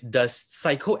question is, does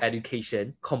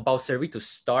psychoeducation compulsory to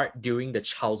start during the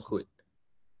childhood?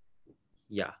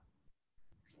 Yeah.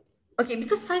 Okay,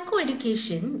 because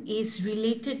psychoeducation is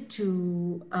related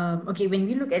to, okay, when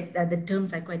we look at the term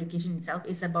psychoeducation itself,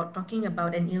 it's about talking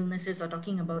about an illnesses or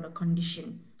talking about a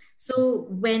condition. So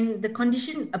when the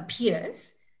condition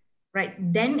appears, right,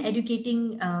 then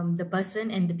educating the person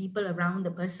and the people around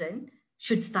the person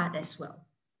should start as well.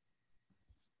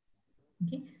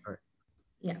 Okay. All right.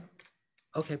 Yeah.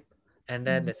 Okay. And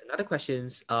then there's another question.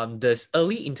 Does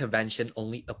early intervention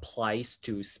only applies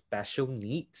to special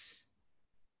needs?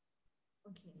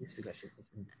 Okay. This is the question.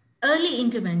 Early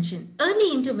intervention.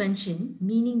 Early intervention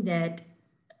means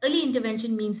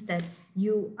that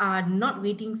you are not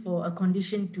waiting for a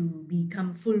condition to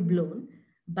become full blown,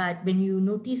 but when you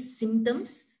notice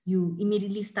symptoms, you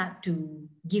immediately start to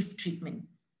give treatment,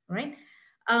 right?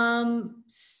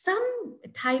 Some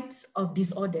types of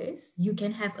disorders, you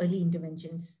can have early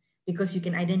interventions because you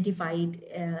can identify it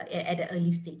at an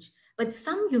early stage. But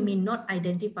some you may not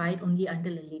identify it only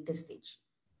until a later stage.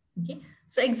 Okay,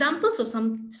 so examples of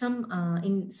some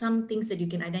things that you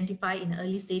can identify in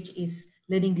early stage is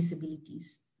learning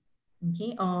disabilities,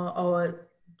 okay, or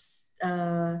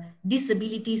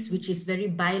disabilities which is very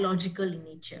biological in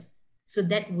nature. So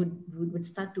that would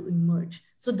start to emerge.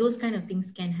 So those kind of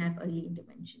things can have early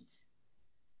interventions.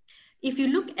 If you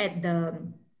look at the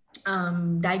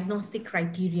diagnostic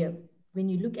criteria, when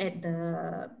you look at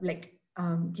the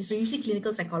so usually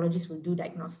clinical psychologists will do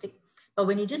diagnostic, but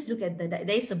when you just look at there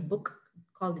is a book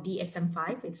called the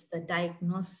DSM-5. It's the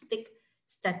Diagnostic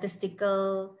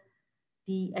Statistical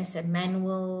as a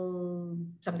manual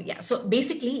something. Yeah. So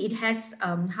basically, it has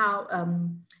how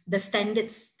the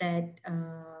standards that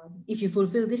if you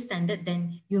fulfill this standard,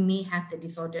 then you may have the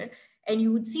disorder. And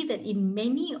you would see that in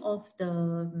many of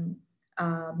the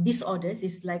disorders,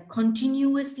 it's like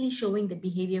continuously showing the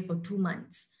behavior for 2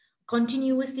 months,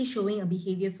 continuously showing a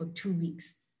behavior for 2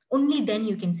 weeks. Only then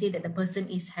you can say that the person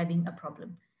is having a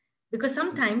problem. Because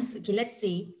sometimes, okay, let's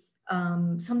say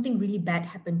something really bad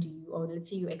happened to you, or let's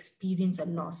say you experience a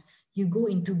loss, you go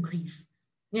into grief,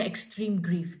 yeah, extreme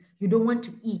grief. You don't want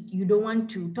to eat, you don't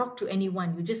want to talk to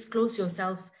anyone, you just close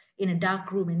yourself in a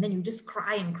dark room, and then you just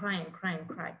cry and cry and cry and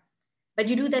cry. But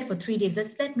you do that for 3 days.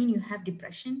 Does that mean you have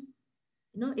depression?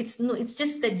 It's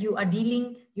just that you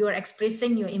are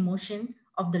expressing your emotion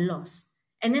of the loss.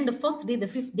 And then the fourth day, the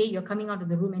fifth day, you're coming out of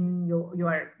the room and you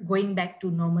are going back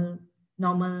to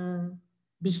normal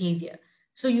behavior.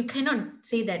 So you cannot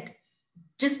say that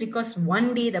just because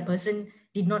one day the person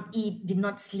did not eat, did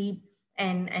not sleep,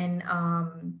 and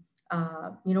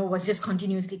was just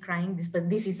continuously crying. But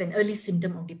this is an early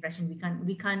symptom of depression.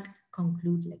 We can't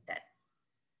conclude like that.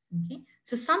 Okay,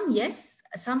 so some yes,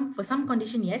 for some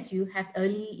condition yes, you have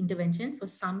early intervention. For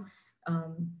some,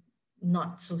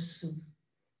 not so soon.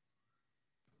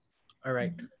 All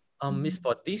right. Miss,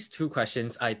 for these two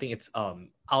questions, I think it's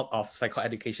out of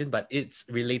psychoeducation, but it's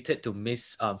related to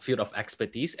Miss field of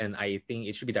expertise, and I think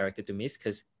it should be directed to Miss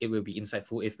because it will be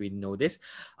insightful if we know this.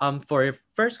 For your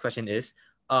first question is,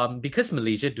 because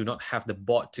Malaysia do not have the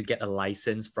board to get a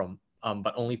license from,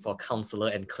 but only for counselor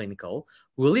and clinical,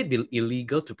 will it be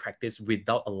illegal to practice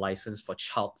without a license for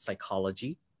child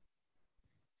psychology?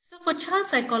 So for child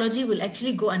psychology, will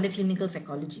actually go under clinical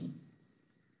psychology.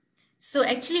 So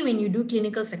actually, when you do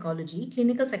clinical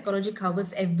psychology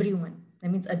covers everyone.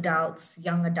 That means adults,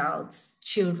 young adults,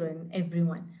 children,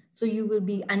 everyone. So you will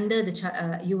be under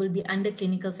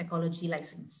clinical psychology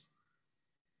license.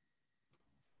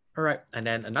 All right. And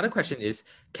then another question is,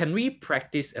 can we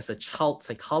practice as a child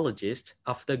psychologist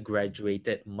after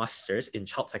graduated masters in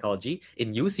child psychology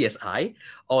in UCSI,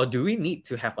 or do we need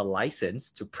to have a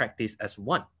license to practice as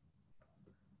one?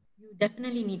 You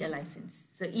definitely need a license.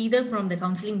 So either from the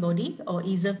counseling body or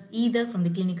either from the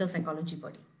clinical psychology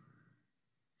body.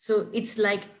 So it's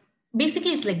like,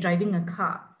 basically it's like driving a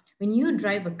car. When you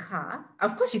drive a car,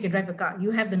 of course you can drive a car.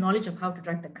 You have the knowledge of how to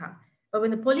drive the car. But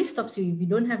when the police stops you, if you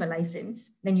don't have a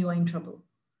license, then you are in trouble.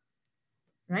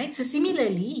 Right? So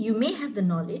similarly, you may have the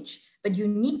knowledge, but you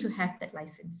need to have that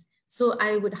license. So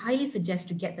I would highly suggest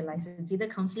to get the license, either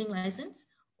counseling license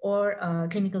or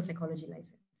clinical psychology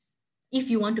license, if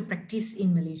you want to practice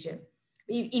in Malaysia.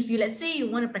 If you, let's say you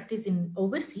want to practice in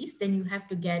overseas, then you have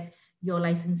to get your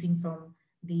licensing from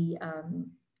the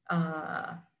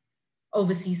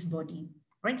overseas body,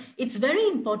 right? It's very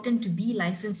important to be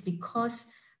licensed because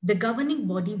the governing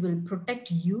body will protect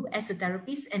you as a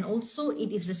therapist, and also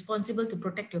it is responsible to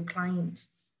protect your client,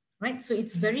 right? So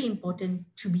it's very important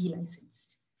to be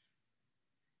licensed.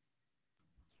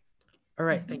 All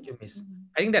right, thank you, Miss.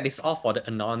 I think that is all for the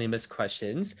anonymous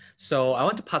questions. So I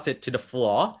want to pass it to the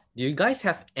floor. Do you guys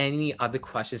have any other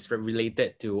questions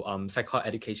related to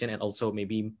psychoeducation and also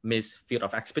maybe Miss field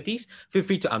of expertise? Feel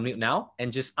free to unmute now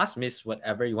and just ask Miss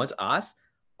whatever you want to ask,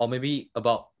 or maybe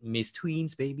about Miss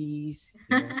Tweens, babies.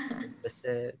 Yeah.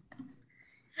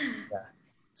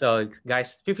 So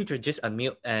guys, feel free to just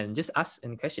unmute and just ask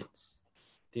any questions.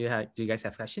 Do you guys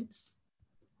have questions?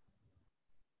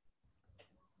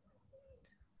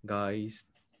 Guys,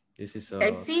 this is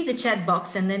I see the chat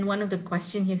box, and then one of the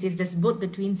questions here says, does both the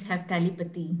twins have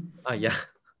telepathy? Yeah.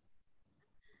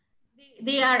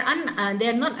 They are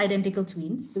not identical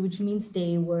twins, which means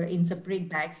they were in separate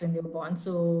bags when they were born.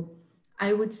 So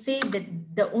I would say that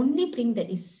the only thing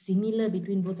that is similar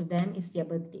between both of them is their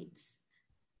birth dates.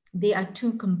 They are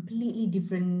two completely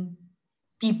different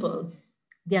people.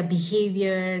 Their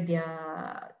behavior,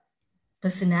 their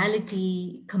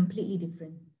personality, completely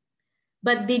different.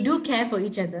 But they do care for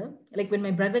each other. Like when my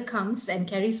brother comes and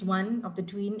carries one of the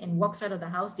twin and walks out of the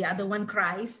house, the other one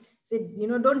cries, said,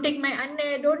 don't take my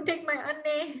anne, don't take my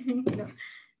anne.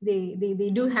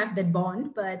 They do have that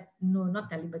bond, but no,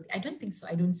 not telepathy. I don't think so.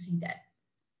 I don't see that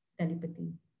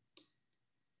telepathy.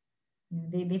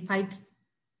 They fight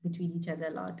between each other a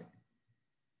lot.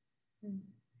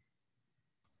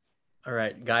 All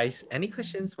right, guys, any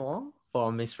questions more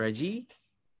for Miss Reggie?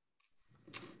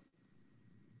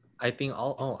 I think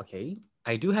okay.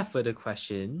 I do have further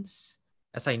questions,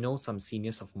 as I know some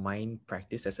seniors of mine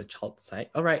practice as a child psych.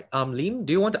 All right, Lynn,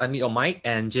 do you want to unmute your mic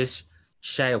and just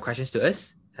share your questions to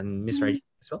us and Miss Reggie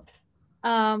as well?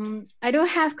 I do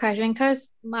have question because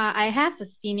I have a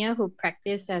senior who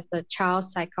practiced as a child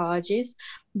psychologist,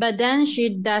 but then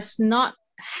she does not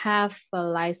have a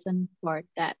license for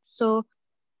that. So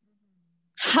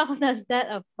how does that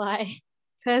apply?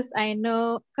 Because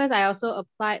I also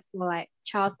applied for like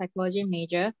child psychology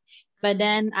major, but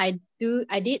then I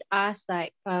did ask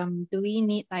like, do we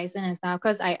need license and stuff?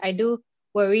 Because I do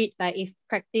worried like if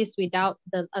practice without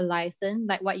a license,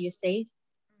 like what you say,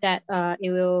 that it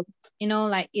will,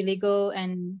 like illegal,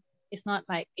 and it's not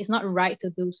right to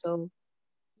do so.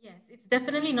 Yes, it's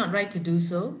definitely not right to do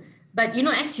so. But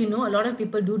as you know, a lot of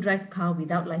people do drive car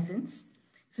without license.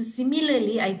 So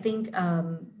similarly, I think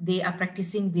they are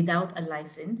practicing without a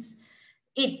license.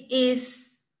 It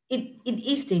is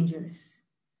dangerous.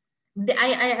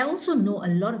 I also know a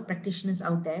lot of practitioners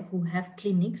out there who have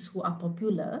clinics who are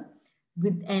popular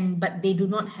but they do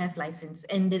not have license,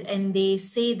 and they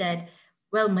say that,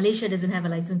 well, Malaysia doesn't have a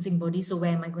licensing body, so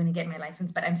where am I going to get my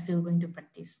license? But I'm still going to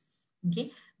practice.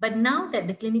 Okay, but now that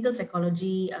the clinical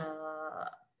psychology,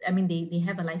 I mean, they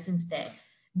have a license there,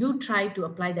 do try to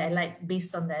apply the allied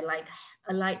based on the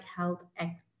allied health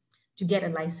act to get a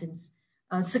license.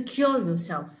 Secure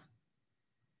yourself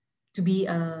to be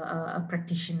a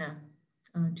practitioner,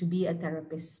 to be a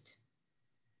therapist.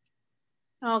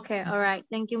 Okay, all right.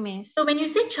 Thank you, Miss. So when you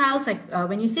say child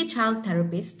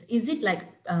therapist, is it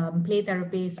like play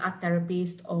therapist, art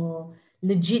therapist, or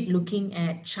legit looking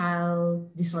at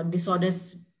child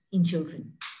disorders in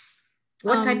children?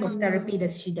 What type of therapy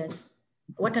does she does?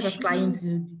 What type of clients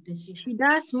does she have? She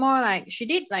does more like she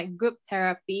did like group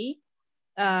therapy,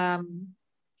 or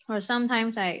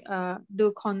sometimes I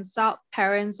do consult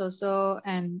parents also,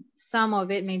 and some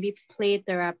of it maybe play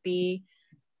therapy.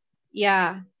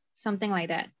 Yeah, something like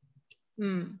that.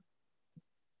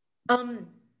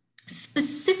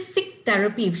 Specific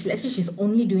therapy, if let's say she's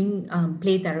only doing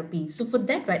play therapy. So for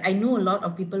that, right, I know a lot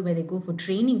of people where they go for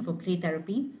training for play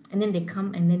therapy, and then they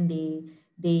come and then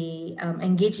they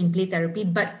engage in play therapy,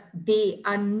 but they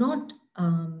are not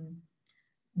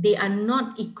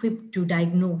equipped to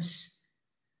diagnose,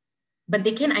 but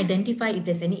they can identify if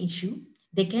there's any issue.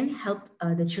 They can help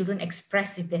the children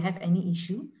express if they have any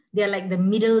issue. They are like the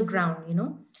middle ground,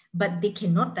 but they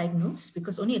cannot diagnose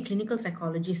because only a clinical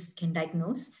psychologist can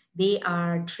diagnose. They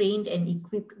are trained and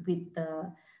equipped with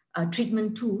the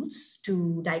treatment tools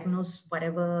to diagnose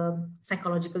whatever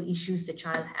psychological issues the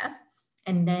child have.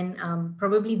 And then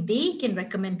probably they can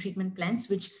recommend treatment plans,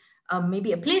 which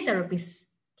maybe a play therapist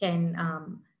can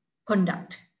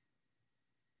conduct.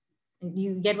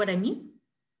 You get what I mean?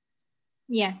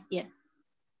 Yes, yes.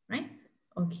 Right?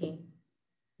 Okay.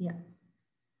 Yeah.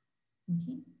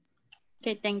 Okay.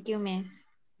 Okay, thank you, Miss.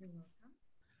 You're welcome.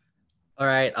 All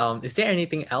right. Is there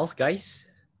anything else, guys?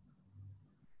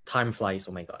 Time flies.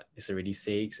 Oh my God, it's already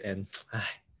 6, and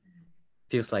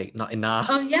feels like not enough.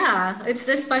 Oh yeah, it's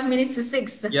just 5 minutes to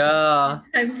 6. Yeah.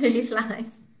 Time really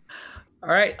flies. All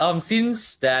right.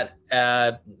 Since that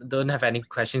don't have any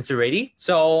questions already,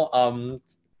 so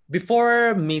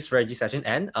before Miss Reggie's session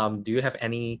end, do you have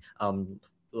any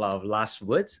last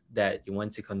words that you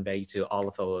want to convey to all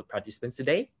of our participants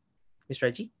today, Miss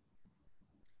Reggie?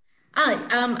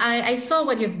 I saw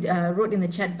what you've wrote in the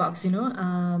chat box.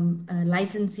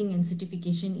 Licensing and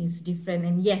certification is different,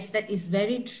 and yes, that is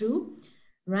very true,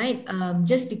 right?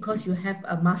 Just because you have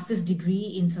a master's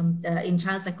degree in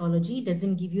child psychology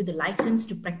doesn't give you the license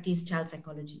to practice child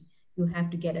psychology. You have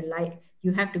to get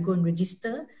you have to go and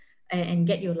register and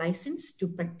get your license to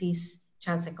practice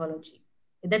child psychology.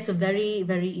 That's a very,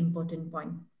 very important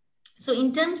point. So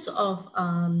in terms of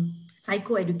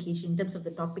psychoeducation, in terms of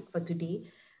the topic for today,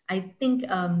 I think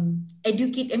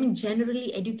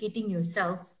generally educating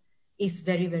yourself is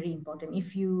very, very important.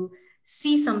 If you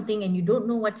see something and you don't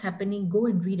know what's happening, go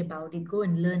and read about it, go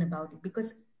and learn about it,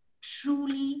 because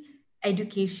truly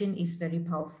education is very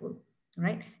powerful,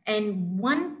 right? And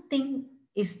one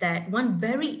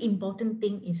very important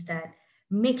thing is that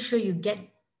make sure you get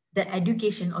the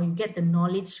education or you get the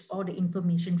knowledge or the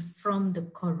information from the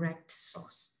correct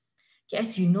source.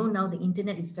 As you know, now the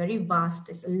internet is very vast.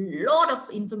 There's a lot of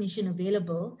information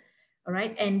available, all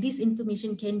right? And this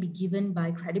information can be given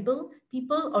by credible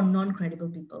people or non-credible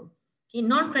people. Okay,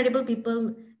 non-credible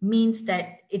people means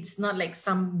that it's not like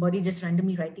somebody just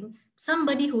randomly writing.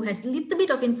 Somebody who has a little bit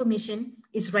of information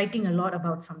is writing a lot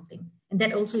about something. And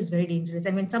that also is very dangerous.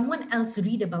 And when someone else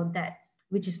read about that,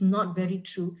 which is not very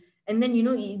true, and then,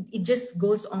 it just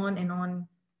goes on and on,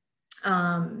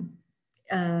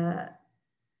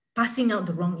 passing out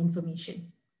the wrong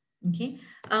information. Okay,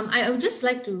 I would just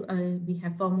like to, we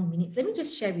have 4 more minutes. Let me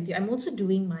just share with you. I'm also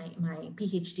doing my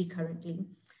PhD currently.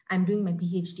 I'm doing my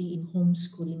PhD in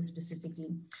homeschooling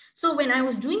specifically. So when I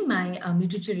was doing my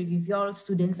literature review, you all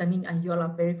students, I mean, you all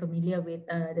are very familiar with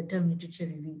the term literature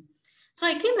review. So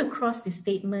I came across this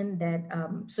statement that,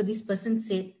 so this person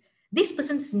said, this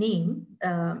person's name,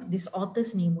 this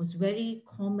author's name was very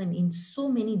common in so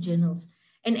many journals,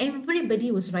 and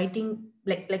everybody was writing,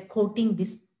 like quoting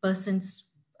this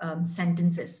person's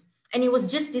sentences. And it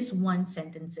was just this one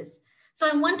sentences. So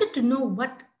I wanted to know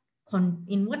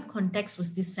in what context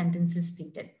was this sentences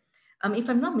stated. If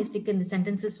I'm not mistaken, the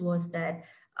sentences was that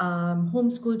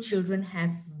homeschool children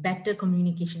have better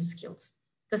communication skills.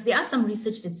 Because there are some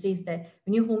research that says that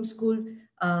when you homeschool,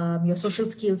 your social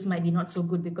skills might be not so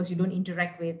good because you don't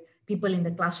interact with people in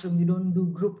the classroom, you don't do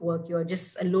group work, you're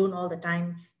just alone all the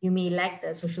time, you may lack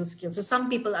the social skills. So some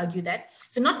people argue that.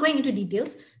 So not going into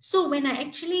details. So when I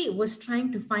actually was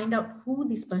trying to find out who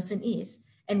this person is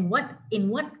and in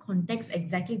what context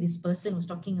exactly this person was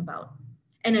talking about,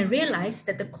 and I realized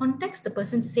that the context the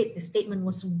person said the statement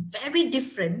was very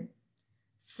different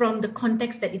from the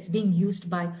context that it's being used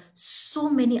by so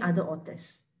many other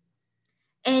authors.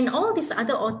 And all these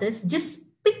other authors just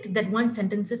picked that one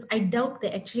sentences. I doubt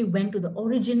they actually went to the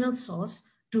original source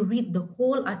to read the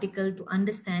whole article to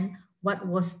understand what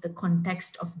was the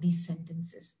context of these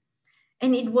sentences.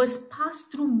 And it was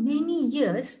passed through many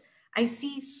years. I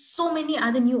see so many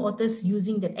other new authors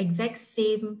using the exact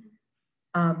same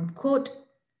quote,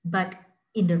 but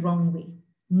in the wrong way,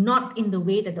 not in the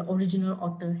way that the original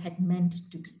author had meant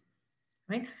to be.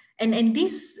 Right? And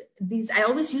these I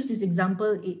always use this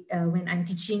example when I'm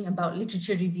teaching about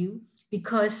literature review,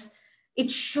 because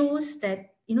it shows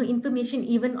that information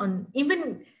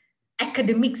even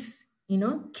academics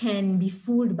can be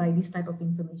fooled by this type of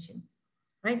information,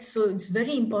 right? So it's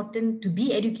very important to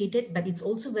be educated, but it's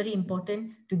also very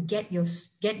important to get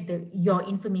your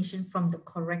information from the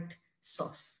correct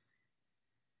source.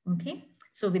 Okay,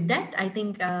 so with that, I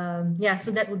think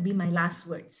so that would be my last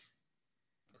words.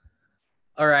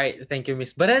 All right, thank you,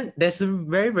 Miss. But then there's a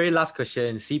very, very last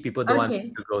question. See, people don't want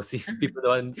to go. See, people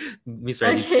don't want Miss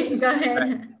Reggie. Okay, go ahead.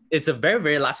 Right. It's a very,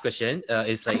 very last question.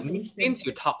 It's like, Okay, since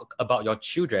you talk about your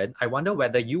children, I wonder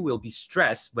whether you will be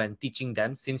stressed when teaching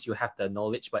them, since you have the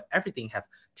knowledge, but everything have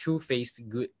two-faced,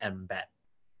 good and bad.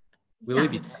 Will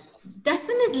it be?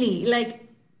 Definitely. Like,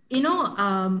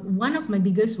 one of my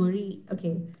biggest worry,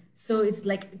 okay, so it's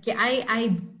like, okay,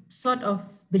 I sort of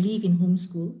believe in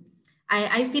homeschool.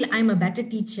 I feel I'm a better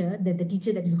teacher than the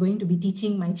teacher that is going to be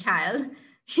teaching my child,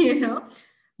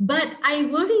 But I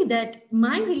worry that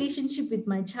my relationship with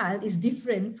my child is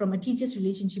different from a teacher's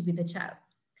relationship with a child.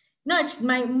 No,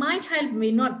 my child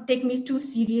may not take me too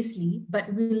seriously,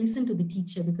 but will listen to the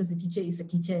teacher because the teacher is a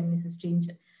teacher and is a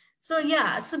stranger. So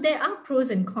yeah, so there are pros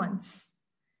and cons.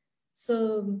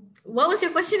 So what was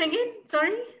your question again?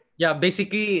 Sorry? Yeah,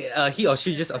 basically, he or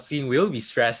she just asking, will be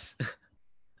stressed.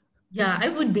 Yeah, I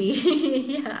would be.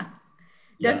 Yeah,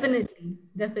 definitely.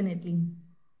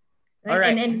 Right? All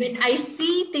right. And when I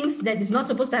see things that is not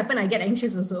supposed to happen, I get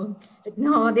anxious also. Like,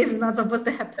 no, this is not supposed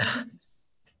to happen.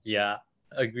 Yeah,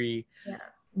 agree. Yeah.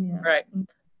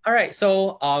 All right.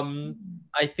 So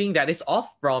I think that is all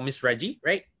from Miss Reggie,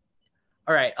 right?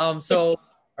 All right. All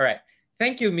right.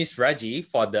 Thank you, Miss Reggie,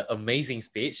 for the amazing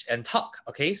speech and talk.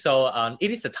 Okay, so it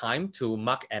is the time to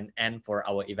mark an end for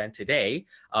our event today.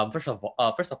 First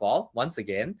of all, once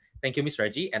again, thank you, Miss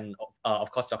Reggie, and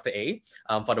of course, Dr. A,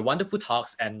 for the wonderful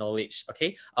talks and knowledge.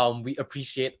 Okay, we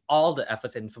appreciate all the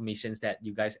efforts and information that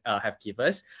you guys have given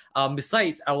us.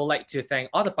 Besides, I would like to thank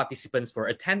all the participants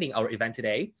for attending our event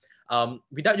today.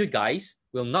 Without you guys,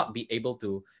 we'll not be able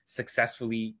to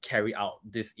successfully carry out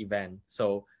this event.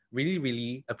 So really,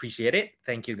 really appreciate it.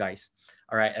 Thank you, guys.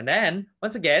 All right. And then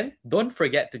once again, don't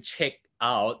forget to check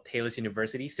out Taylor's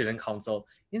University Student Council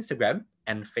Instagram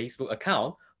and Facebook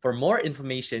account for more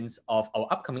information of our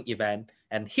upcoming event,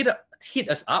 and hit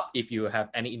us up if you have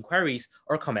any inquiries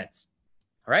or comments.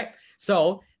 All right.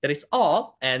 So that is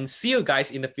all, and see you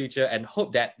guys in the future, and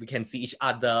hope that we can see each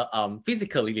other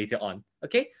physically later on.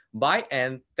 Okay. Bye,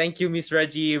 and thank you, Miss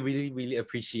Reggie. Really, really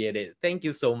appreciate it. Thank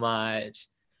you so much.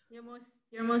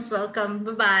 You're most welcome.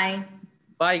 Bye-bye.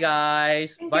 Bye,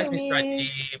 guys. Bye, Thank you, Miss Reggie.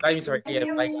 Miss. Bye, Miss Reggie. Thank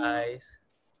you. Bye, guys.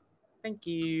 Thank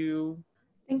you.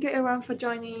 Thank you, everyone, for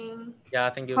joining. Yeah,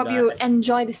 thank you, Hope guys. you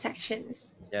enjoy the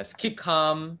sections. Yes, keep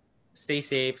calm, stay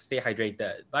safe, stay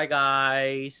hydrated. Bye,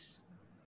 guys.